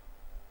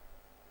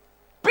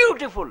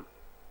 beautiful.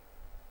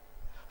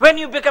 When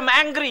you become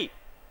angry,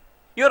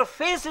 your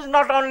face is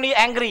not only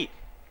angry,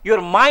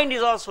 your mind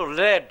is also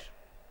red.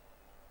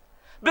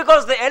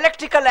 Because the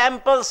electrical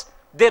impulse,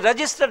 they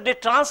register, they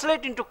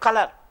translate into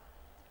color.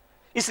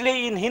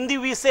 इसलिए in Hindi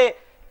we say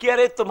कि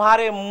अरे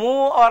तुम्हारे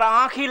मुंह और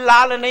आंख ही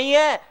लाल नहीं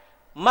है,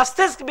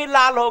 मस्तिष्क भी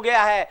लाल हो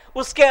गया है,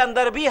 उसके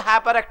अंदर भी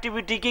हाइपर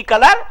एक्टिविटी की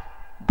कलर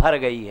भर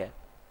गई है.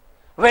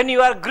 When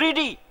you are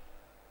greedy,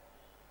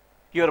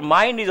 your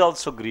mind is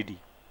also greedy.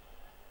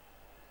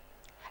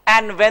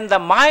 And when the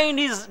mind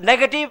is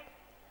negative,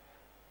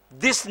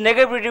 this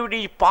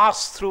negativity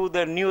passes through the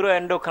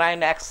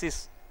neuroendocrine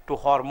axis to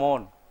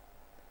hormone.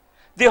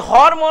 The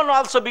hormone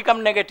also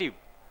become negative,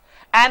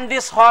 and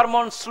this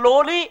hormone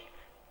slowly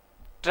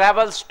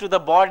travels to the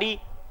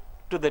body,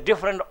 to the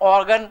different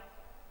organ.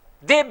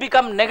 They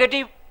become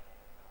negative.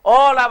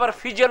 All our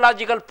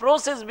physiological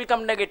process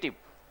become negative.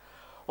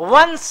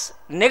 Once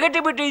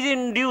negativity is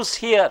induced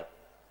here,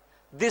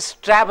 this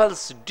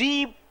travels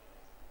deep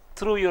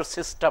through your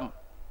system,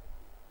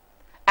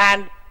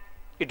 and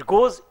it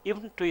goes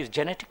even to your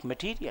genetic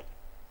material.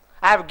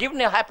 I have given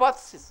a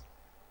hypothesis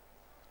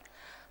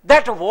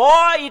that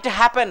why it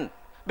happened,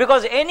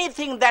 because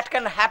anything that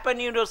can happen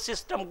in your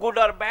system, good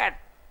or bad,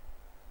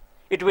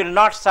 it will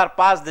not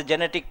surpass the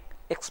genetic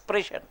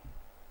expression.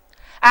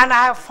 And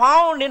I have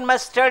found in my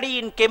study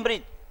in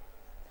Cambridge,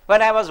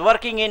 when I was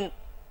working in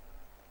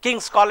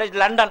King's College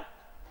London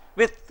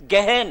with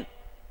Gehen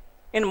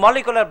in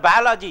molecular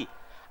biology,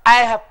 I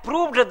have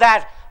proved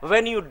that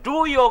when you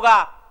do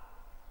yoga,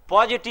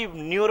 positive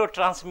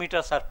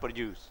neurotransmitters are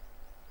produced.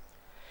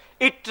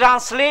 It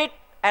translates,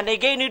 and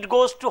again it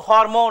goes to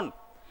hormone.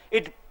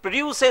 It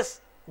produces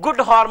good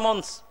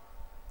hormones.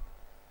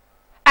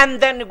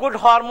 And then good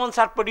hormones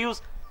are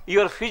produced.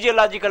 Your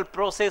physiological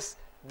process,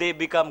 they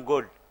become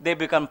good. They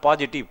become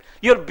positive.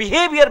 Your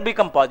behavior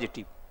become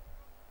positive.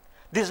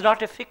 This is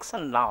not a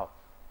fiction now.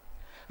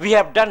 We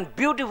have done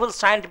beautiful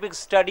scientific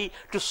study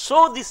to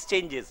show these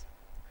changes.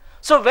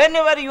 So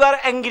whenever you are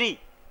angry,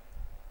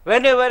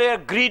 whenever you are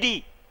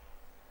greedy,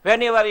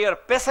 whenever you are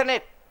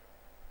passionate,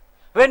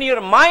 when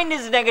your mind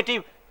is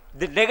negative,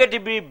 the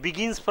negativity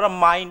begins from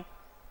mind,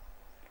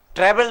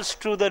 travels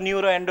to the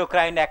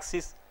neuroendocrine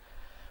axis,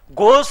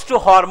 goes to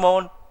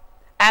hormone,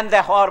 and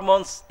the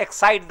hormones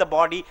excite the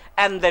body,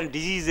 and then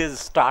diseases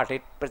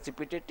started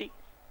precipitating.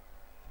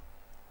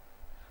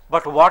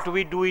 But what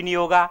we do in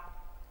yoga,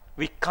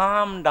 we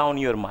calm down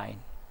your mind.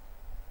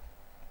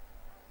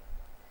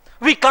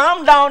 We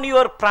calm down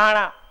your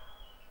prana,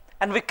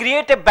 and we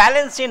create a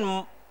balance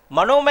in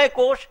manomaya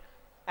kosh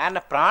and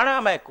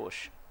pranamaya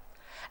kosh.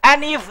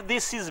 And if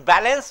this is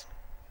balanced,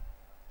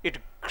 it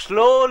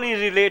slowly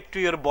relates to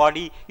your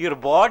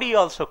body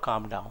also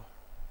calm down.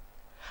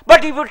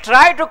 But if you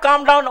try to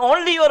calm down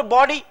only your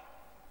body,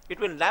 it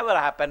will never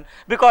happen,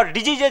 because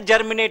diseases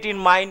germinate in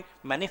mind,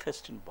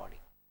 manifest in body.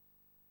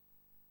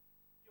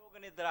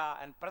 Yoga Nidra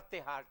and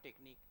Pratyahar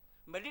technique,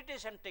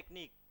 meditation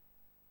technique,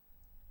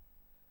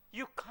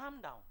 you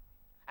calm down.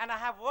 And I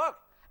have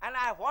worked, and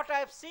what I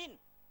have seen,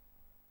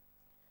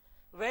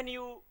 when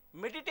you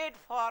meditate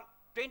for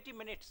 20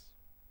 minutes.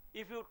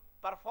 If you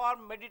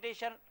perform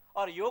meditation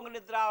or Yoga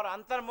Nidra or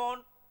Antarmon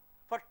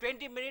for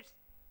 20 minutes,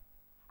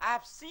 I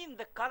have seen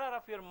the color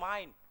of your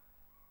mind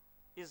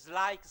is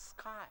like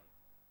sky.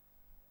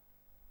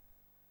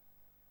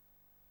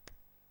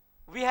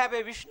 We have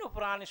a Vishnu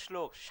Purana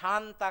shlok,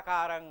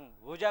 Shantakarang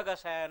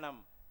Bhujagasayanam.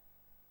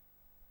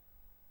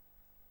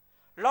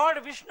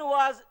 Lord Vishnu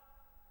was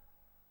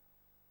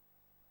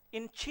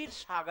in Kshir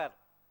Sagar,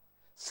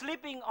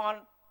 sleeping on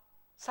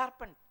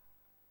serpent.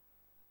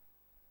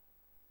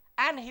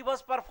 And he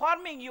was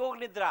performing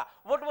Yoga Nidra.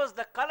 What was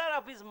the color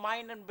of his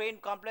mind and brain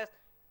complex?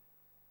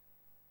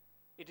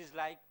 It is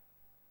like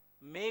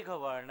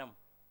Meghavarnam,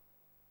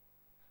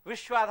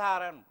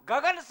 Vishwadharam,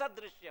 Gagan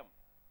Sadrishyam.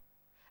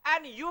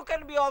 And you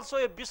can be also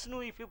a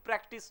Vishnu if you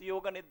practice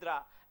Yoga Nidra.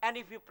 And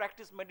if you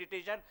practice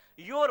meditation,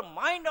 your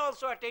mind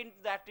also attains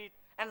that it.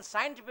 And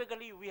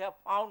scientifically we have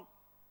found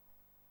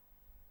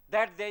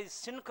that there is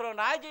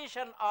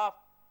synchronization of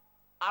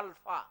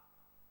alpha.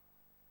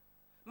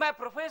 My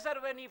professor,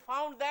 when he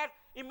found that,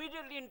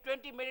 immediately in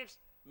 20 minutes,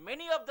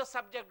 many of the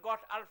subjects got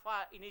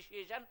alpha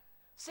initiation.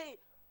 Say,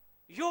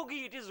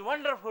 Yogi, it is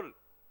wonderful.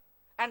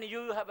 And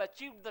you have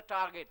achieved the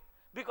target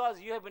because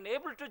you have been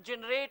able to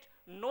generate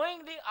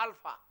knowingly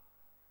alpha.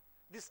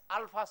 This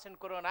alpha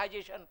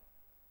synchronization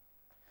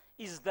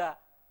is the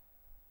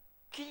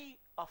key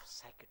of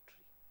psychiatry.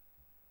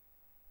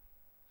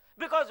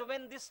 Because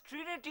when this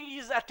trinity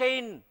is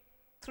attained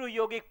through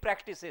yogic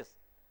practices,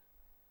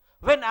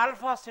 when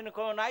alpha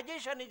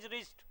synchronization is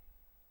reached,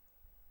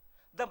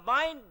 the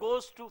mind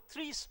goes to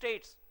 3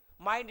 states.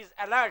 Mind is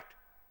alert,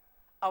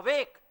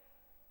 awake,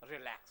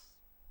 relax.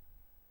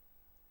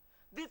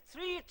 The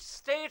 3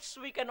 states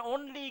we can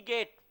only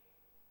get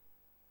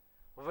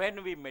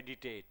when we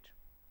meditate.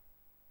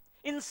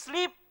 In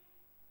sleep,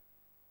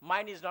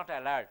 mind is not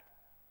alert.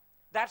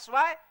 That's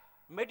why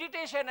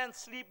meditation and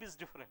sleep is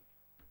different.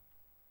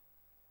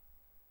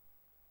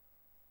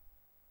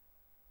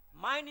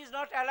 Mind is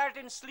not alert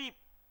in sleep,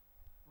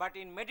 but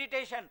in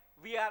meditation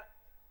we are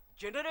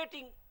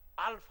generating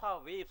alpha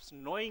waves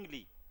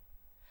knowingly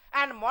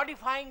and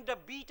modifying the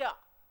beta.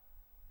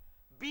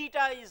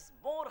 Beta is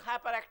more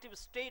hyperactive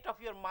state of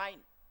your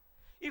mind.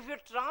 If you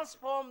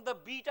transform the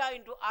beta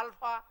into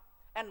alpha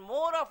and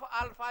more of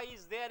alpha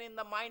is there in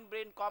the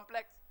mind-brain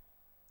complex,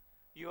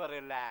 you are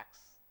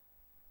relaxed,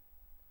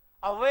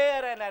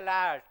 aware and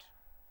alert.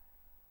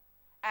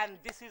 And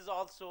this is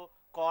also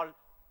called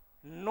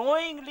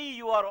knowingly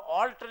you are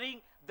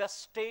altering the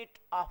state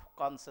of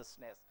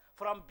consciousness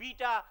from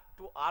beta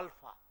to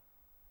alpha.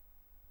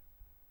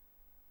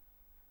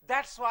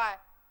 That's why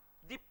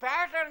the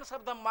patterns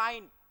of the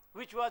mind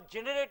which was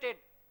generated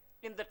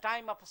in the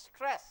time of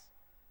stress,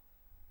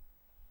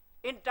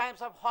 in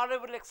times of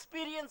horrible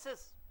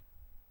experiences,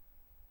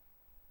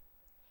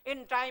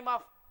 in time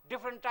of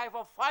different type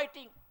of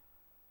fighting,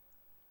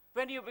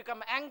 when you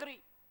become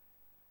angry,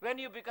 when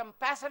you become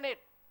passionate,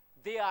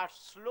 they are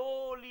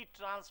slowly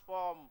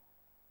transformed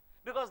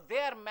because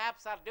their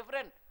maps are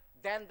different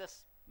than the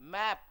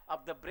map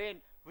of the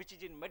brain which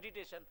is in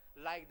meditation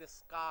like the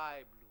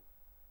sky blue.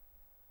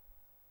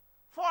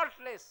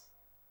 Faultless,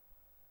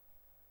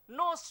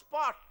 no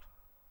spot.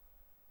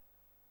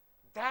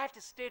 That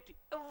state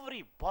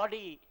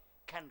everybody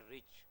can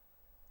reach.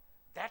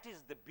 That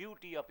is the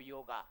beauty of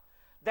yoga.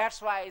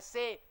 That's why I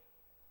say,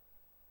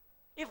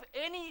 if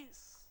any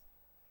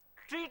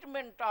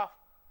treatment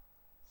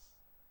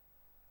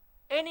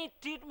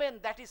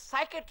that is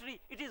psychiatry,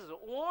 it is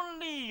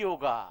only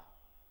yoga.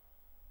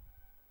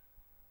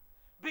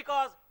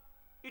 Because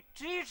it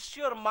treats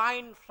your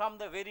mind from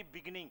the very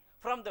beginning,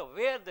 from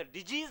where the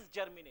disease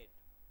germinates.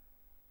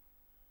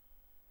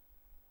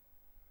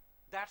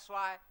 That's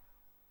why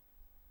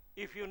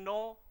if you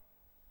know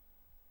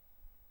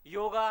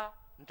yoga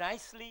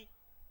nicely,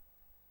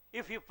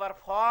 if you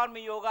perform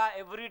yoga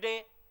every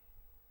day,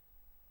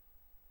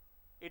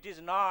 it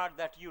is not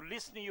that you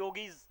listen to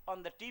yogis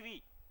on the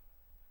TV.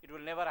 It will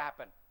never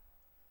happen.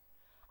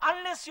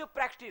 Unless you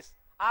practice.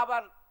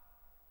 Our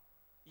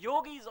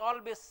yogis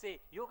always say,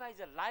 yoga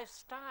is a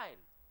lifestyle.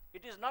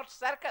 It is not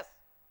circus.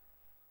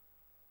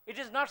 It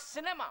is not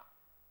cinema.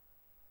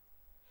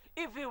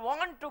 If you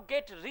want to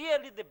get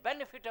really the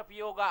benefit of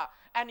yoga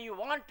and you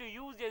want to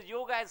use your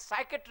yoga as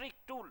psychiatric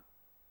tool,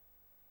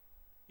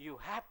 you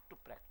have to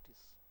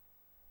practice.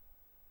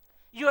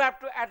 You have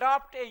to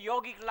adopt a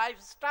yogic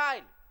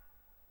lifestyle.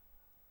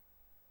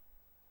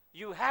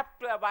 You have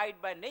to abide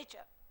by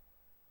nature.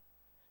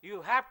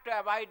 You have to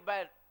abide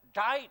by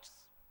diets.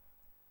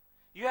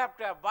 You have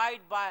to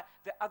abide by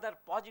the other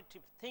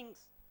positive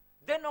things.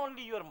 Then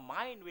only your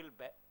mind will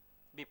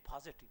be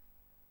positive.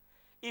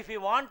 If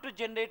you want to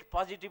generate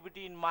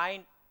positivity in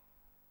mind,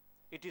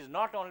 it is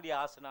not only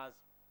asanas,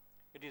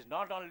 it is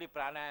not only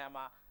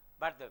pranayama,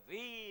 but the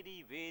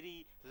very,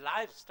 very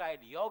lifestyle,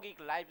 yogic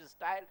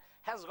lifestyle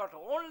has got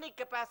only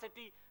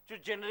capacity to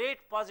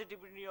generate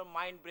positivity in your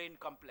mind-brain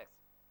complex.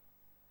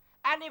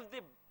 And if the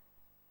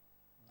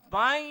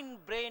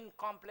mind-brain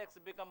complex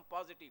become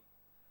positive,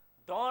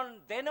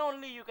 then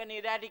only you can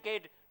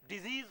eradicate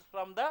disease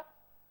from the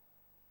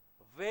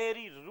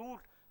very root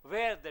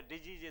where the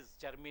diseases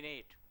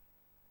germinate.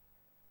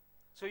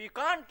 So you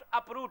can't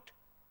uproot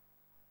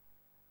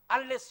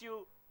unless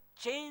you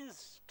change,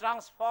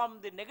 transform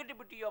the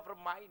negativity of your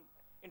mind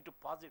into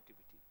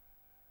positivity.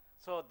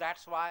 So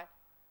that's why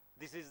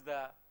this is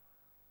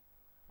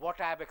what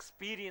I have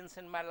experienced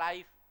in my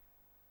life,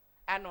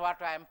 and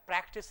what I am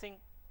practicing,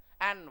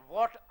 and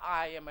what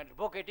I am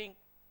advocating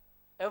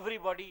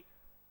everybody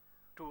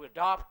to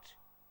adopt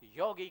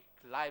yogic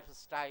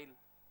lifestyle.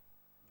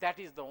 That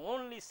is the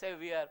only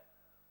savior,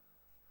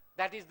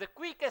 that is the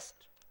quickest,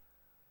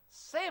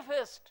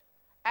 safest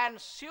and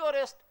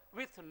surest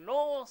with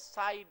no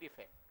side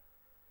effect.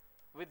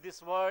 With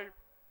this word,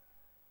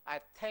 I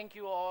thank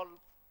you all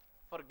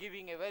for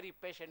giving a very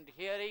patient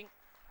hearing,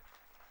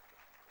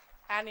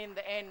 and in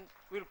the end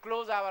we'll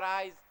close our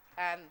eyes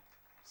and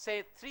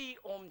say 3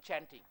 Om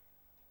chanting.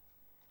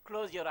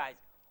 Close your eyes.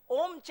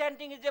 Om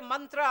chanting is a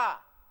mantra.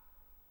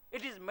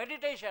 It is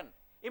meditation.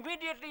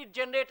 Immediately it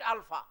generates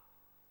alpha.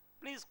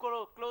 Please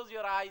close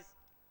your eyes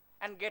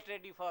and get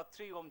ready for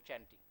 3 Om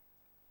chanting.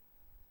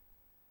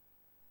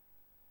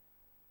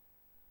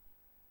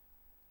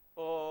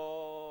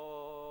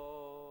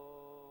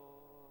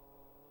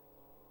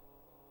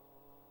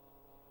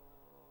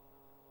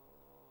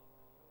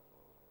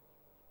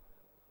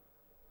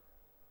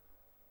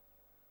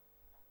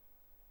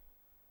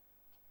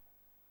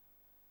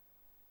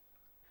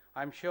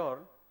 I'm sure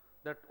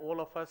that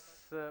all of us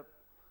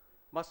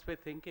must be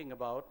thinking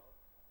about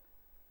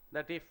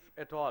that if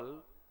at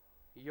all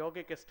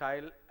yogic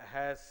style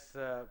has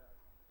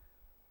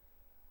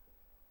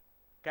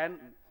can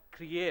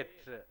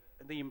create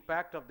the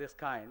impact of this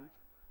kind,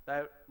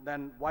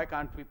 then why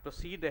can't we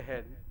proceed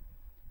ahead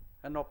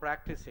and now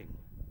practicing?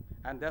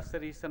 And that's the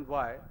reason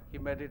why he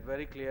made it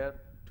very clear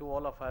to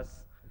all of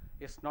us,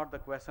 it's not the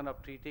question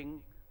of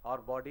treating our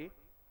body,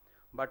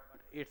 but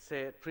it's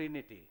a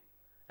trinity.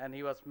 And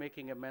he was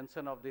making a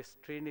mention of this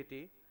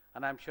trinity,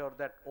 and I'm sure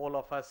that all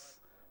of us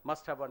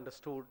must have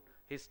understood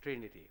his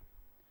trinity.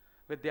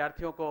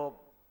 विद्यार्थियों को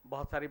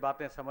बहुत सारी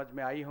बातें समझ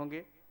में आई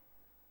होंगी,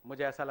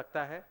 मुझे ऐसा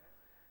लगता है।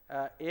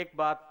 एक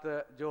बात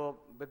जो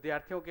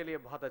विद्यार्थियों के लिए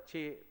बहुत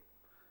अच्छी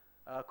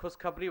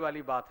खुशखबरी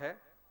वाली बात है,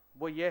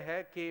 वो ये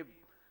है कि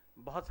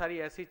बहुत सारी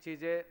ऐसी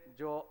चीज़ें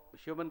जो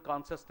ह्यूमन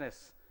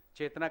कॉन्शसनेस,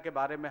 चेतना के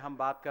बारे में हम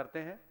बात करते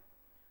हैं,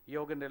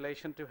 योग इन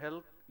रिलेशन टू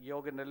हेल्थ,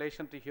 योग in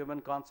relation to human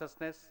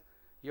consciousness,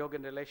 योग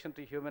in relation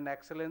to human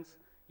excellence,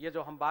 ये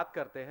जो हम बात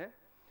करते हैं,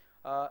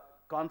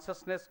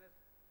 कॉन्शसनेस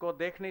को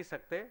देख नहीं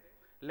सकते,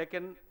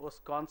 लेकिन उस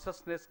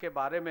कॉन्शसनेस के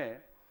बारे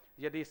में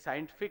यदि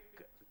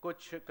साइंटिफिक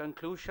कुछ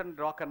कंक्लूशन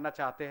ड्रॉ करना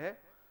चाहते हैं,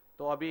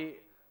 तो अभी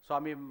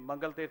स्वामी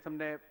मंगल तीर्थम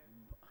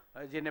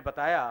जी ने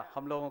बताया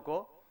हम लोगों को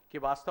कि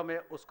वास्तव में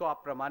उसको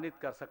आप प्रमाणित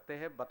कर सकते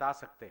हैं, बता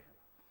सकते हैं।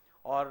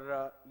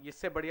 और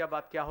इससे बढ़िया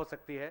बात क्या हो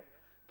सकती है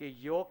कि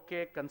योग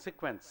के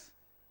कंसिक्वेंस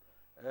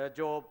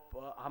जो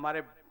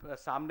हमारे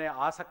सामने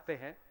आ सकते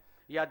हैं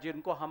या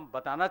जिनको हम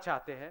बताना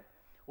चाहते हैं,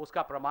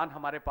 उसका प्रमाण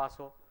हमारे पास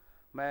हो।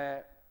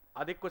 मैं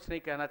अधिक कुछ नहीं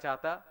कहना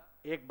चाहता,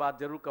 एक बात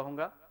जरूर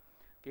कहूँगा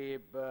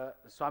कि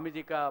स्वामी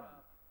जी का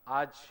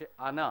आज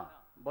आना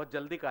बहुत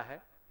जल्दी का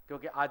है,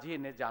 क्योंकि आज ही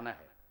इन्हें जाना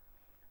है,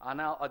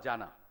 आना और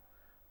जाना।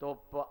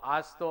 तो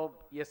आज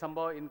तो ये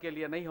संभव इनके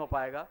लिए नहीं हो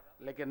पाएगा,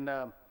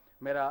 लेकिन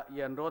मेरा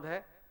ये अनुरोध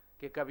है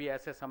कि कभी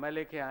ऐसे समय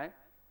लेके आएँ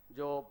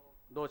जो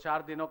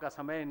 2-4 दिनों का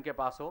समय इनके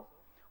पास हो,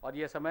 और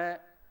ये समय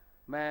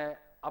मैं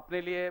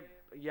अपने लिए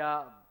या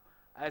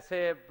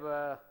ऐसे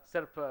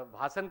सिर्फ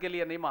भाषण के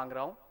लिए नहीं मांग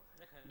रहा हूँ,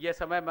 ये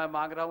समय मैं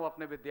मांग रहा हूँ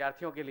अपने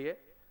विद्यार्थियों के लिए,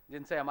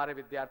 जिनसे हमारे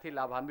विद्यार्थी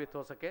लाभान्वित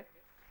हो सके,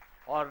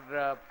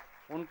 और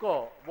उनको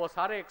वो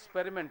सारे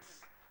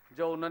एक्सपेरिमेंट्स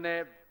जो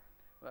उन्होंने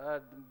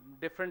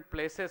डिफरेंट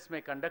प्लेसेस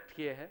में कंडक्ट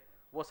किए हैं,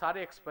 वो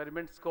सारे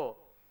एक्सपेरिमेंट्स को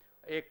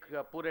एक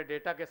पूरे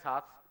डेटा के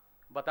साथ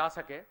बता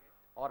सके।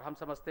 और हम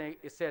समझते हैं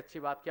इससे अच्छी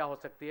बात क्या हो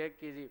सकती है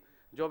कि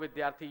जो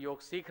विद्यार्थी योग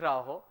सीख रहा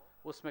हो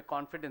उसमें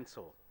कॉन्फिडेंस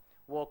हो,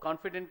 वो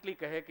कॉन्फिडेंटली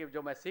कहे कि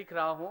जो मैं सीख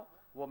रहा हूँ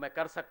वो मैं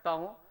कर सकता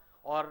हूँ,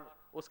 और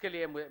उसके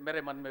लिए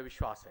मेरे मन में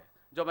विश्वास है।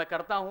 जो मैं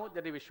करता हूँ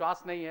यदि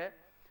विश्वास नहीं है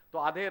तो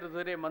आधे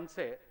अधूरे मन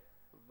से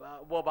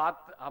वो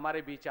बात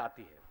हमारे बीच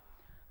आती है।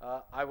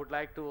 I would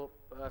like to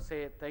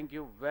say thank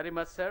you very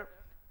much, sir.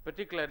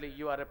 Particularly,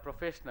 you are a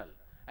professional,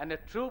 and a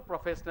true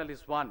professional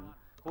is one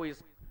who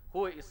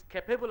is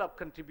capable of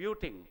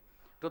contributing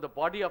to the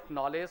body of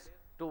knowledge,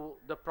 to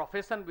the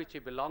profession which he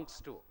belongs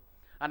to.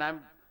 And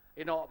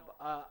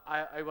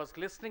I was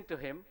listening to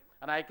him,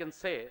 and I can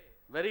say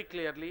very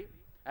clearly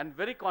and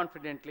very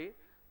confidently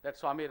that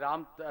Swami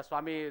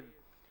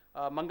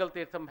Mangal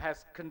Tirtham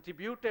has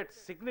contributed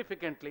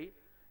significantly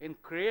in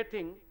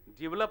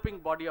developing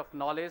body of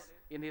knowledge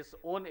in his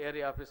own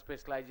area of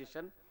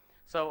specialization.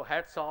 So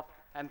hats off,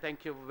 and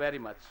thank you very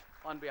much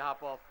on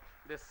behalf of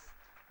this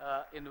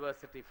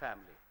university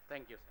family.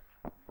 Thank you,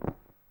 sir.